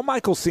 Al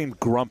Michaels seemed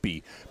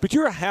grumpy, but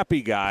you're a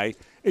happy guy.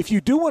 If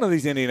you do one of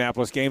these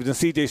Indianapolis games and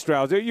C.J.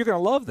 Stroud's there, you're going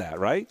to love that,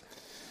 right?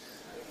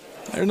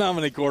 There's not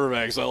many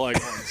quarterbacks I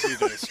like more than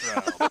C.J.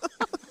 Stroud.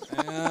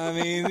 I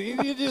mean,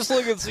 you just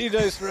look at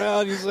C.J.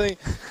 Stroud, you say,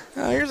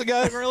 here's a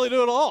guy who can really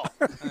do it all.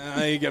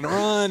 He can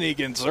run, he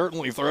can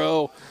certainly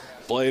throw.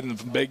 Played in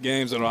big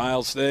games at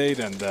Ohio State,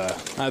 and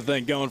I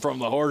think going from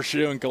the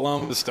Horseshoe in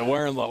Columbus to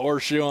wearing the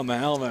Horseshoe on the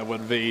helmet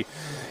would be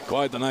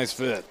quite the nice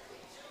fit.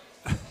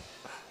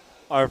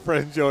 Our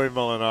friend Joey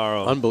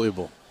Molinaro.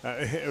 Unbelievable.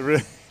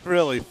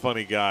 Really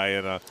funny guy,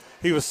 and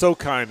he was so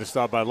kind to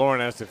stop by.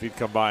 Lauren asked if he'd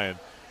come by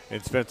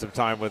and spend some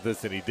time with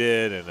us, and he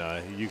did. And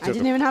I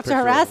didn't even have to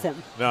harass him.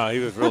 No, he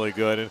was really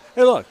good. And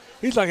hey, look,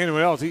 he's like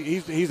anyone else.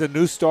 He's a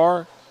new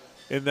star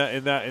in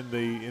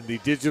the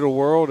digital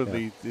world,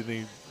 in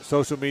the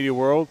social media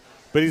world,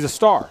 but he's a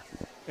star.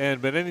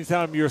 But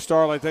anytime you're a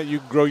star like that, you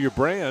can grow your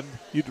brand,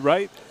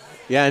 right?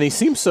 Yeah, and he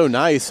seems so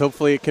nice.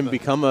 Hopefully it can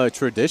become a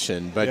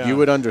tradition, but you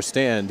would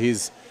understand.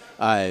 He's,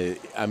 I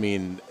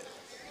mean,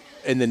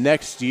 in the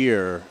next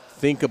year,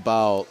 think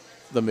about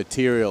the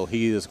material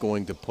he is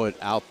going to put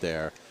out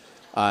there.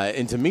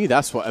 And to me,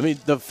 that's what, I mean,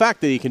 the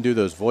fact that he can do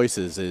those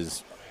voices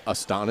is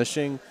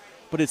astonishing,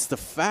 but it's the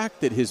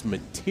fact that his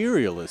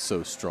material is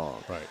so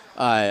strong. Right.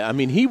 I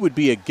mean, he would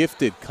be a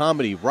gifted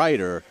comedy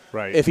writer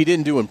if he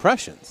didn't do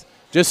impressions,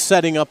 just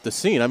setting up the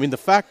scene. I mean, the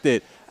fact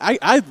that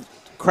I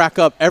crack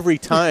up every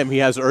time he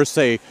has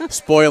Irsay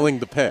spoiling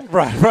the pick.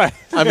 Right.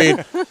 I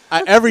mean,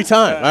 every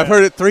time. I've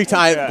heard it 3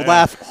 times,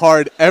 laugh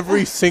hard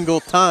every single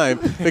time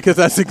because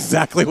that's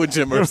exactly what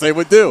Jim Irsay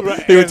would do.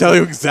 Right. He would tell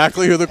you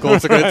exactly who the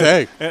Colts are going to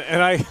take.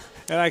 And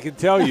I can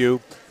tell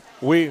you,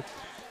 we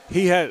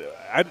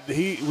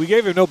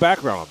gave him no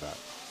background on that.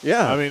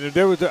 Yeah.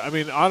 I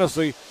mean,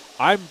 honestly,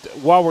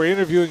 while we're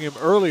interviewing him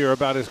earlier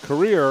about his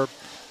career,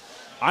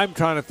 I'm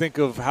trying to think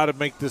of how to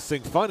make this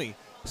thing funny.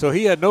 So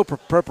he had no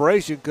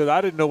preparation because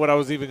I didn't know what I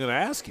was even going to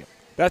ask him.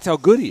 That's how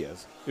good he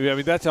is. I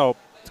mean, that's how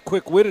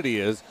quick-witted he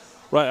is.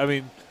 Right? I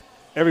mean,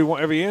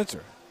 every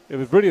answer. It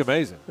was pretty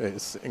amazing.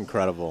 It's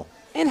incredible.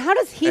 And how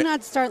does he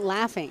not start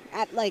laughing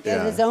at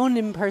his own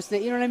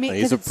impersonation? You know what I mean?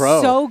 He's a it's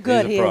pro. So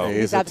good.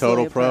 He's a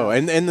total pro.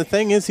 And the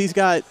thing is, he's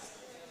got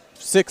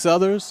 6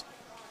 others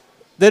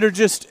that are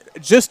just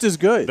as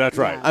good. That's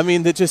right. I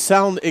mean, that just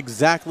sound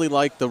exactly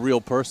like the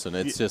real person.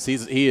 It's just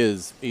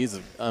he's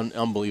an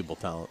unbelievable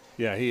talent.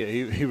 Yeah,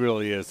 he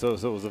really is. So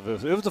it was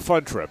a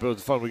fun trip. It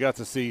was fun. We got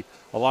to see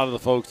a lot of the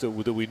folks that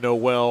we know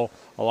well.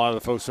 A lot of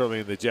the folks certainly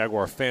in the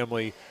Jaguar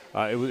family.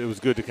 It was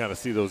good to kind of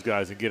see those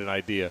guys and get an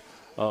idea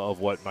of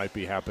what might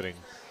be happening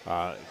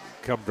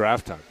come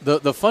draft time.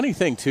 The funny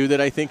thing too that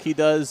I think he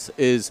does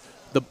is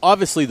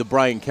obviously the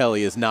Brian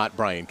Kelly is not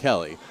Brian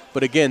Kelly,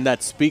 but again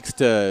that speaks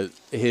to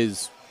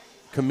his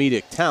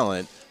comedic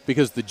talent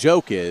because the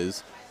joke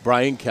is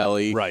Brian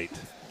Kelly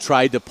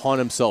tried to pawn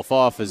himself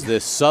off as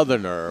this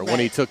Southerner when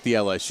he took the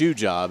LSU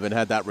job and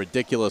had that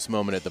ridiculous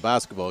moment at the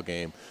basketball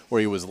game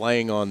where he was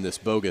laying on this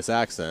bogus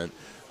accent.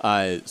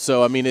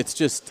 So, I mean, it's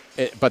just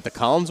but the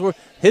Collinsworth,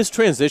 his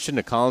transition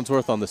to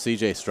Collinsworth on the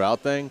C.J.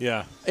 Stroud thing,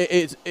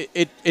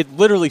 it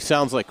literally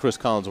sounds like Chris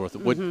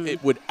Collinsworth.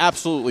 It would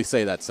absolutely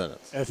say that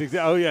sentence. I think he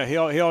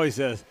always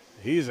says,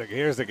 here's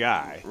a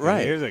guy.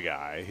 Right. Here's a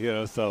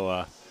guy.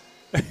 So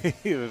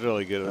he was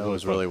really good. It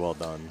was really well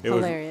done.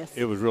 Hilarious.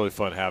 It was really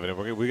fun having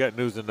him. We got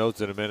news and notes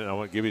in a minute. I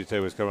want Gibby to tell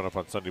you what's coming up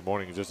on Sunday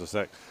morning in just a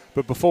sec.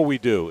 But before we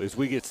do, as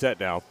we get set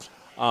now,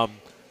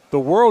 the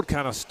world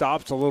kind of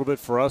stops a little bit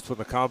for us when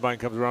the Combine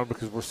comes around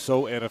because we're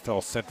so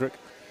NFL-centric.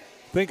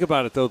 Think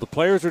about it, though. The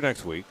players are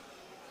next week.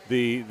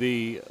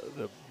 The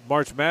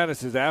March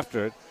Madness is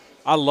after it.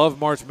 I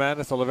love March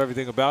Madness. I love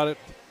everything about it.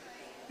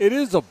 It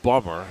is a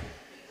bummer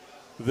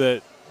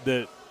that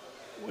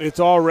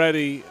it's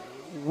already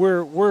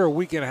we're a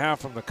week and a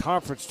half from the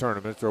conference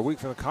tournaments or a week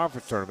from the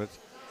conference tournaments,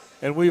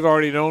 and we've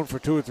already known for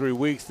 2 or 3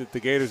 weeks that the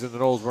Gators and the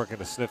Noles weren't going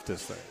to sniff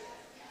this thing.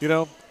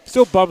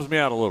 Still bums me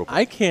out a little bit.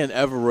 I can't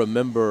ever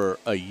remember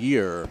a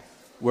year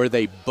where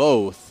they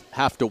both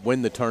have to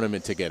win the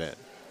tournament to get in.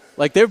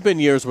 Like, there have been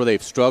years where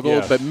they've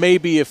struggled, but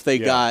maybe if they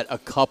got a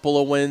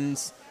couple of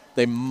wins,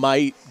 they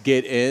might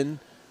get in.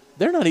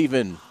 They're not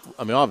even –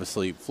 I mean,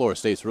 obviously, Florida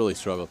State's really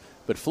struggled.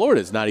 But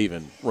Florida's not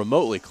even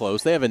remotely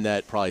close. They have a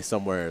net probably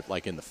somewhere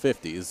like in the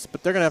 50s,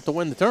 but they're going to have to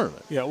win the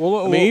tournament. Yeah,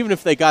 well, I mean, even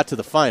if they got to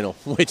the final,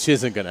 which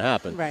isn't going to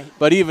happen. Right.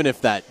 But even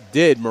if that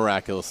did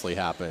miraculously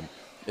happen,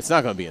 it's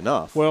not going to be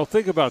enough. Well,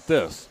 think about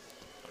this.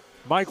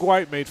 Mike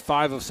White made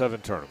 5 of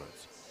 7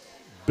 tournaments.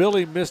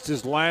 Billy missed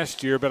his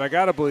last year, but I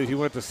got to believe he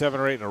went to 7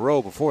 or 8 in a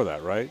row before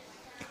that, right?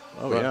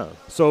 Oh, yeah.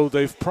 So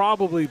they've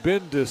probably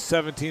been to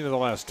 17 of the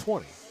last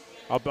 20.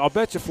 I'll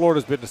bet you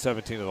Florida's been to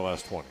 17 of the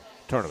last 20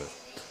 tournaments.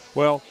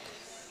 Well,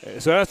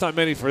 so that's not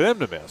many for them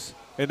to miss.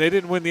 And they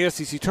didn't win the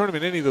SEC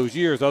tournament any of those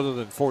years other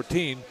than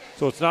 14,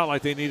 so it's not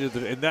like they needed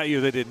 – in that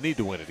year they didn't need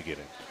to win it to get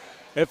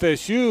in.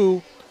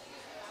 FSU,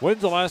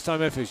 when's the last time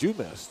FSU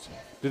missed?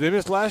 Did they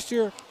miss last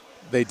year?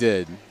 They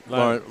did.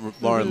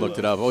 Lauren looked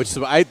it up, which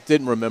I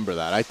didn't remember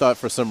that. I thought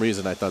for some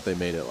reason they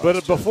made it last year.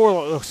 But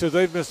before – so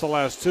they've missed the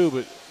last 2,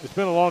 but it's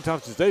been a long time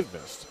since they've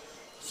missed.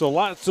 So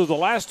the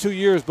last 2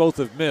 years both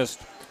have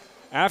missed.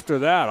 After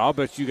that, I'll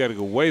bet you got to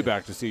go way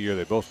back to see a year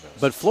they both missed.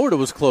 But Florida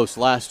was close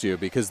last year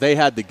because they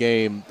had the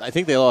game. I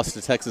think they lost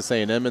to Texas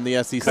A&M in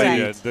the SEC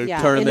tournament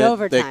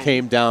that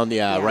came down,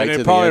 right to the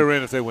end. Probably were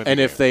in if they win. And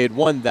if they had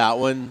won that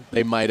one,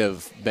 they might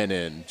have been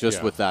in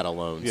just with that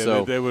alone. Yeah,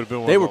 so they would have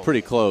been. They were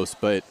pretty close,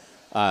 but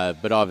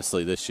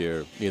obviously this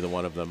year, neither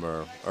one of them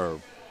are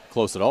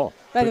close at all.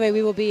 By the way,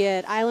 we will be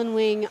at Island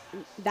Wing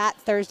that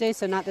Thursday,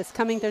 so not this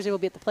coming Thursday we'll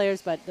be at the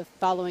Players, but the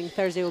following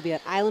Thursday we'll be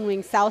at Island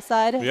Wing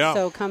Southside. Yeah.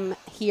 So come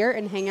here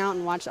and hang out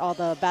and watch all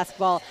the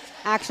basketball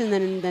action.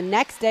 Then the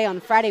next day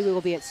on Friday we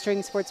will be at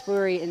String Sports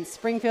Brewery in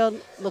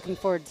Springfield. Looking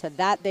forward to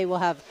that. They will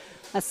have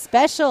a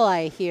special,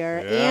 I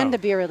hear, and a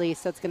beer release,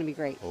 so it's going to be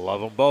great.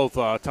 Love them both.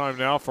 Time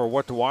now for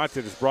What to Watch.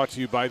 It is brought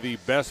to you by the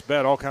Best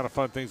Bet. All kind of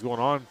fun things going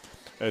on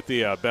at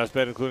the Best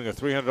Bet, including a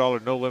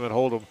 $300 no-limit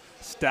hold'em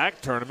stack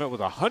tournament with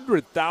a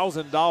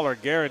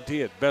 $100,000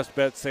 guarantee at Best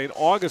Bet St.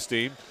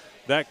 Augustine.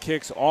 That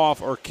kicked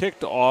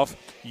off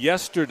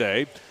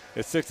yesterday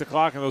at 6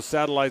 o'clock, and those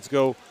satellites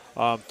go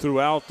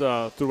throughout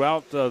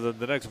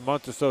the next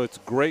month or so. It's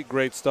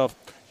great stuff.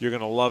 You're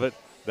going to love it.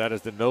 That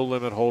is the No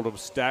Limit Hold'em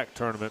stack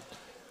tournament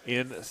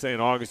in St.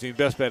 Augustine.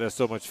 Best Bet has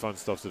so much fun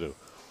stuff to do.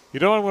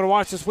 You know what I'm going to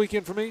watch this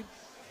weekend for me?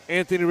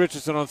 Anthony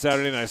Richardson on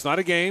Saturday night. It's not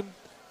a game.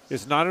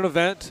 It's not an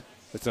event.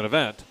 It's an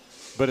event,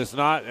 but it's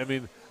not. I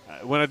mean,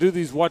 when I do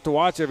these What to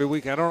Watch every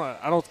week, can't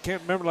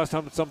remember last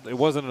time it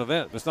wasn't an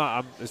event. It's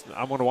not.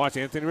 I'm going to watch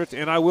Anthony Richardson,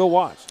 and I will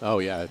watch. Oh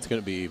yeah, it's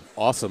going to be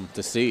awesome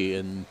to see,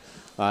 and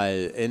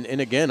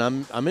again,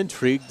 I'm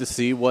intrigued to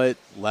see what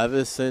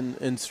Levis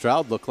and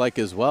Stroud look like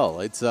as well.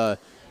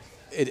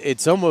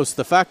 It's almost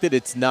the fact that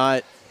it's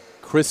not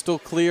crystal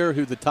clear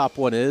who the top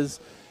one is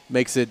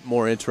makes it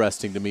more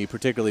interesting to me,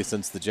 particularly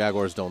since the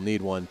Jaguars don't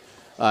need one.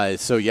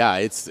 So yeah,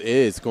 it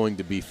is going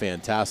to be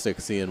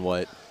fantastic seeing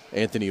what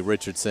Anthony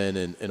Richardson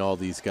and all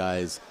these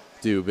guys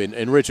do.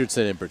 And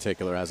Richardson in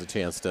particular has a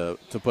chance to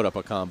put up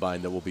a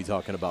combine that we'll be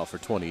talking about for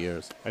 20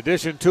 years.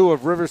 Edition 2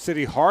 of River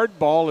City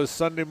Hardball is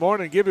Sunday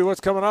morning. Gibby,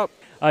 what's coming up?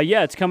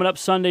 It's coming up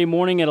Sunday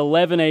morning at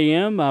 11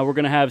 a.m. We're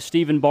going to have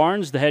Stephen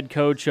Barnes, the head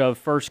coach of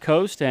First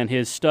Coast, and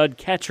his stud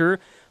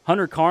catcher,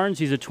 Hunter Carnes.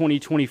 He's a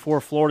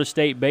 2024 Florida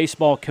State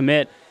baseball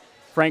commit.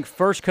 Frank,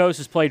 First Coast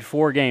has played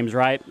 4 games,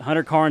 right?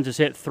 Hunter Carnes has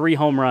hit 3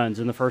 home runs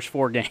in the first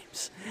 4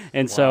 games.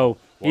 And so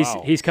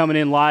he's coming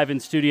in live in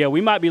studio.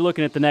 We might be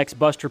looking at the next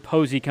Buster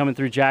Posey coming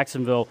through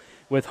Jacksonville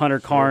with Hunter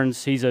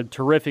Carnes. He's a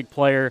terrific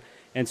player.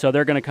 And so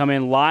they're going to come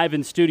in live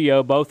in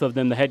studio, both of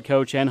them, the head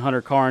coach and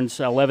Hunter Carnes,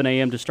 11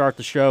 a.m. to start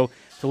the show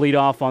to lead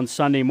off on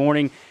Sunday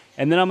morning.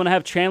 And then I'm going to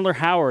have Chandler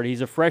Howard.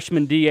 He's a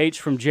freshman DH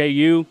from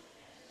JU.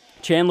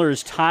 Chandler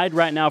is tied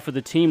right now for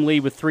the team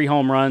lead with 3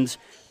 home runs.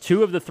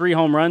 2 of the 3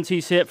 home runs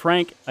he's hit,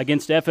 Frank,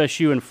 against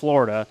FSU in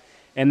Florida.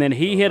 And then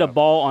he hit a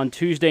ball on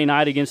Tuesday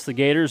night against the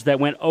Gators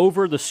that went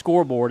over the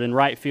scoreboard in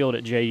right field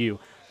at JU.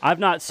 I've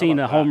not seen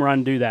a home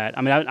run do that.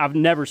 I mean, I've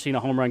never seen a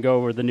home run go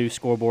over the new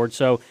scoreboard.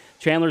 So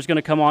Chandler's going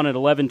to come on at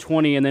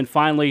 11:20. And then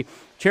finally,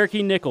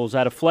 Cherokee Nichols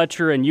out of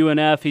Fletcher and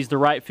UNF. He's the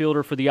right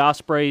fielder for the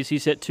Ospreys.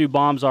 He's hit 2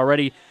 bombs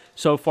already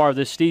so far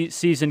this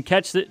season.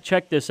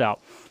 Check this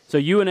out. So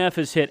UNF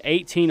has hit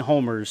 18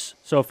 homers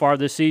so far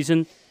this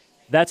season.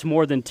 That's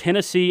more than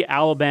Tennessee,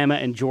 Alabama,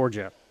 and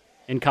Georgia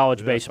in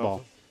college baseball.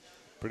 Awesome.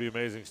 Pretty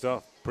amazing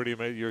stuff. Pretty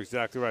amazing. You're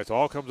exactly right. So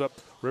all comes up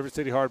River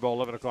City Hardball,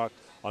 11 o'clock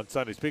on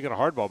Sunday. Speaking of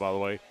hardball, by the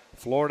way,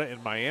 Florida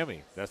and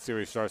Miami. That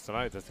series starts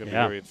tonight. That's going to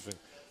be very interesting.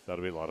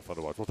 That'll be a lot of fun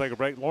to watch. We'll take a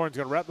break. Lauren's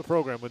going to wrap the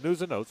program with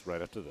news and notes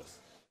right after this.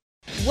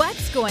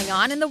 What's going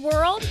on in the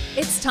world?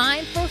 It's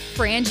time for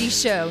Frangie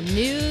Show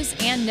News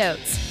and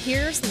Notes.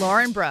 Here's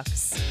Lauren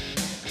Brooks.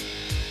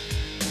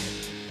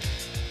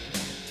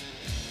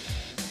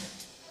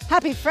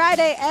 Happy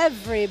Friday,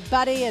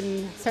 everybody,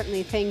 and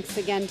certainly thanks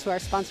again to our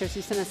sponsors who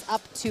sent us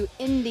up to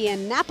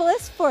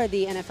Indianapolis for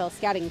the NFL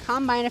Scouting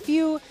Combine. A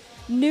few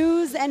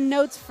news and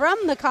notes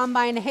from the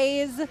Combine.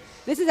 Hayes,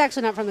 this is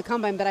actually not from the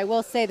Combine, but I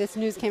will say this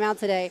news came out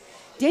today.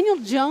 Daniel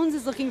Jones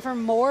is looking for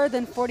more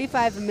than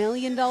 $45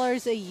 million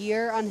a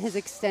year on his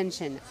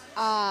extension.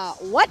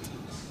 What?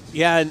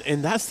 Yeah,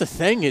 and that's the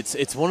thing.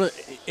 It's one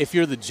of, if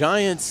you're the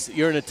Giants,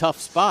 you're in a tough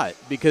spot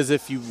because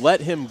if you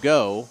let him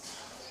go,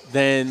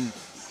 then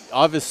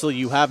obviously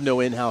you have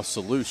no in-house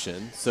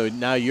solution. So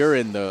now you're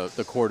in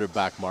the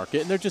quarterback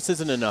market, and there just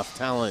isn't enough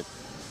talent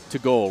to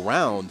go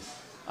around.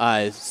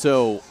 I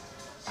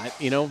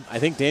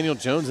think Daniel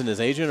Jones and his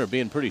agent are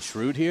being pretty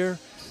shrewd here.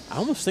 I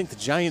almost think the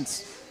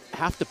Giants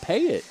have to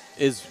pay it,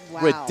 as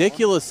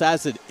ridiculous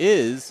as it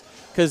is,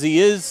 because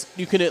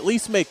you can at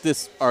least make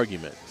this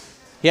argument.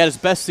 He had his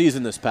best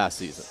season this past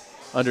season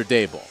under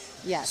Daboll.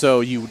 Yes. So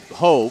you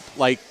hope,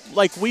 like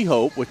we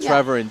hope with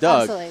Trevor and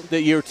Doug, absolutely.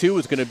 that year 2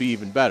 is going to be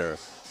even better.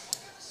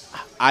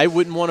 I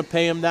wouldn't want to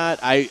pay him that.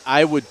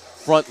 I would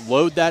front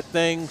load that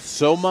thing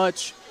so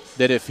much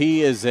that if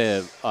he is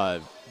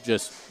a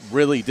just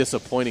really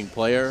disappointing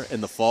player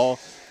in the fall,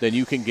 then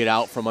you can get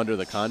out from under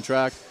the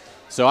contract.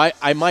 So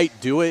I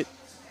might do it,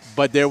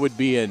 but there would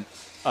be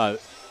a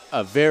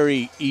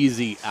very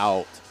easy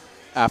out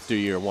after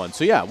year 1.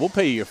 So yeah, we'll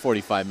pay you your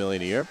 $45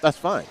 million a year. That's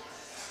fine,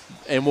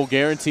 and we'll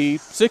guarantee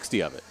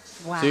 60 of it.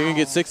 Wow. So you're gonna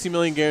get $60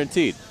 million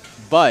guaranteed.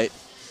 But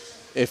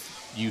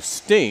if you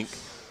stink,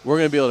 we're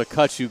gonna be able to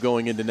cut you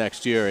going into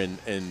next year and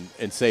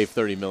save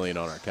 $30 million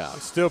on our cap.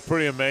 It's still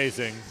pretty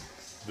amazing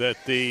that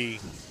the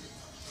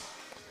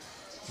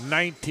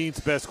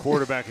 19th best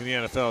quarterback in the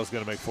NFL is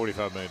going to make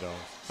 $45 million.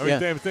 I mean,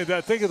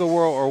 think of the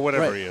world, or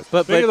whatever he is.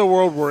 Think of the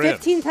world we're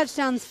 15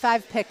 touchdowns,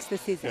 5 picks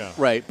this season. Yeah.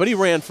 Right, but he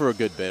ran for a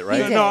good bit,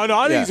 right? No,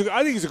 I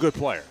think he's a good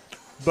player.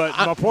 But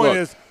my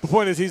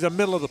point is he's a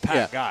middle of the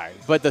pack guy.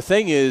 But the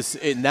thing is,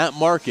 in that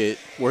market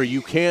where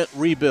you can't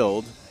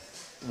rebuild,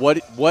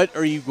 what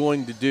are you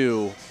going to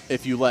do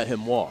if you let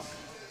him walk?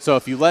 So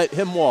if you let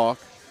him walk,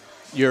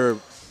 you're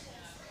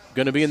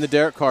going to be in the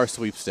Derek Carr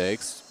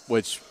sweepstakes,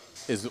 which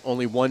is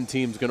only one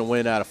team's going to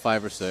win out of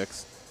 5 or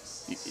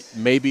 6.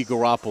 Maybe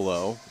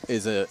Garoppolo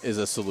is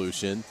a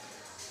solution.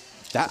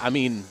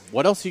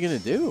 What else are you going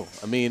to do?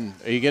 I mean,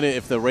 are you going to,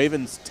 if the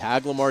Ravens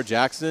tag Lamar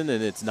Jackson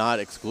and it's not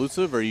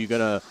exclusive, are you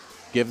going to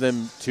give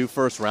them 2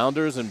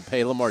 first-rounders and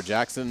pay Lamar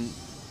Jackson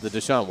the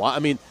Deshaun Watson?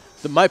 I mean,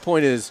 my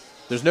point is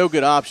there's no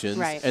good options,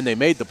 and they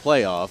made the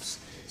playoffs.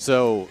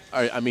 So,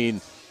 I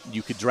mean,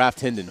 you could draft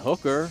Hendon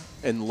Hooker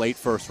in late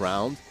first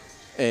round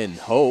and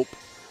hope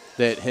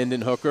that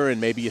Hendon Hooker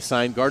and maybe you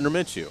sign Gardner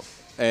Minshew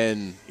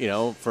and,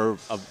 for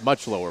a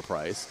much lower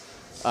price.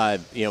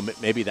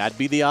 Maybe that'd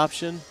be the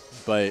option.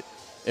 But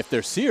if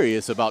they're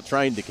serious about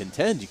trying to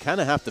contend, you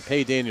kind of have to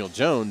pay Daniel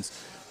Jones.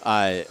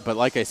 But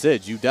like I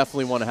said, you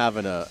definitely want to have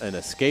an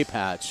escape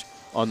hatch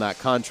on that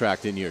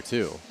contract in year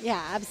 2.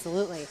 Yeah,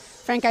 absolutely.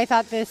 Frank, I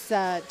thought this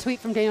tweet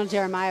from Daniel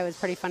Jeremiah was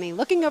pretty funny.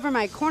 Looking over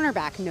my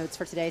cornerback notes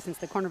for today, since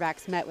the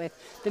cornerbacks met with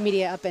the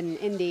media up in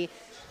Indy,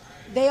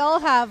 they all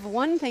have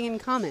one thing in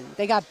common.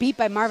 They got beat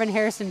by Marvin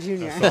Harrison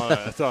Jr.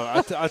 That's all.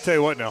 I'll tell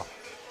you what now.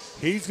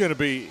 He's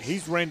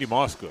Randy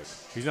Moss good.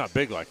 He's not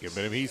big like him,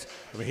 but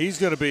he's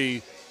going to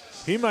be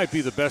 – he might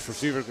be the best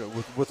receiver.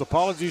 With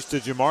apologies to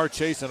Jamar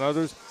Chase and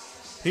others,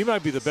 he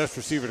might be the best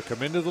receiver to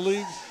come into the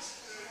league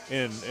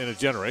in a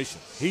generation.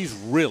 He's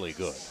really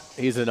good.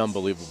 He's an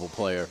unbelievable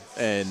player,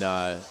 and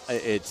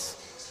it's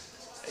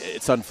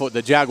unfortunate.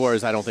 The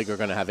Jaguars, I don't think, are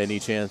going to have any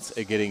chance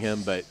at getting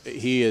him, but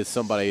he is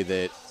somebody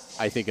that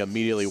I think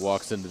immediately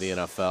walks into the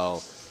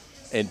NFL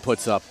and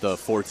puts up the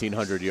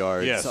 1,400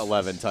 yards,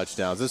 11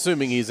 touchdowns,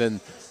 assuming he's in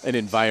an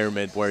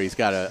environment where he's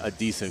got a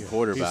decent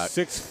quarterback.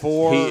 He's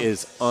 6'4". He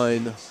is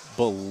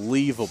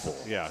unbelievable.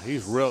 Yeah,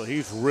 he's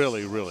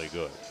really, really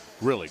good.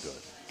 Really good.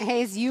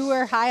 Hayes, you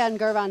were high on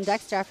Gervon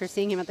Dexter after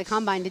seeing him at the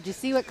Combine. Did you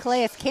see what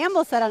Calais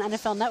Campbell said on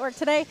NFL Network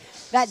today?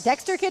 That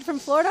Dexter kid from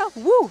Florida,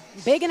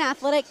 big and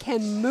athletic,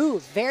 can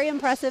move. Very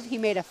impressive. He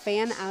made a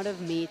fan out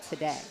of me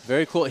today.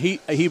 Very cool.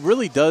 He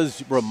really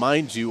does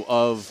remind you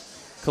of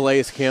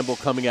Calais Campbell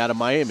coming out of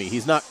Miami.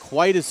 He's not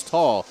quite as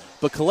tall,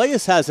 but Calais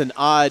has an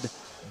odd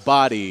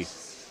body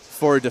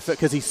for a defense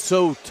because he's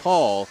so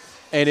tall.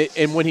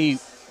 And when he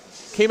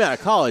came out of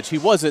college, he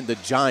wasn't the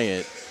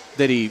giant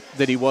that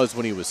he was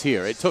when he was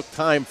here. It took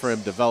time for him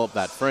to develop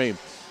that frame.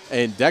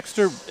 And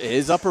Dexter,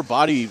 his upper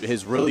body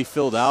has really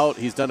filled out.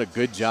 He's done a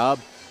good job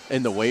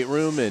in the weight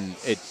room. And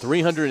at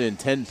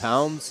 310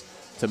 pounds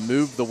to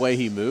move the way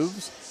he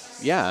moves,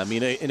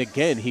 and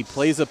again, he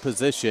plays a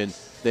position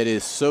that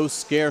is so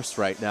scarce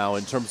right now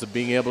in terms of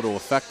being able to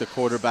affect the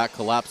quarterback,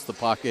 collapse the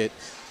pocket.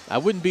 I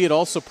wouldn't be at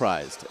all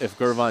surprised if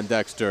Gervon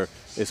Dexter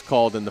is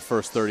called in the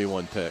first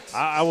 31 picks.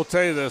 I will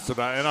tell you this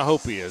about, and I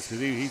hope he is,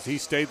 because he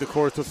stayed the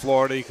course with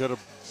Florida. He could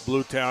have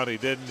blew town. He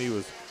didn't. He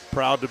was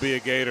proud to be a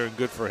Gator, and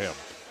good for him.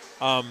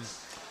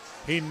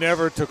 He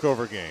never took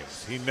over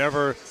games. He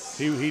never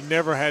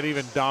had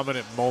even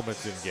dominant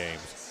moments in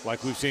games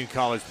like we've seen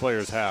college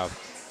players have.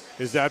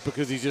 Is that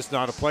because he's just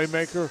not a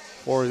playmaker,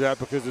 or is that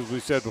because, as we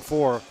said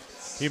before,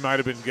 he might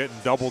have been getting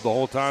doubled the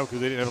whole time because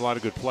they didn't have a lot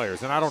of good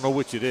players? And I don't know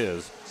which it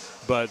is,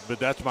 but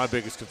that's my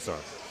biggest concern.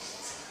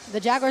 The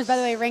Jaguars, by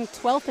the way,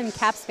 ranked 12th in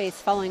cap space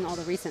following all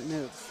the recent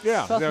moves.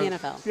 Yeah, 12th in the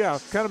NFL. Yeah,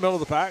 kind of middle of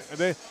the pack.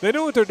 They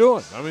knew what they're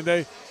doing. I mean,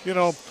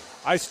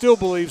 I still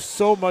believe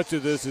so much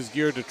of this is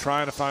geared to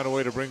trying to find a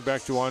way to bring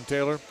back Juwan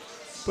Taylor.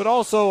 But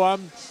also,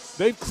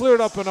 they've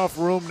cleared up enough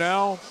room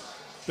now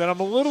that I'm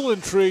a little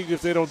intrigued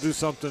if they don't do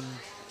something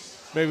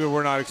maybe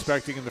we're not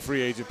expecting in the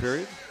free agent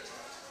period.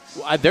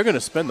 Well, they're going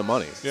to spend the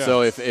money. Yeah.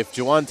 So if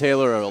Juwan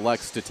Taylor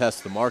elects to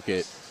test the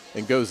market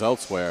and goes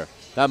elsewhere,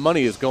 that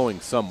money is going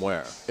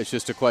somewhere. It's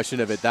just a question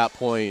of, at that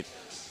point,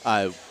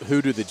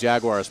 who do the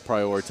Jaguars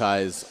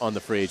prioritize on the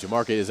free agent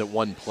market? Is it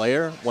one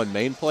player, one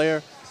main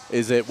player?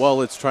 Is it, well,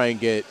 let's try and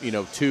get,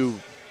 two,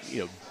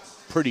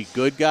 pretty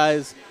good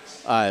guys,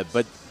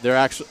 but they're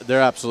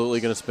absolutely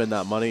going to spend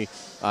that money.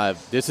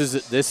 This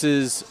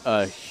is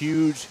a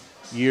huge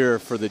year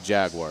for the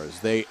Jaguars.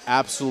 They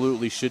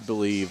absolutely should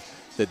believe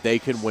that they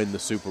can win the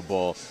Super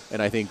Bowl,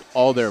 and I think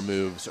all their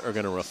moves are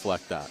going to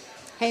reflect that.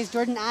 Hayes,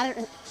 Jordan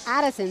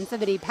Addison said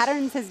that he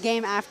patterns his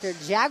game after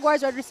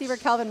Jaguars wide receiver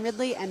Calvin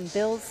Ridley and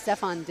Bills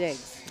Stephon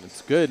Diggs.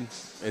 It's good.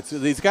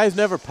 These guys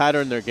never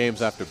pattern their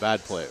games after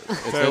bad players.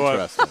 It's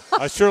interesting.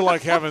 I sure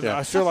like having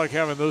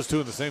those two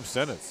in the same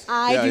sentence.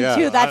 I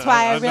do too. That's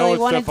why I really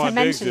wanted to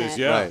mention it. it.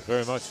 Yeah,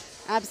 very much.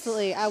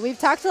 Absolutely. We've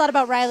talked a lot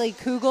about Riley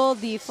Kugel,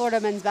 the Florida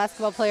men's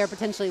basketball player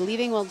potentially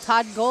leaving. Well,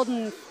 Todd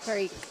Golden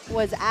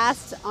was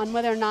asked on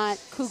whether or not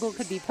Kugel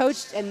could be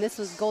poached, and this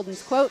was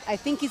Golden's quote: "I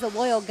think he's a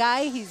loyal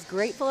guy. He's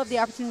grateful of the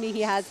opportunity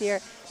he has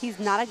here. He's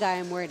not a guy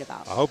I'm worried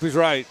about." I hope he's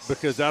right,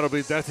 because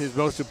that's his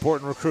most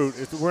important recruit.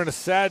 We're in a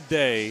sad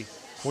day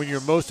when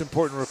your most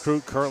important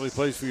recruit currently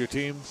plays for your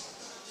team,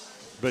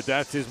 but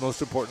that's his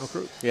most important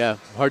recruit. Yeah,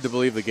 hard to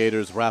believe the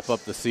Gators wrap up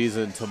the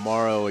season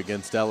tomorrow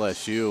against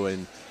LSU,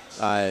 and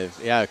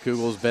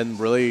Kugel's been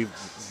really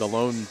the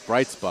lone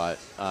bright spot,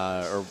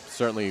 or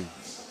certainly,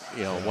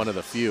 one of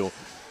the few.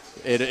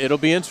 It'll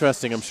be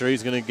interesting. I'm sure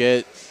he's going to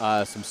get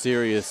some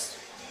serious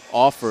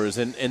offers,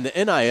 and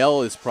the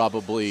NIL is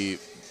probably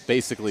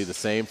basically the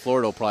same.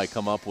 Florida will probably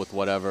come up with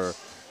whatever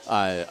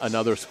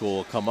another school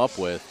will come up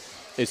with.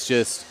 It's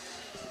just,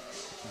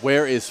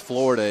 where is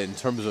Florida in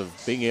terms of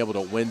being able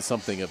to win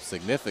something of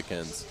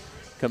significance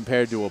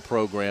compared to a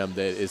program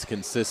that is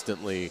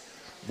consistently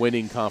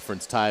winning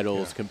conference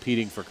titles,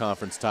 competing for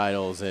conference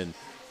titles, and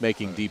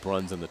making deep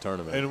runs in the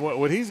tournament. And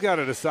what he's got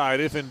to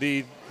decide, if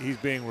indeed he's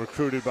being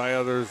recruited by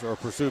others or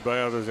pursued by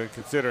others, and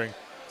considering,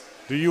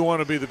 do you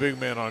want to be the big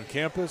man on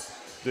campus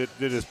that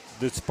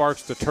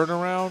sparks the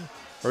turnaround,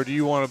 or do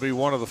you want to be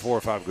one of the 4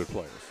 or 5 good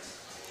players?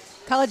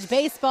 College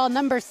baseball,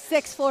 number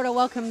 6, Florida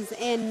welcomes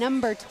in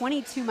number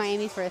 22,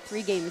 Miami, for a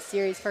 3-game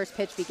series. First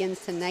pitch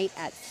begins tonight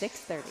at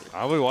 6:30.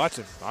 I'll be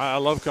watching. I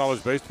love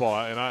college baseball,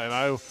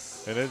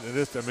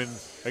 this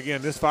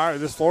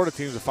Florida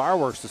team's a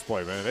fireworks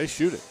display, man. They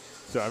shoot it.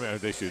 So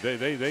they shoot.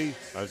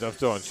 I'm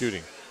still on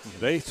shooting.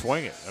 They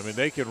swing it.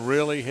 They can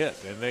really hit,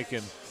 and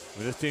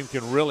this team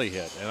can really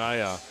hit.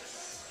 And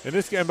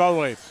this game, by the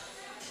way,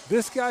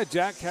 this guy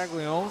Jack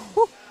Caglione,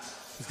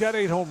 he's got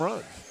 8 home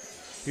runs.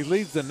 He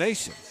leads the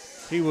nation.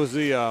 He was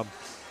the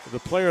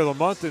player of the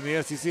month in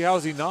the SEC. How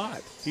is he not?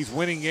 He's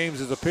winning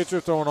games as a pitcher,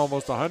 throwing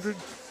almost 100.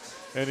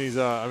 And he's,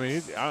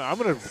 I'm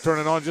going to turn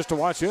it on just to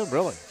watch him,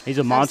 really. He's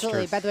a monster.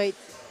 Absolutely. By the way,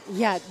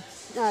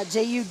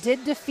 JU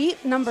did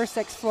defeat number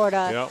 6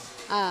 Florida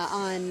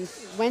on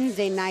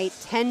Wednesday night,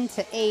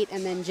 10-8.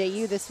 And then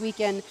JU this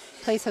weekend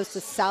plays host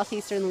to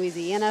Southeastern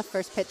Louisiana.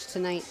 First pitch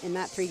tonight in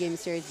that 3-game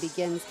series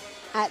begins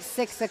at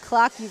 6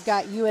 o'clock. You've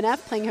got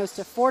UNF playing host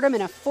to Fordham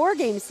in a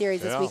 4-game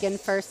series this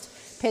weekend. First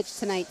pitch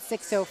tonight,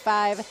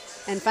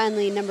 6:05. And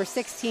finally, number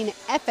 16,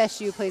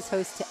 FSU plays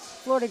host to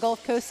Florida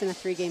Gulf Coast in a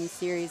 3-game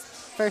series.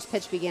 First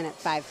pitch began at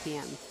 5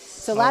 p.m.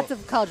 So lots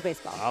of college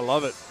baseball. I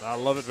love it. I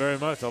love it very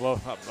much. I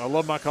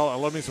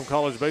love me some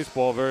college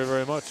baseball very,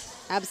 very much.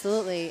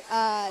 Absolutely.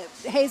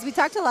 Hayes, we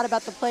talked a lot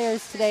about the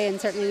players today, and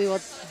certainly we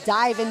will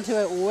dive into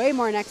it way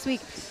more next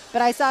week.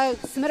 But I saw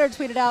Smitter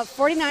tweeted out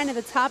 49 of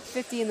the top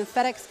 50 in the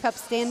FedEx Cup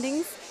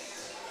standings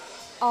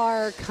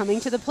are coming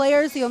to the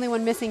players. The only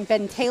one missing,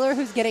 Ben Taylor,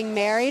 who's getting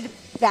married.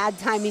 Bad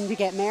timing to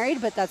get married,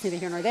 but that's neither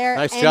here nor there.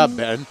 Nice job,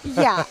 Ben.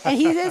 Yeah, and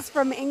he is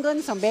from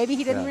England, so maybe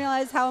he didn't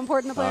realize how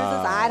important the players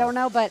is. I don't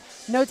know, but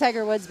no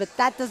Tiger Woods, but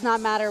that does not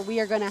matter. We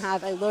are going to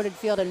have a loaded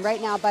field. And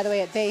right now, by the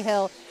way, at Bay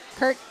Hill,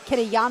 Kurt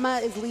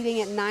Kitayama is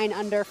leading at 9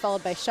 under,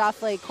 followed by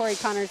Schauffele, Corey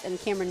Connors, and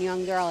Cameron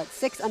Young. They're all at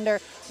 6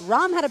 under.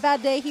 Rahm had a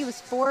bad day. He was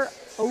 4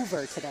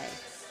 over today.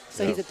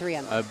 So he's at 3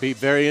 under. I'd be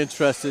very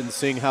interested in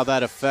seeing how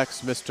that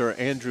affects Mr.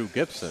 Andrew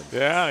Gibson.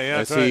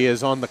 As he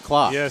is on the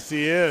clock. Yes,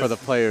 he is. For the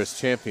Players'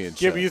 Championship.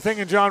 Gib, are you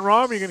thinking John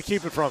Rahm, or are you going to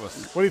keep it from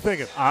us? What are you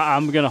thinking?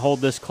 I'm going to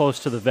hold this close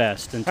to the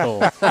vest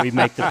until we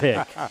make the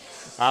pick.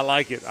 I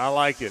like it.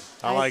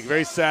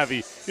 Very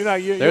savvy.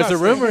 There's a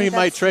rumor he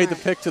might trade the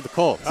pick to the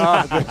Colts.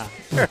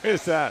 There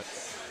is that.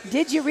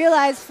 Did you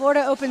realize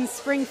Florida opens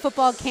spring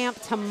football camp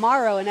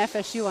tomorrow and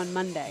FSU on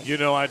Monday?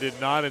 I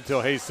did not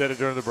until Hayes said it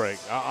during the break.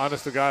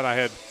 Honest to God,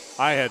 I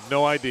had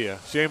no idea.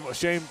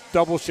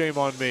 Double shame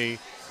on me.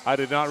 I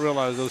did not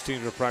realize those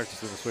teams were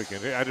practicing this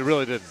weekend. I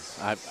really didn't.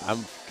 I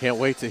can't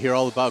wait to hear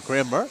all about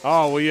Graham Mertz.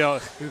 Oh, well,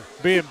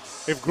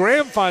 if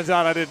Graham finds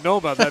out I didn't know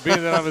about that,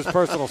 being that I'm his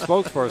personal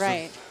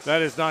spokesperson,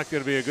 that is not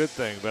going to be a good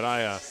thing. But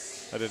I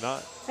did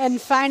not.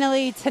 And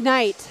finally,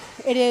 tonight,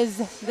 it is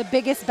the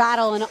biggest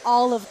battle in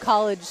all of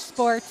college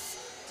sports.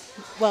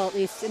 Well, at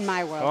least in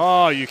my world.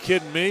 Oh, you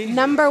kidding me?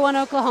 Number 1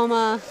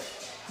 Oklahoma,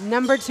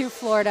 number 2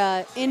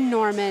 Florida in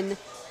Norman,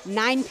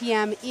 9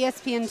 p.m.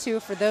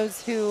 ESPN2 for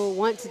those who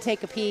want to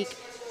take a peek.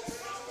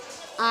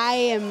 I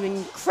am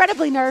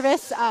incredibly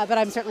nervous, but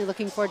I'm certainly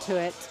looking forward to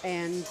it,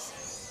 and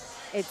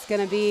it's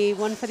going to be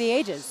one for the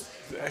ages.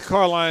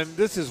 Carline,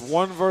 this is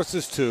 1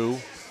 versus 2,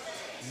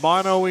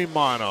 mano a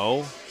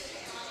mano,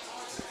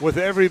 with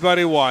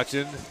everybody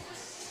watching.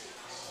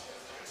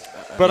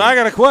 But I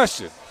got a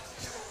question.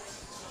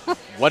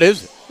 What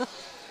is it?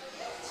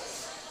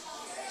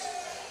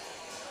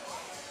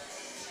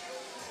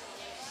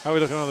 How are we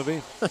looking on the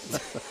beam?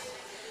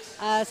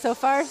 So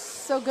far,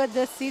 so good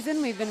this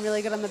season. We've been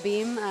really good on the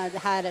beam.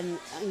 Had an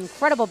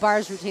incredible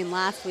bars routine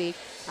last week.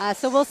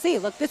 So we'll see.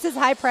 Look, this is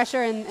high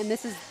pressure, and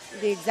this is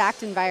the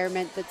exact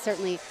environment that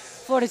certainly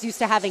Florida's used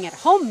to having at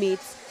home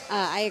meets.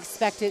 I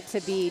expect it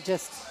to be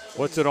just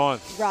What's it on?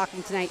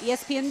 rocking tonight.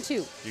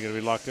 ESPN2. You going to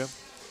be locked in?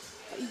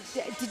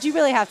 Did you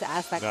really have to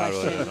ask that No,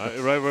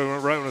 question? right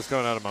when it's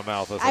coming out of my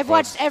mouth. I've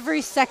watched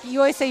every second. You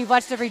always say you've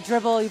watched every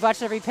dribble, you've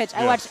watched every pitch.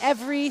 I Yeah. watched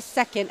every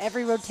second,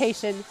 every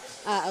rotation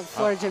of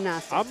Florida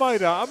gymnastics. I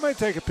might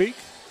take a peek.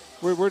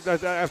 We're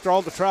after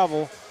all the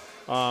travel.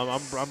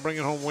 I'm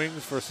bringing home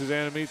wings for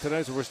Suzanne and me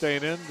today, so we're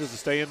staying in. This is a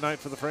stay-in night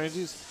for the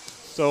Frangies.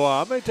 So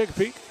I may take a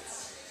peek.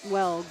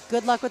 Well,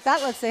 good luck with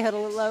that. Let's say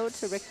hello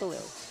to Rick Ballou.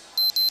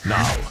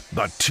 Now,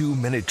 the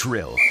 2-minute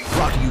drill,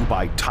 brought to you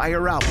by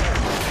Tire Outlet.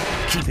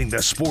 Keeping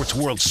the sports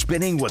world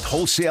spinning with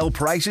wholesale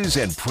prices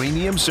and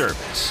premium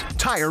service.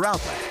 Tire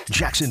Outlet,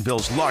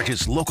 Jacksonville's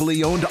largest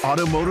locally owned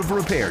automotive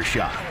repair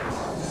shop.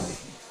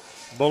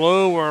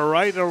 Ballou,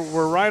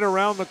 we're right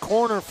around the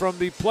corner from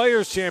the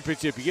Players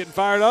Championship. You getting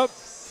fired up?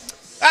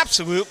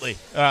 Absolutely.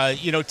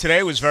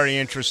 Today was very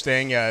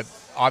interesting.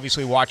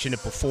 Obviously, watching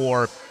it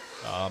before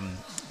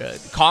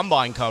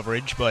combine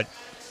coverage, but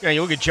you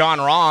look at John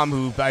Rahm,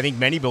 who I think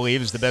many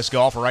believe is the best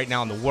golfer right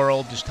now in the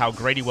world, just how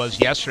great he was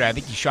yesterday. I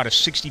think he shot a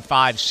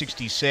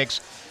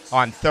 65-66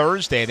 on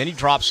Thursday. Then he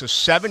drops a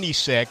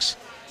 76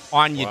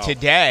 on you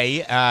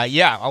today.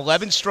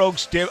 11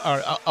 strokes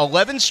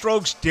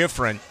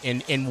different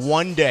in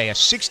one day, a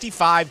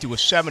 65 to a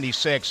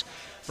 76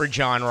 for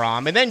John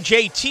Rahm. And then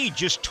JT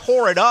just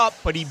tore it up,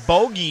 but he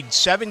bogeyed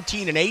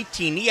 17 and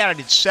 18. He had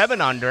it at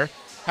 7 under,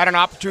 had an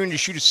opportunity to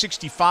shoot a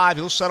 65.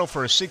 He'll settle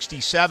for a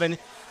 67.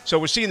 So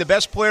we're seeing the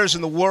best players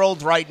in the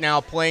world right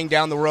now playing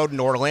down the road in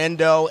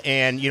Orlando.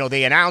 And,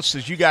 they announced,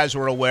 as you guys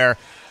were aware,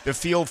 the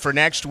field for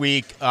next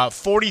week.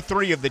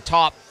 43 of the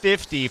top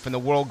 50 from the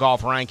World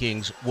Golf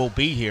Rankings will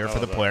be here for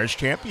the Players'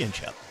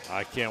 Championship.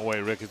 I can't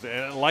wait, Rick.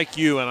 And like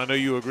you, and I know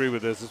you agree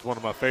with this, it's one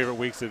of my favorite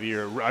weeks of the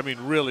year. I mean,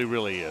 really,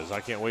 really is. I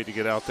can't wait to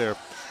get out there.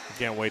 I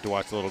can't wait to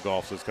watch the little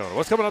golf that's coming.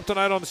 What's coming up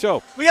tonight on the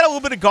show? We got a little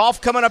bit of golf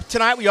coming up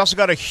tonight. We also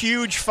got a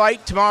huge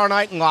fight tomorrow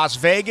night in Las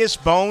Vegas.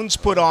 Bones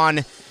put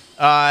on,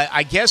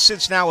 I guess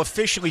it's now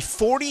officially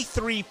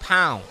 43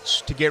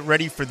 pounds to get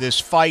ready for this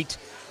fight.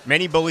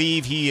 Many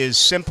believe he is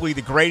simply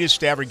the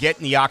greatest to ever get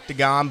in the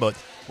octagon, but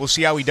we'll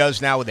see how he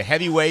does now with the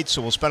heavyweights.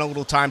 So we'll spend a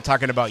little time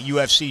talking about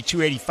UFC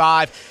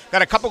 285.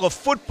 Got a couple of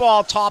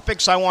football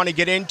topics I want to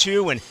get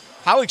into, and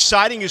how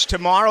exciting is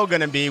tomorrow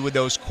going to be with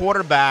those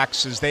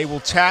quarterbacks as they will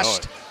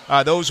test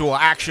those who will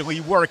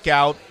actually work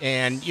out.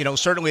 And,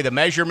 certainly the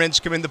measurements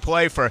come into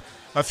play for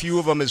a few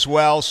of them as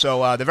well.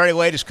 So the very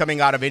latest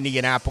coming out of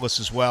Indianapolis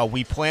as well.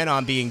 We plan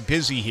on being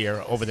busy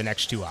here over the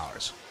next 2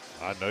 hours.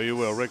 I know you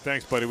will. Rick,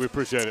 thanks, buddy. We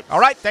appreciate it. All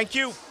right, thank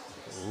you.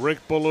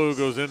 Rick Ballou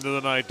goes into the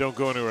night. Don't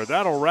go anywhere.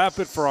 That'll wrap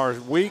it for our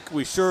week.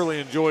 We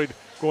surely enjoyed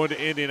going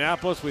to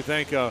Indianapolis. We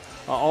thank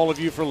all of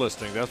you for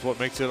listening. That's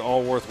what makes it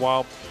all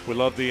worthwhile. We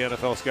love the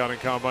NFL Scouting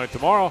Combine.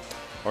 Tomorrow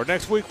or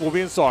next week, we'll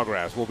be in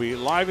Sawgrass. We'll be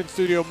live in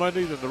studio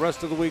Monday. Then the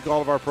rest of the week,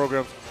 all of our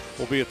programs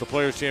will be at the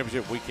Players'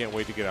 Championship. We can't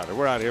wait to get out there.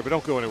 We're out of here, but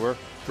don't go anywhere.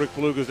 Rick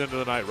Ballou goes into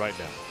the night right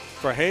now.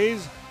 For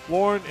Hayes,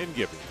 Lauren, and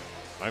Gibby,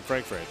 I'm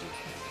Frank Frangie.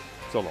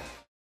 So long.